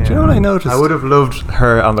 interesting. Yeah. Do you know what I noticed? I would have loved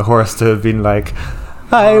her on the horse to have been like,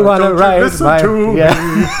 I want to ride my...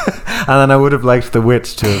 And then I would have liked the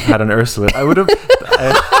witch to have had an Ursula. I would have...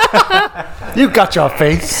 You got your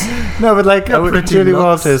face. No, but like Got pretty Julie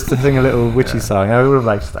looks. Walters to sing a little witchy song. I would have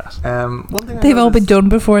liked that. One thing I They've all been noticed- done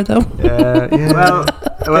before, though. Yeah.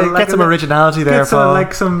 Well, Get like some originality there, Get some,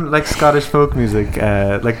 Paul. some Scottish folk music,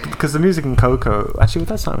 like because the music in Coco. Actually,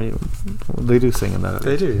 that's not really. They do sing in that.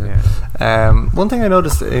 They do, yeah. One thing I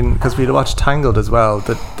noticed because we watched Tangled as well,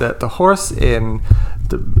 that the horse in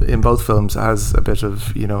both films has a bit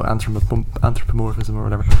of anthropomorphism or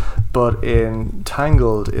whatever, but in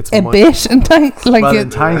Tangled it's A bit, and in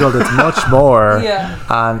Tangled it's much more. Yeah.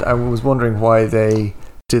 And I was wondering why they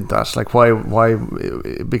did that. Like why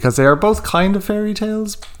because they are both kind of fairy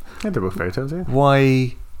tales. Yeah, they're both fairy tales. Yeah.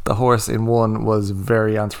 Why the horse in one was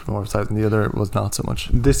very anthropomorphized and the other was not so much.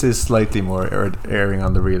 This is slightly more erring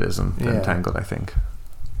on the realism than Yeah. Tangled, I think.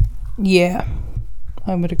 Yeah,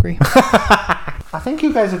 I would agree. I think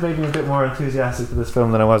you guys have made me a bit more enthusiastic for this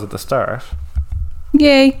film than I was at the start.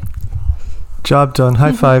 Yay. Job done.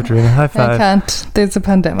 High five, Darina. High I five. can't. There's a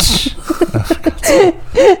pandemic.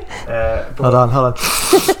 Hold on.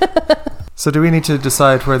 So do we need to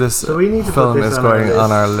decide where this So we need to put film this is on our going list.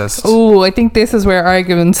 on our list? Oh, I think this is where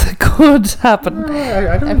arguments could happen.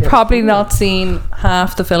 I don't I've think probably not seen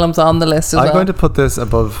half the films on the list as I'm well. going to put this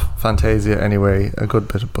above Fantasia anyway, a good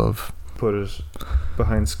bit above. put it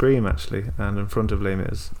behind Scream actually, and in front of Les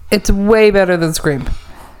Mis. It's way better than Scream.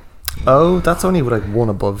 Oh, that's only like one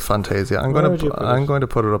above Fantasia. I'm Where going would you to put I'm it? going to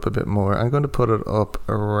put it up a bit more. I'm going to put it up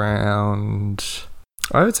around.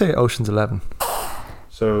 I would say Ocean's 11.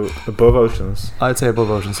 So above Oceans. I'd say above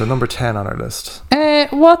Ocean. So number 10 on our list.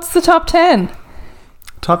 What's the top 10?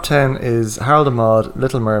 Top 10 is Harold and Maude,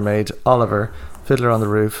 Little Mermaid, Oliver, Fiddler on the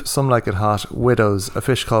Roof, Some Like It Hot, Widows, A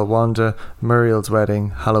Fish Called Wanda, Muriel's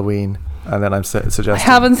Wedding, Halloween, and then I'm suggesting. I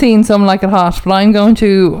haven't seen Some Like It Hot, but I'm going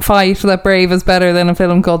to fight that Brave is better than a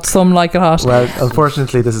film called Some Like It Hot. Well,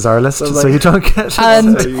 unfortunately, this is our list, so you don't get.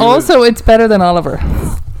 And So you also, it's better than Oliver.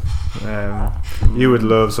 You would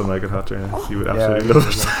love Some Like It Hot, Darina. You would absolutely love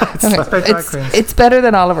it. Okay. It's better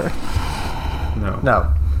than Oliver. No.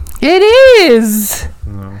 No. It is.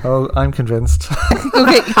 No. Oh, I'm convinced.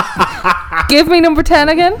 Okay. Give me number 10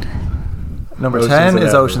 again. Number Ocean's 10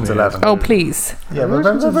 is 11, Ocean's yeah. 11. Oh, please. Yeah,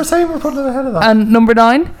 we're saying we're putting it ahead of that. And number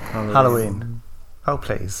 9. Halloween. Oh,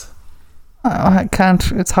 please. Oh, I can't.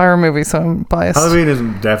 It's a horror movie, so I'm biased. Halloween is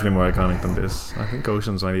definitely more iconic than this. I think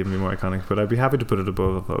Oceans might even be more iconic, but I'd be happy to put it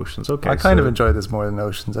above Oceans. Okay. I kind of so- enjoyed this more than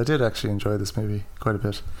Oceans. I did actually enjoy this movie quite a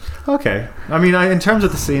bit. Okay. I mean, in terms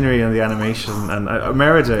of the scenery and the animation, and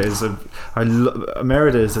Merida is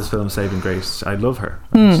Merida is this film's saving grace. I love her.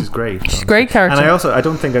 She's great. She's a great character.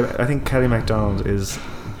 And I think Kelly MacDonald is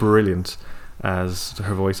brilliant as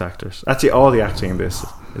her voice actors. Actually, all the acting in this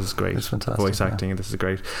is great. It's fantastic, Voice yeah. acting in this is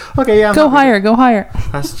great. Okay, yeah. I'm Go happy. higher.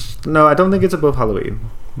 No, I don't think it's above Halloween,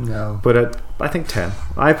 No. but I think 10.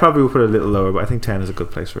 I probably would put it a little lower, but I think 10 is a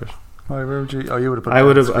good place for it. Why, where would you? Oh, you would have put it I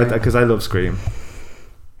would down have, to Scream. because I love Scream.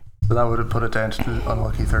 So that would have put it down to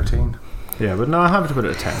Unlucky 13. Yeah, but no, I'm happy to put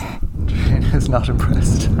it at 10. Is not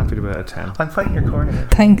impressed. Happy to put it at 10. I'm fighting your corner here.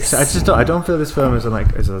 Thanks. So I don't feel this film is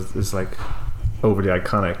like overly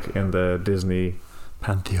iconic in the Disney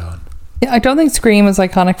pantheon. Yeah, I don't think Scream is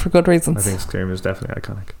iconic for good I reasons. think Scream is definitely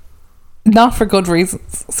iconic. Not for good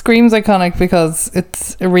reasons. Scream's iconic because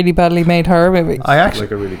it's a really badly made horror movie. I actually.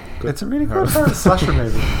 Like a really good. It's a really good horror slasher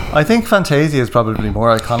movie. I think Fantasia is probably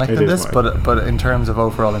more iconic It than is this, more but in terms of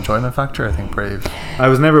overall enjoyment factor, I think Brave. I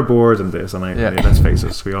was never bored in this, and Yeah. let's face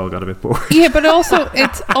it, we all got a bit bored. Yeah, but also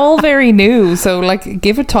it's all very new, so like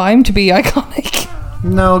give it time to be iconic.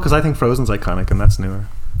 No, because I think Frozen's iconic, and that's newer.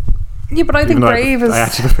 Yeah, but I think Even though Brave I is.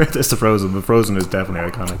 actually prefer this to Frozen, but Frozen is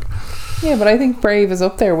definitely iconic. Yeah, but I think Brave is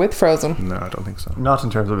up there with Frozen. No, I don't think so. Not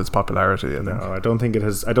in terms of its popularity, I think. No, I don't think it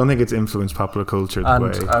has. I don't think it's influenced popular culture the And,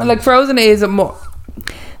 way. Like Frozen is a more.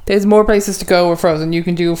 There's more places to go with Frozen. You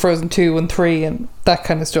can do Frozen 2 and 3 and that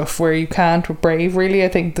kind of stuff, where you can't with Brave. Really, I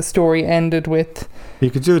think the story ended with. You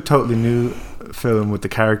could do a totally new film with the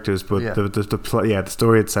characters, but Yeah. the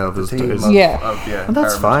story itself is. theme is of- Yeah. and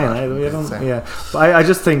that's environment fine. management I is don't. the same. Yeah, but I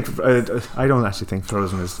just think I don't actually think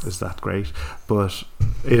Frozen is that great, but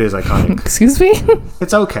it is iconic. Excuse me.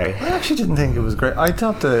 It's okay. I actually didn't think it was great. I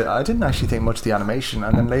didn't actually think much of the animation,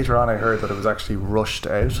 and then later on I heard that it was actually rushed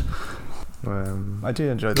out. I do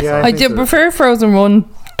enjoy the Yeah, song. I think do so. prefer Frozen 1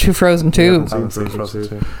 to Frozen 2. haven't I haven't seen seen Frozen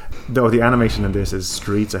Frozen 2. Though the animation in this is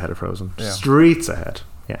streets ahead of Frozen. Yeah. Streets ahead.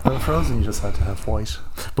 Yeah. Well, Frozen, you just had to have white.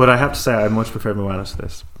 But I have to say, I much prefer Moana to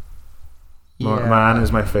this. Moana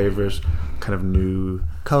is my favourite kind of new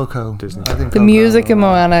Coco. Disney. I think The Coco- music in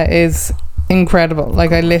Moana is incredible.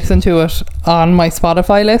 Like I listen to it on my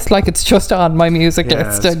Spotify list, like it's just on my music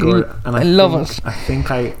list. it's good. And I love think,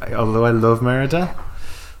 I think although I love Merida,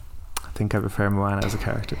 I think I prefer Moana as a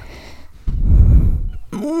character.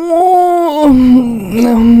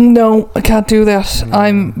 No, I can't do that.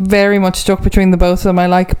 I'm very much stuck between the both of them. I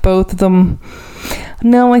like both of them.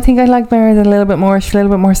 No, I think I like Merida a little bit more. She's a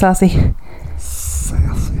little bit more sassy.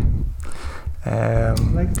 I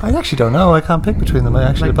actually don't know. I can't pick between them. I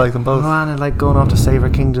actually like them both. Moana, like going off to save her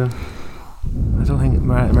kingdom. I don't think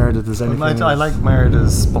Merida does anything. I like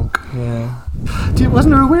Merida's spunk. Yeah.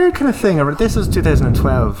 Wasn't there a weird kind of thing? This was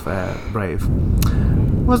 2012, Brave.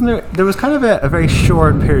 Wasn't there? There was kind of a very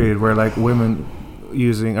short period where like women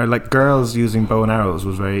using, or like girls using bow and arrows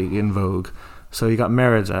was very in vogue. So you got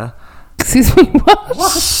Merida. Excuse me,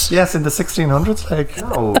 what? Yes, in the 1600s, like.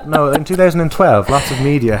 No. In 2012, lots of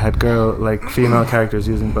media had female characters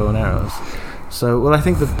using bow and arrows. So, well, I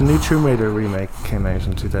think that the new Tomb Raider remake came out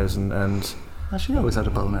in 2000. She always had a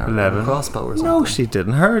bow and arrow. 11. A crossbow or something. No, she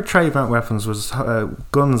didn't. Her trademark weapons was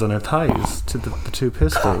guns on her thighs to the two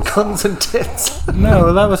pistols. Guns and tits.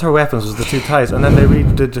 No, that was her weapons, was the two thighs. And then they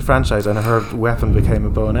redid the franchise and her weapon became a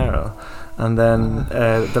bow and arrow. And then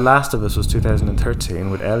The Last of Us was 2013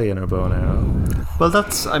 with Ellie and her bow and arrow. Well,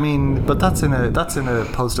 that's in a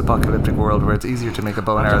post-apocalyptic world where it's easier to make a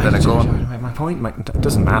bow and arrow than a gun. My point, it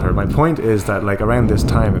doesn't matter. My point is that like around this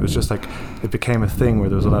time, it was just like it became a thing where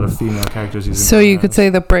there was a lot of female characters using. So you could say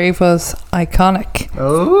that Brave was iconic.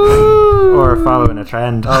 Oh, or following a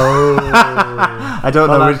trend. Oh, I don't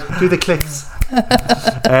know. Do the clicks.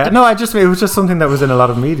 No, it was just something that was in a lot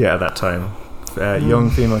of media at that time. Young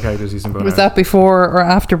female characters using bow and Was arrow. that before or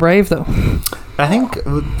after Brave though? I think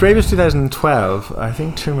Brave is 2012. I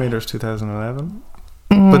think Tomb Raider is 2011.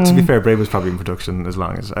 But to be fair, Brave was probably in production as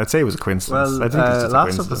long as I'd say it was a coincidence. Well, I think it's just a Last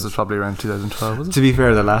of coincidence. Us was probably around 2012, was it? To be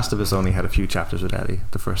fair, The Last of Us only had a few chapters with Ellie,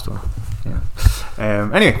 the first one. Yeah.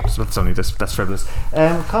 Anyway, so that's frivolous.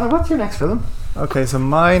 Connor, what's your next film? Okay, so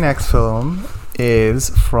my next film is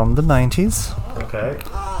from the 90s. Okay.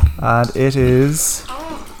 And it is.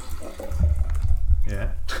 Yeah.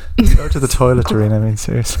 Go to the toilet, Doreen. I mean,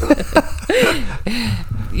 seriously.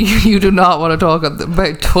 You do not want to talk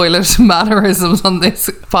about toilet mannerisms on this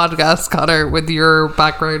podcast, Connor, with your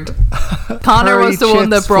background. Connor was the one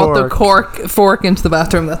that brought the fork into the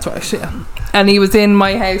bathroom, that's right, yeah. And he was in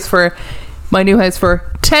my new house for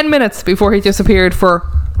 10 minutes before he disappeared for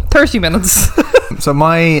 30 minutes. So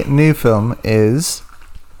my new film is.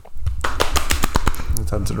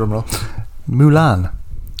 Let's add to the drum roll. Mulan.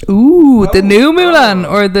 Ooh, the new Mulan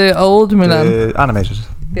or the old Mulan? The animated.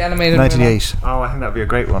 The animated 98. Oh, I think that'd be a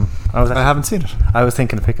great one. I haven't seen it. I was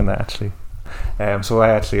thinking of picking that actually. So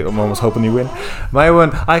I'm almost hoping you win. My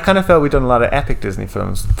one, I kind of felt we'd done a lot of epic Disney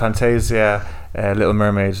films. Fantasia, Little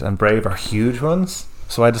Mermaid, and Brave are huge ones.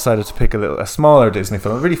 So I decided to pick a smaller Disney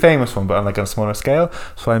film, a really famous one, but on a smaller scale.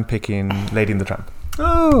 So I'm picking Lady and the Tramp.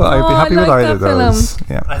 Oh, I'd be happy with either of those.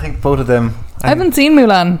 Yeah. I think both of them. I haven't seen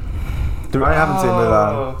Mulan. I haven't seen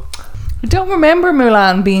Mulan. I don't remember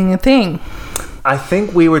Mulan being a thing. I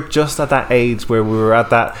think we were just at that age where we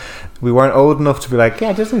weren't old enough to be like,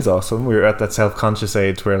 yeah, Disney's awesome. We were at that self-conscious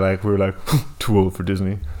age where we were too old for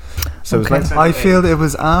Disney. So Okay. it was I feel it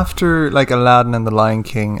was after Aladdin and the Lion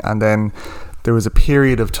King, and then there was a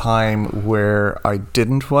period of time where I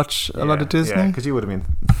didn't watch a lot of Disney. Yeah, because you would have been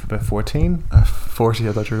about 14. 40,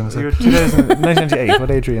 I thought you were going to say. You were 1998. What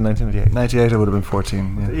age were you in 1998? 98, I would have been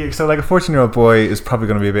 14. Yeah. Yeah, so a 14-year-old boy is probably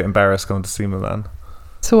going to be a bit embarrassed going to see Mulan.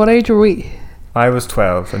 So what age were we? I was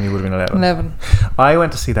 12 and you would have been 11. 11. I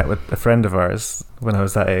went to see that with a friend of ours when I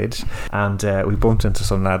was that age, and we bumped into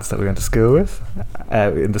some lads that we went to school with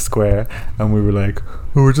in the square, and we were like,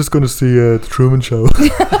 oh, we're just going to see the Truman Show.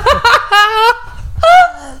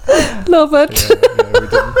 Love it.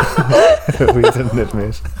 Yeah, we didn't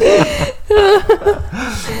admit.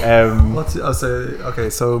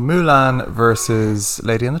 So Mulan versus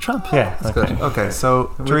Lady and the Tramp. Yeah, that's good. Okay,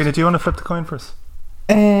 so Dorina, do you want to flip the coin first?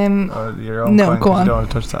 Your own No, coin, go on. You don't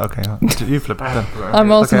want to touch that. Okay, you flip it then.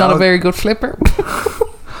 I'm also Okay, not a I'll- very good flipper.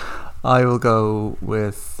 I will go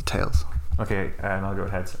with tails. Okay, and I'll go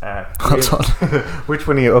with heads. Hold on. Which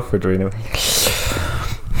one are you up for, Dorina?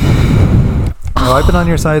 Oh, I've been on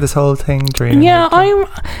your side this whole thing, Dorina. Yeah,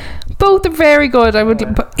 both are very good. I would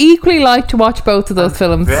equally like to watch both of those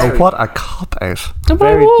films. Oh, what a cop out. But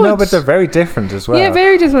I would. No, but they're very different as well. Yeah,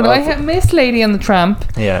 very different. I have missed Lady and the Tramp.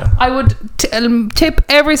 Yeah. I would tip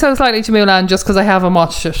every so slightly to Mulan just because I haven't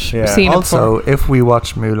watched it. Yeah. Seen Also, it before. if we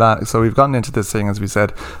watch Mulan, so we've gotten into this thing, as we said,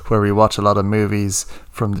 where we watch a lot of movies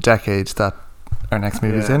from the decade that our next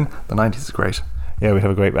movie's in. The 90s is great. Yeah, we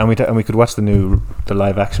have a great, and we could watch the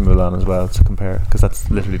live action Mulan as well to compare, because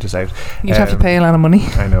that's literally just out. You'd have to pay a lot of money.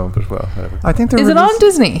 I know, but well, whatever. I think Is it on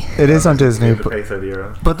Disney? It is on Disney, Pay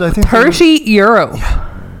 €30. but I think €30.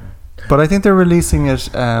 But I think they're releasing it.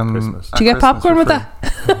 Christmas. at Do you get Christmas popcorn for with free.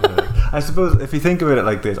 that? I suppose if you think about it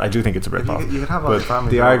like this, I do think it's a rip-off. You could have all the But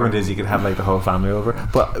family the over. argument is you could have like the whole family over.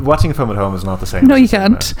 But watching a film at home is not the same. No, as you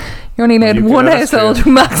cinema. can't. You're only allowed You one can, that's household,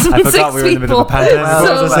 true. maximum I forgot 6 we were in the middle people. of a pandemic. Well,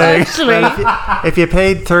 What was I saying? actually, If you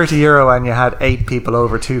paid €30 and you had 8 people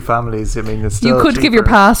over 2 families, I mean, it's still you could give your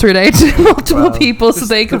cheaper. password out to multiple Well, people so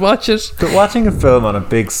they could watch it. But watching a film on a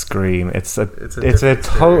big screen, it's a different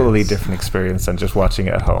totally experience. different experience than just watching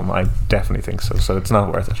it at home. I definitely think so. So it's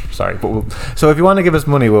not worth it. Sorry, but so if you want to give us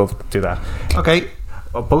money, we'll do that. Okay.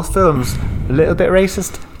 Both films a little bit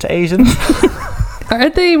racist to Asians.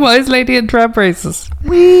 Aren't they Wise Lady and Tramp races?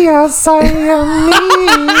 We are Siamese,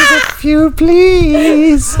 if you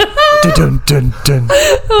please. Dun, dun, dun.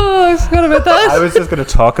 Oh, I forgot about that. I was just going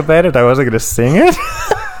to talk about it. I wasn't going to sing it.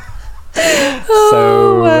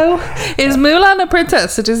 Oh, wow. Is Mulan a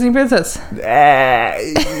princess? A Disney princess?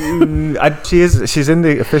 She's in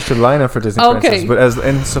the official lineup for Disney Okay. Princess, but as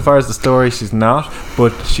insofar as the story, she's not.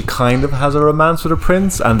 But she kind of has a romance with a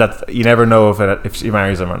prince, and that you never know if she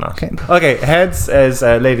marries him or not. Okay. Heads is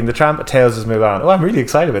Lady and the Tramp. Tails is Mulan. Oh, I'm really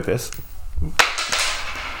excited about this.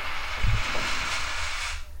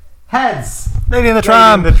 Heads. Lady and the Lady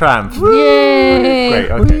Tramp. and the Tramp. Yay!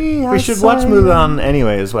 Great. Okay. We We are should watch Siam. Mulan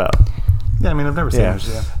anyway as well. Yeah, I mean, I've never seen Yeah. it.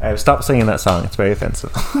 Yeah. Stop singing that song. It's very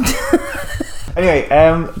offensive. Anyway,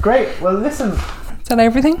 great. Well, listen, Is that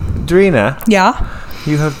everything? Drina, Yeah.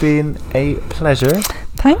 you have been a pleasure.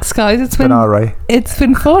 Thanks, guys. It's Been been alright. it's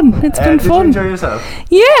been fun. It's been Did you fun. enjoy yourself?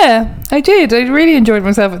 Yeah, I did. I really enjoyed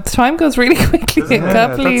myself. The time goes really quickly. I Yeah,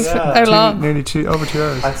 can't believe that's- how long. Nearly over 2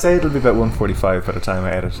 hours. I'd say it'll be about 1:45 by the time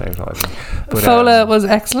I edit out all of it. But, Fola was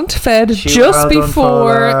excellent. Fed she- just well done,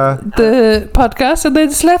 before Fola. the podcast and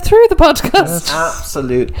then slept through the podcast.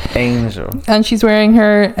 absolute angel. And she's wearing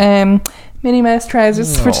her Minnie Mouse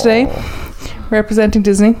trousers for today, representing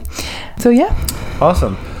Disney. So yeah,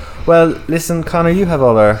 Awesome. Well, listen, Connor, you have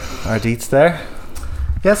all our deets there.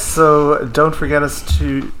 Yes, so don't forget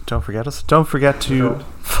to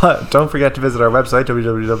visit our website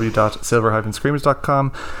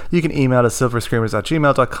www.silver-screamers.com. You can email us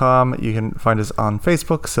silverscreamers@gmail.com. You can find us on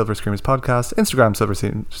Facebook, Silver Screamers Podcast, Instagram, Silver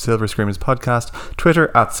Screamers Podcast,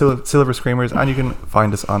 Twitter @Silver Screamers, and you can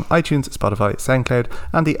find us on iTunes, Spotify, SoundCloud,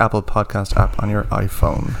 and the Apple Podcast app on your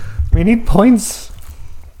iPhone. We need points.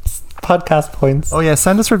 Podcast points. Oh yeah,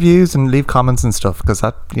 send us reviews and leave comments and stuff, because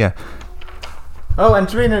that, yeah. Oh, and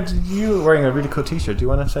Drina, you were wearing a really cool t-shirt. Do you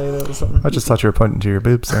want to say that was something? I just thought you were pointing to your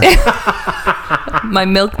boobs there. my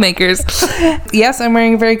milk makers. Yes, I'm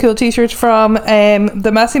wearing a very cool t-shirt from the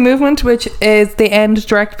Massey Movement, which is the End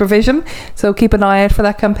Direct Provision. So keep an eye out for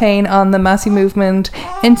that campaign on the Massey Movement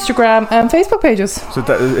Instagram and Facebook pages. So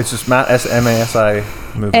it's just MASI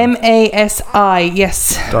movement. MASI,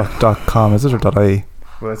 yes. .com, is it, or .ie?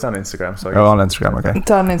 Well, it's on Instagram. So Oh, on Instagram, okay.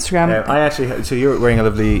 It's on Instagram. I actually. So you're wearing a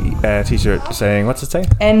lovely t-shirt saying, what's it say?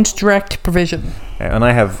 End Direct Provision. And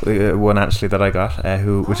I have one actually that I got,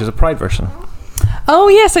 which is a Pride version. Oh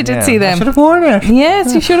yes, I did Yeah, see I them. should have worn it.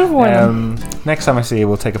 Yes, you should have worn them. Next time I see you,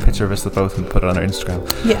 we'll take a picture of us both and put it on our Instagram.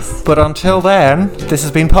 Yes. But until then, this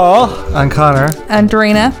has been Paul. And Connor. And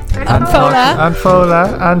Dorina. And Fola. And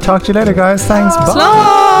Fola. And talk to you later, guys. Thanks. Bye.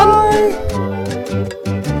 Slán!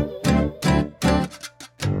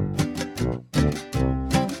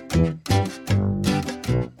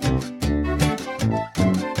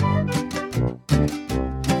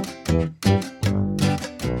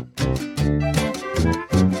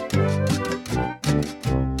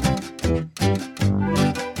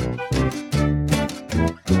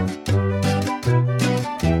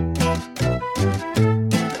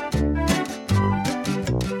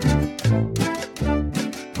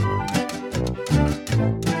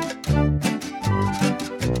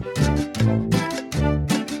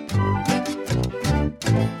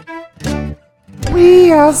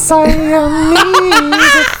 We are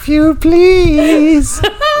Siamese, if you please.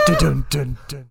 Dun, dun, dun.